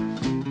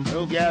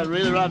 Those guys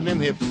really rocking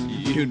them hips.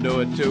 You know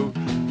it, too.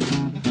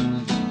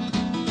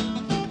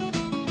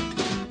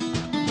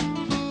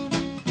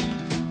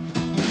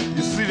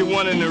 You see the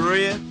one in the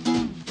red?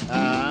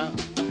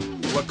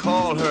 What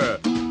call her?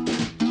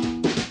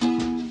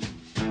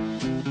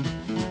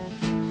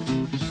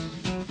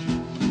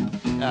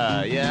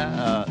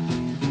 Yeah,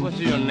 what's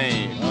your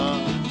name?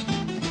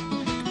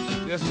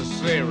 This is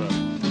Sarah.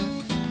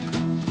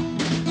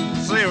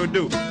 Sarah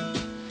do.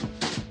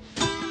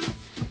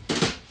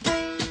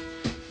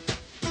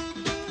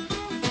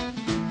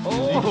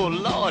 Oh,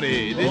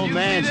 Lordy. Did Oh, you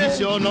man, see that?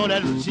 she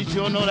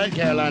sure know that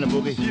Carolina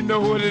boogie. She know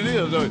what it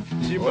is, though.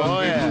 She must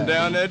Oh, be yeah. from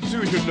down there,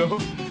 too, you know.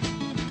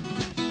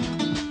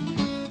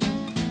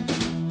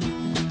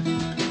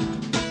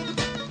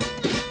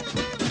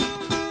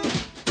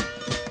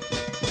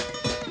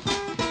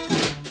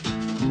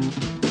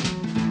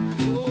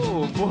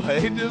 Oh, boy,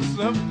 ain't this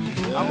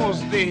something? Yeah. I'm gonna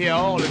stay here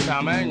all the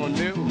time. I ain't gonna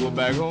never go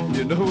back home,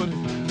 you know what?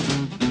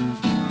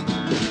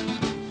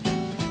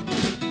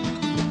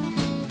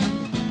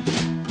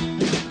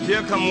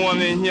 Here come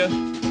one in here.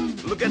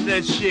 Look at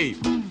that shape.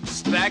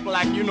 Stacked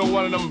like you know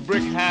one of them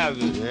brick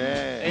houses.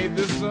 Yeah. Ain't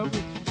this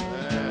something?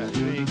 Yeah,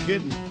 you ain't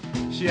kidding.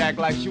 She act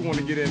like she want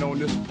to get in on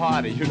this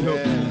party, you know?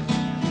 Yeah.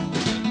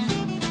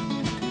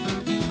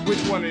 Which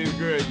one of these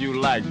girls you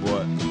like,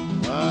 boy?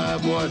 Ah,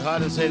 boy, it's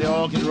hard to say they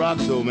all can rock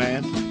so,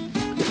 man.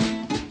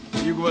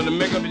 You going to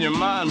make up in your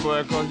mind,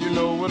 boy, cause you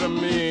know what I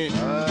mean.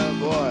 Ah,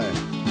 boy.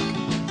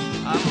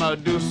 I'm gonna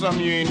do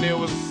something you ain't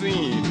never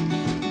seen.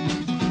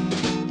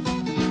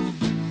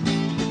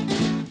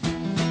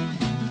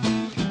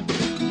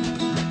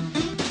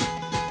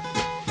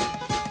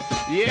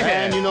 Yeah.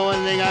 And you know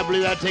one thing, I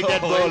believe I'd take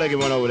that bow-legged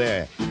one over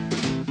there.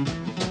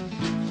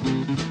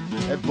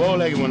 That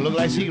bow-legged one look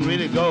like she can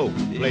really go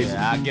places.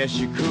 Yeah, I guess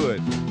you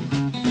could.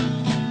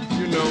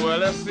 You know, well,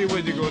 let's see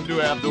what you're gonna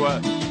do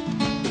afterward.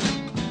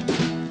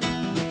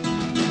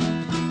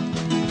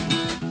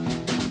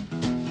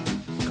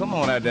 Come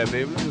on out there,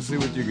 baby. Let me see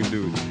what you can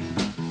do.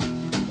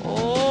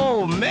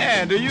 Oh,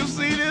 man, do you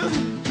see this?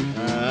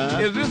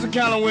 Is this the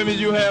kind of women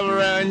you have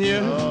around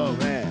here? Oh,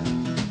 man.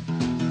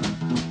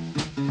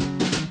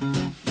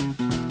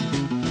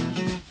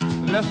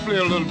 Let's play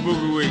a little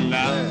boogie wing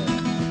now.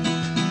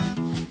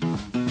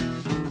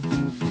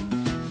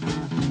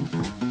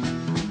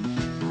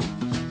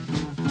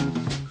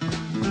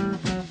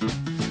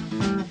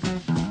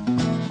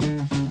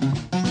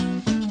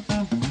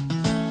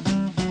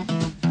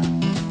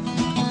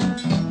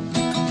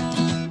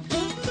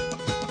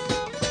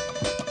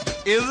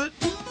 Is it?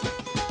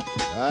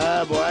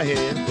 Ah, boy, I hear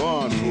it. Go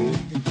on, fool.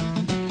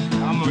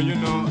 You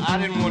know, I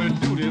didn't want to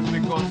do this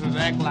because it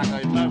act like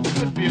it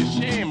could be a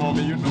shame on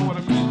me, you know what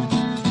I mean?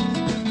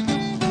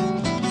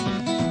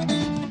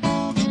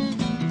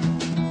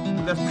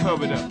 Let's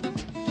cover it up.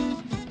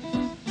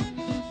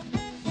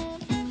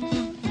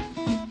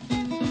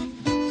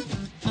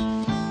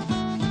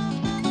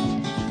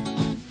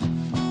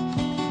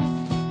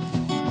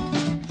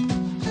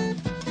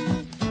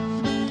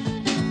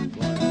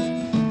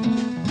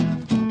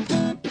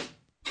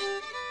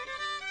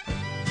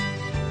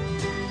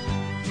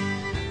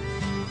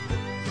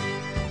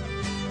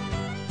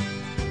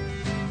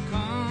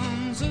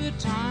 Comes a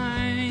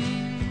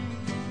time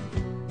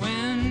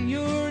when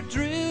you're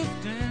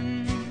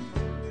drifting.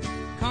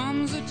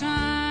 Comes a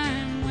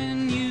time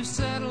when you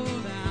settle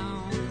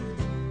down.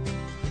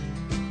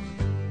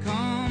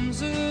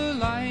 Comes a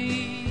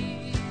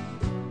light,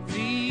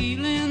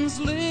 feelings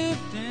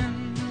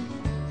lifting.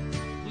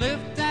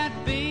 Lift that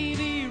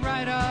baby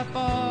right up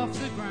off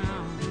the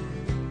ground.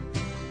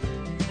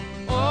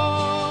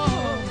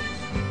 Oh,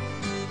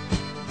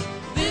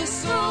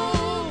 this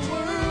old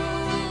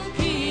world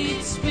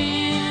keeps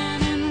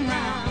spinning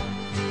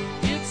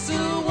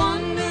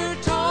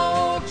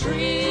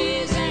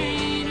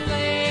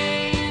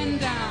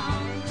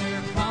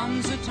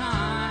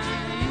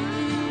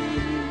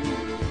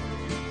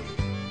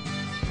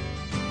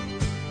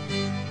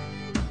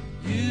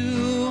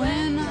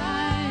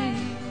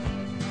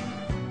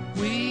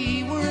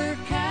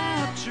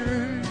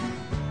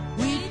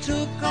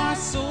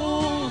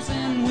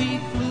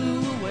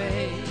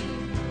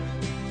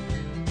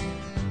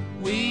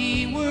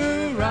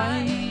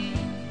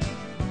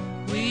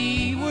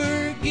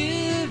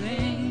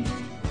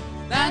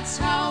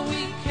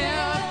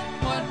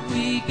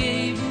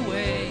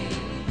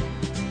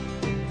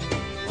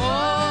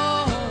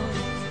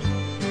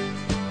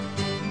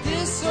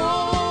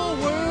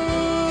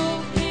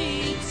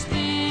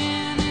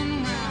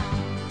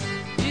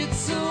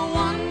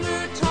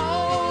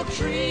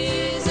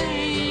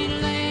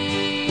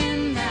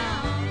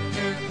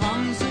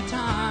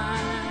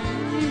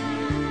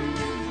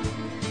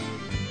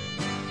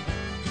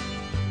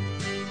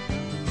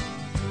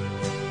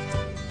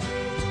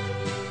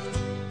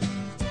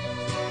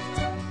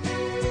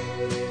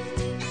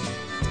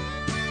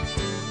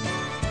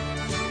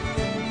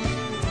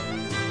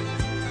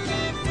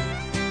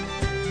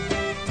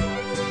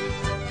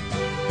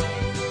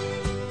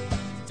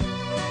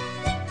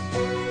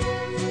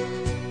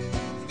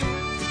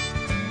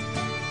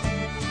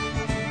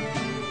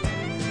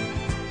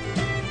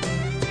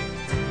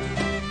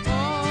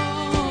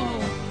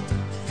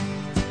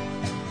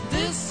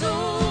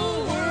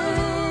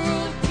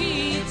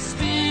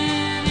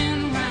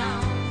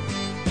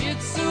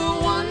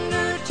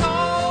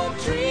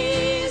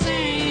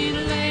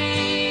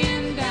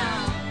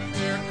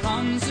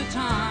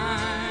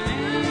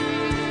time.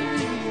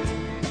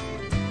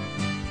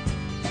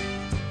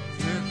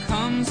 There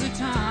comes a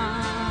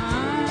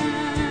time.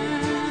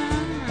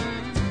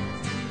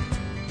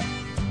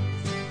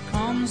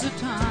 Comes a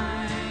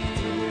time.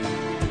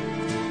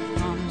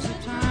 Comes a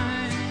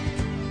time.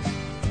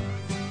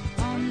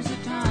 Comes a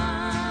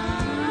time.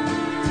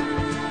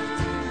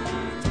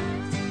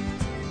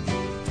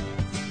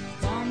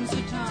 Comes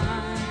a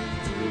time.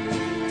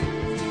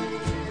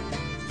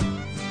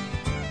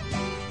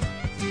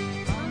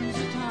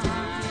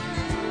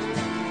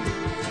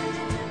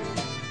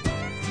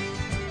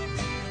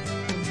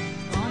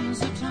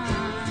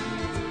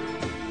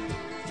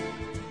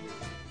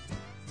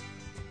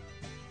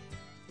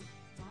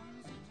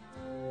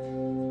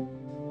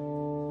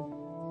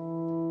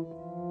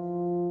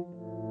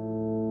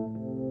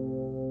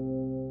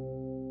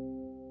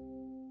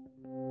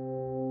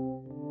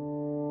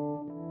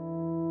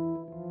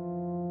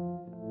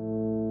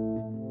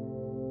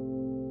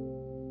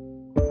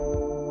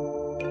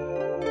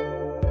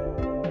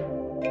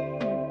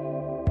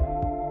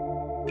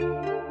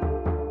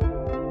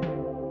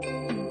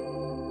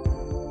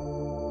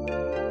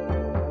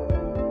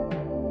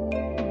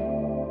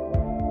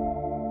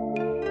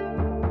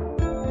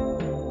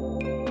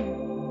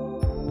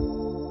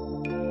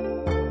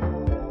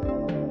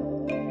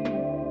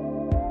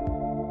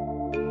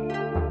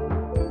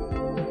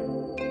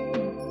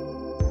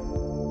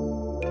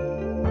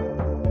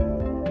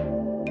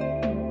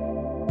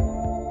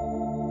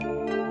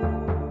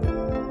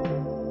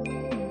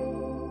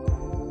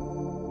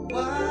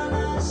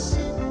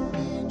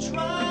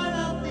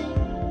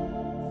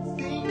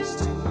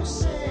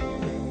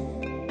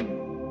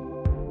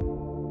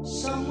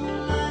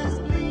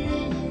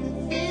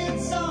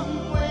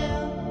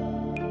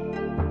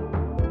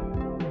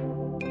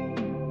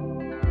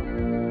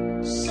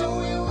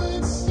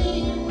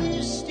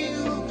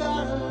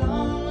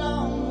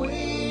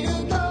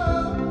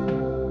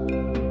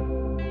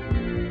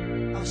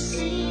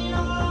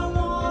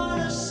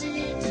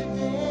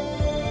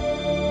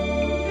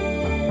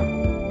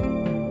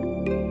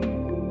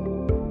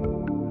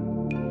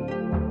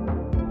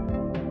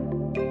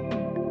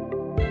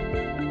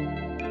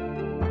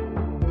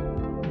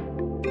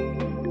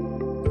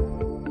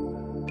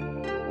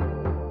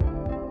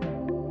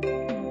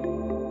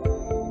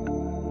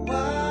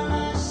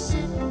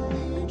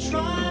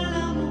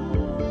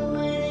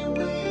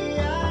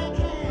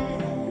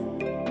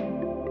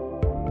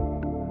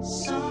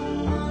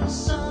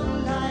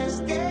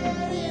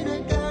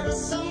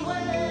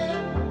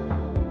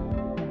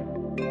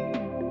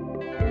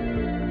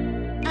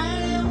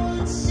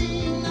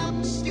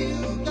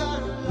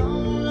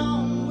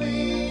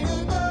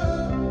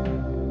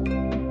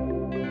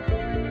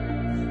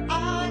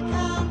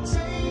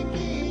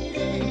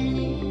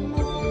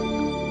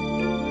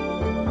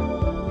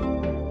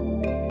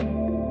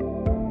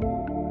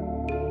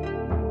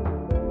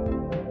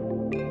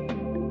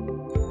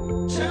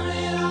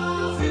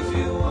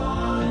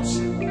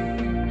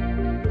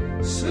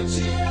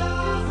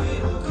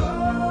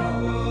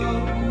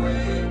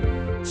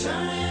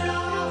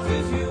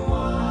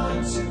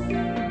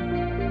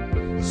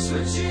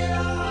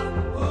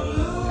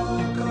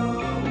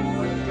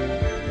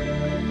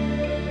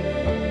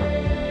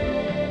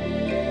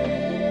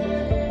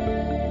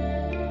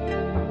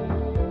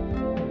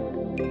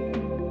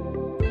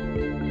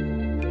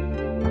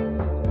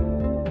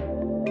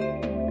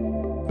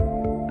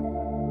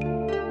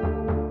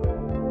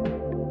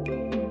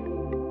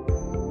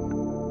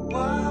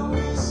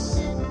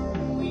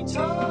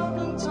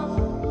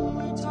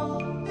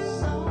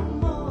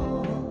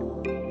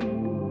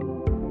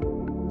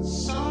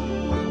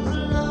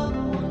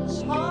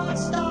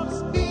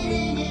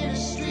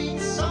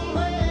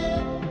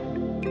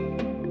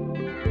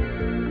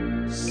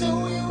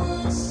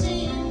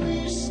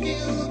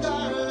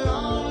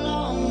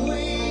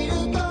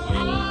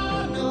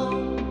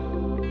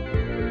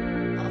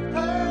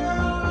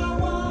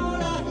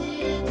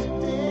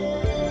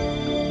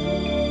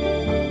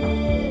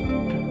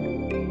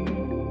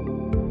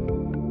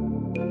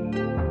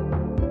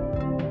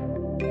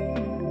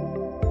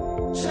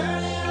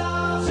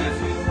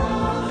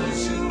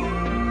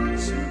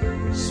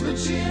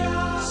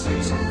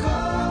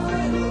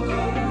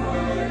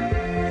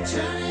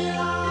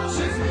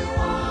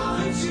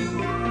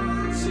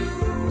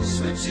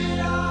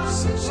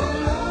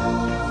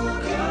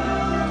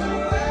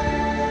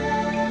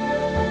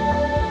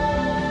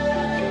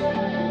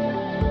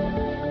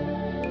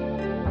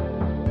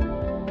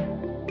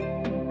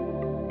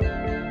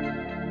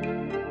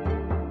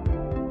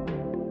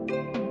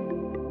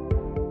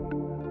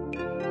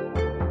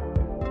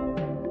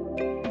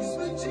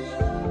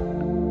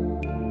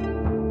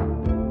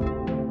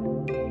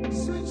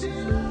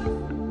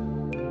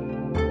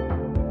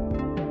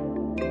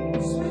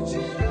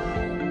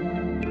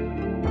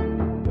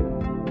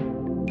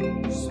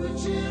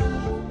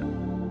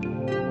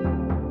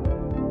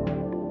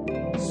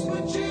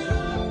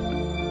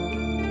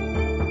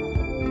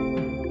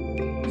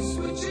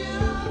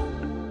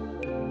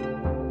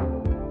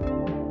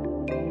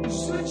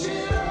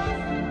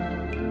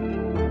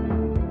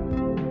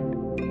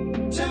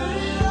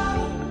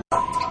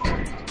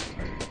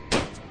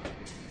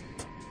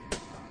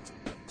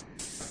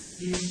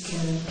 We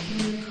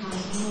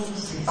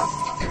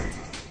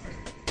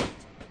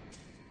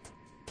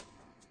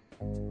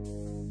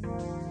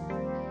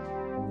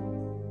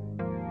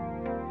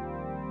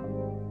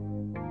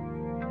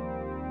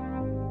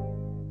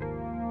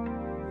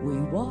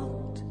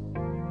walked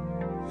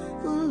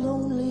the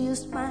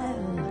loneliest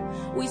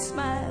mile. We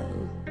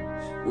smiled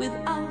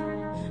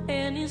without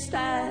any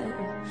style.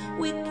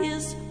 We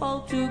kissed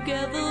all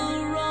together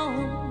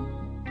wrong,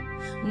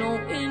 no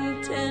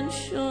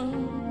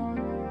intention.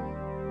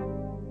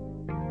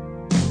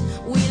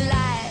 We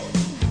lied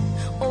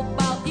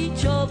about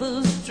each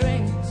other's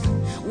strengths.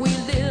 We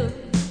lived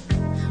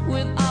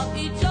without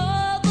each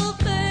other,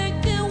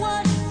 thinking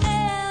what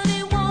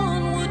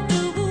anyone would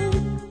do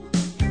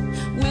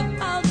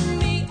without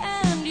me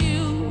and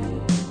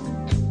you.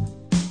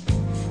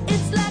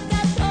 It's like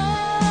I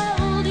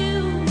told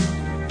you,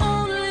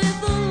 only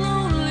the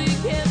lonely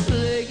can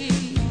play.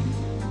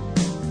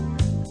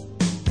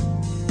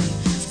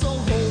 So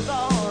hold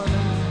on,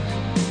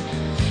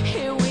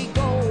 here we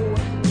go.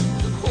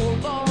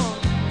 Hold on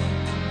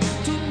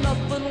to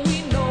nothing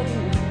we know.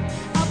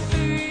 I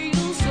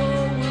feel so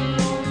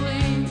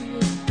lonely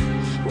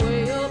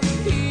way up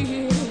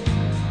here.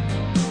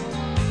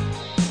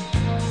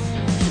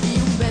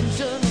 You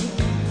mentioned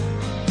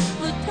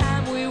the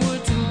time we were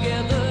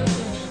together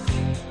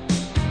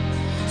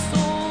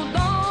so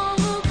long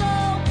ago.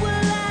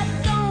 Well, I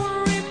don't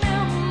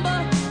remember.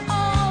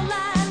 All I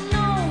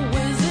know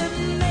is it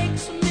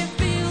makes me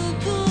feel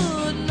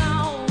good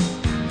now.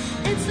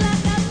 It's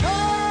like I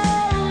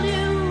told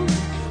you,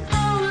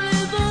 only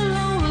the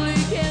lonely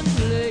can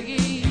play.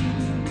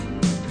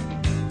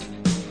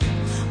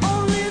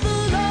 Only the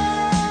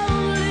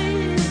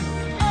lonely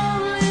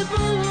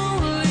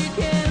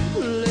can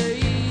play.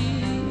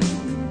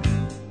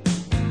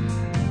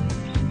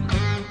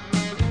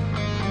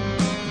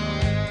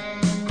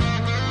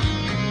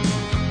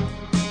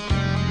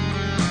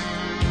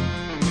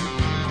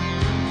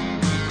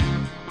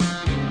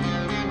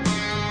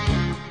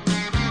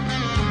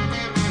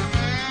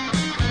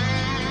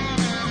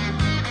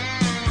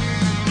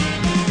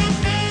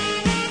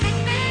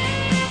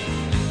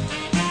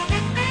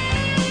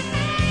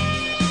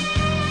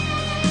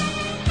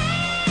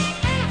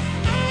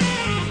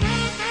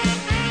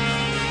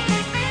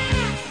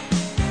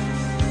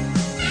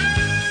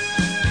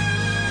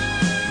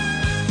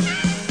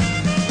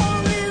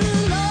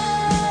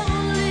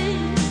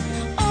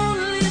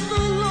 Only the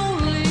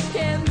lonely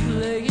can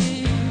play.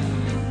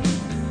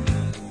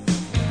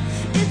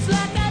 It's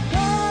like I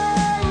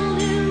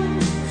told you,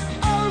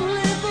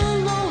 only the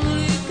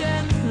lonely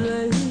can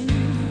play.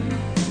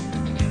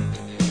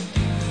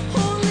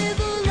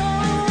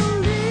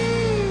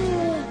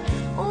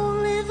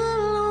 Only the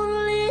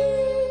lonely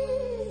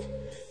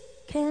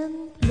can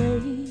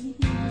play.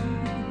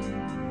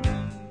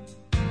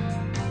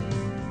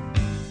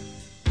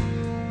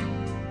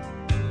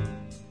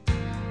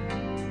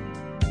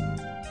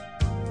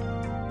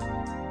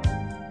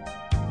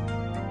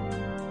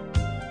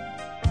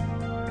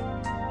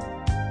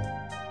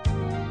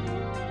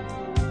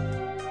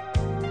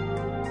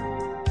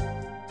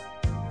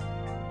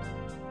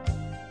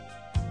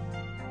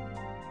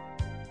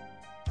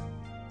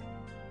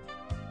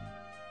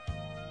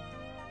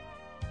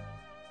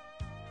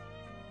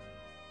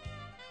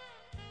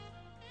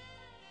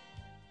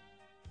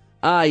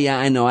 Yeah,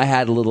 I know. I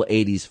had a little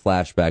 80s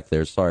flashback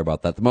there. Sorry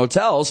about that. The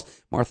Motels,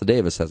 Martha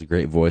Davis has a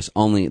great voice.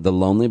 Only the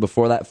Lonely.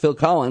 Before that, Phil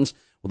Collins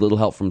with a little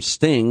help from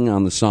Sting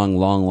on the song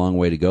Long, Long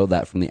Way to Go.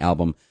 That from the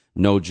album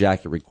No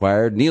Jacket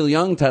Required. Neil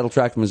Young, title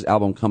track from his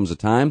album Comes a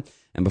Time.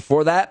 And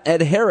before that,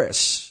 Ed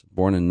Harris,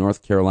 born in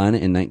North Carolina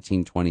in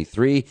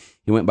 1923.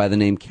 He went by the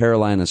name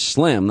Carolina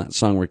Slim. That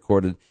song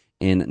recorded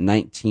in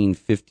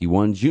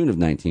 1951, June of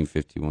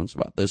 1951. So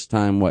about this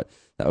time,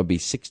 that would be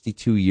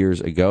 62 years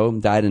ago.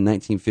 Died in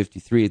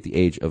 1953 at the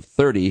age of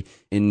 30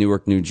 in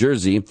Newark, New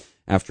Jersey,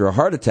 after a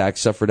heart attack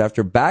suffered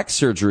after back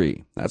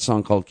surgery. That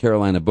song called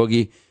Carolina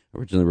Boogie,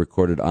 originally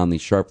recorded on the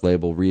Sharp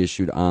label,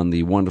 reissued on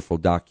the wonderful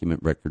Document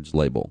Records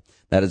label.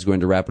 That is going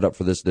to wrap it up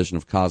for this edition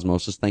of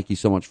Cosmosis. Thank you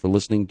so much for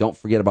listening. Don't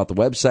forget about the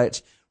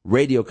websites,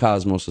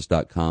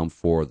 radiocosmosis.com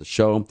for the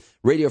show,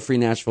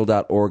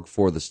 radiofreenashville.org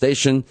for the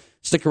station.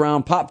 Stick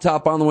around. Pop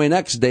Top on the way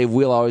next. Dave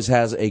Wheel always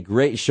has a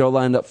great show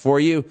lined up for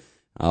you.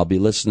 I'll be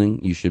listening.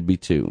 You should be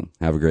too.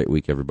 Have a great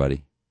week,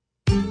 everybody.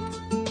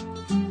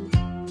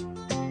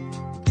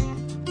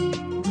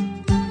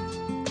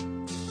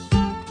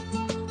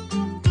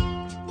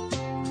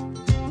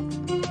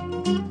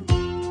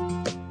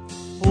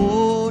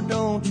 Oh,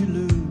 don't you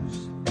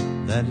lose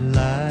that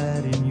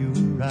light in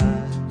your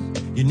eyes.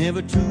 You're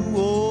never too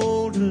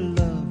old to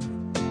love.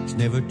 It's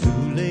never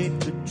too late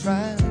to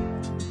try.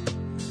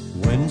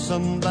 When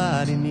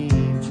somebody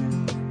needs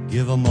you,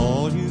 give them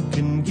all you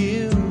can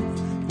give.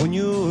 When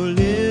you're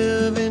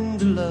living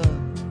to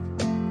love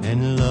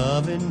and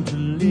loving to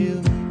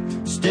live,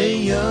 stay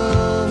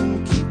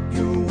young, keep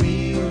your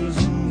wheels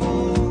in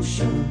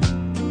motion.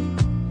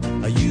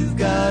 You've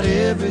got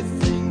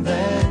everything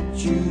that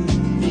you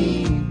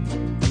need.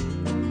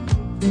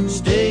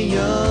 Stay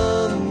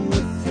young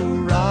with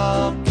your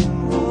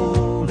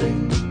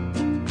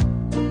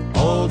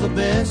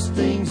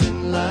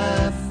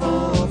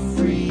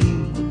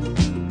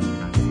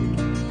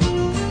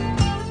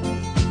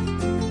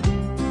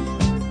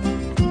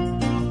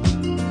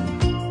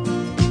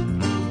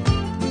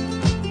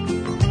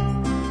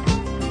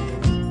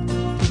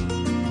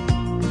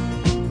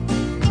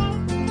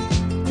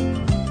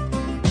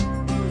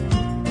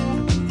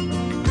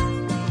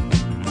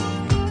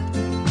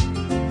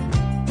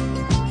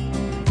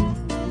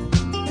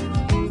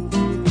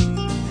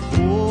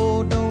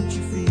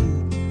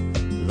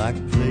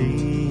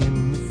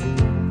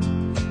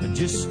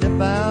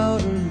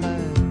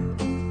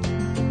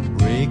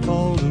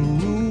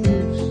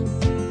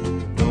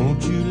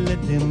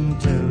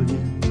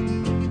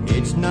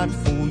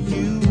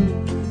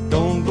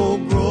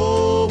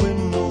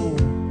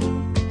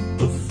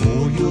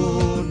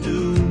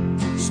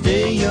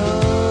Stay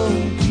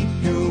young, keep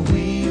your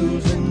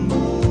wheels in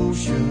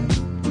motion.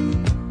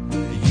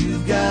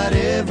 You've got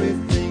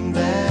everything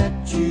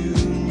that you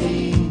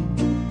need.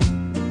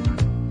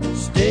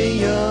 Stay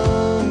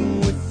young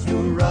with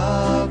your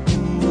rock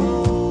and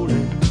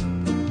rollin'.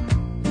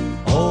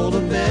 All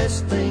the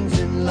best things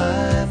in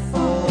life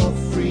are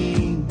free.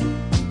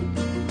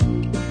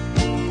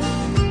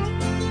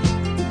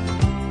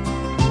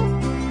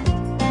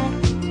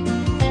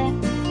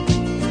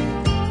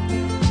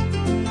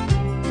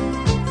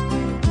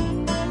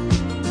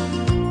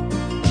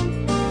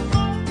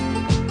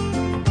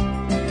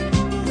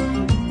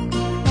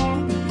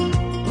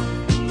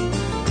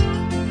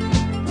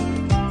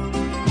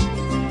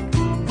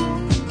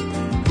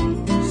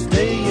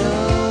 Stay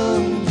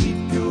young, keep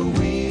your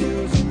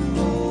wheels in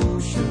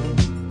motion.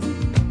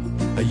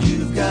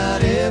 You've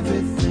got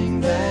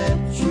everything that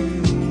you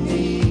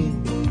need.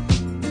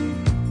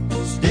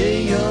 Stay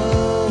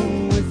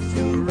young with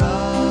your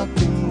rock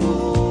and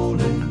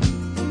rollin'.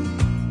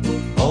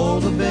 All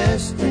the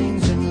best things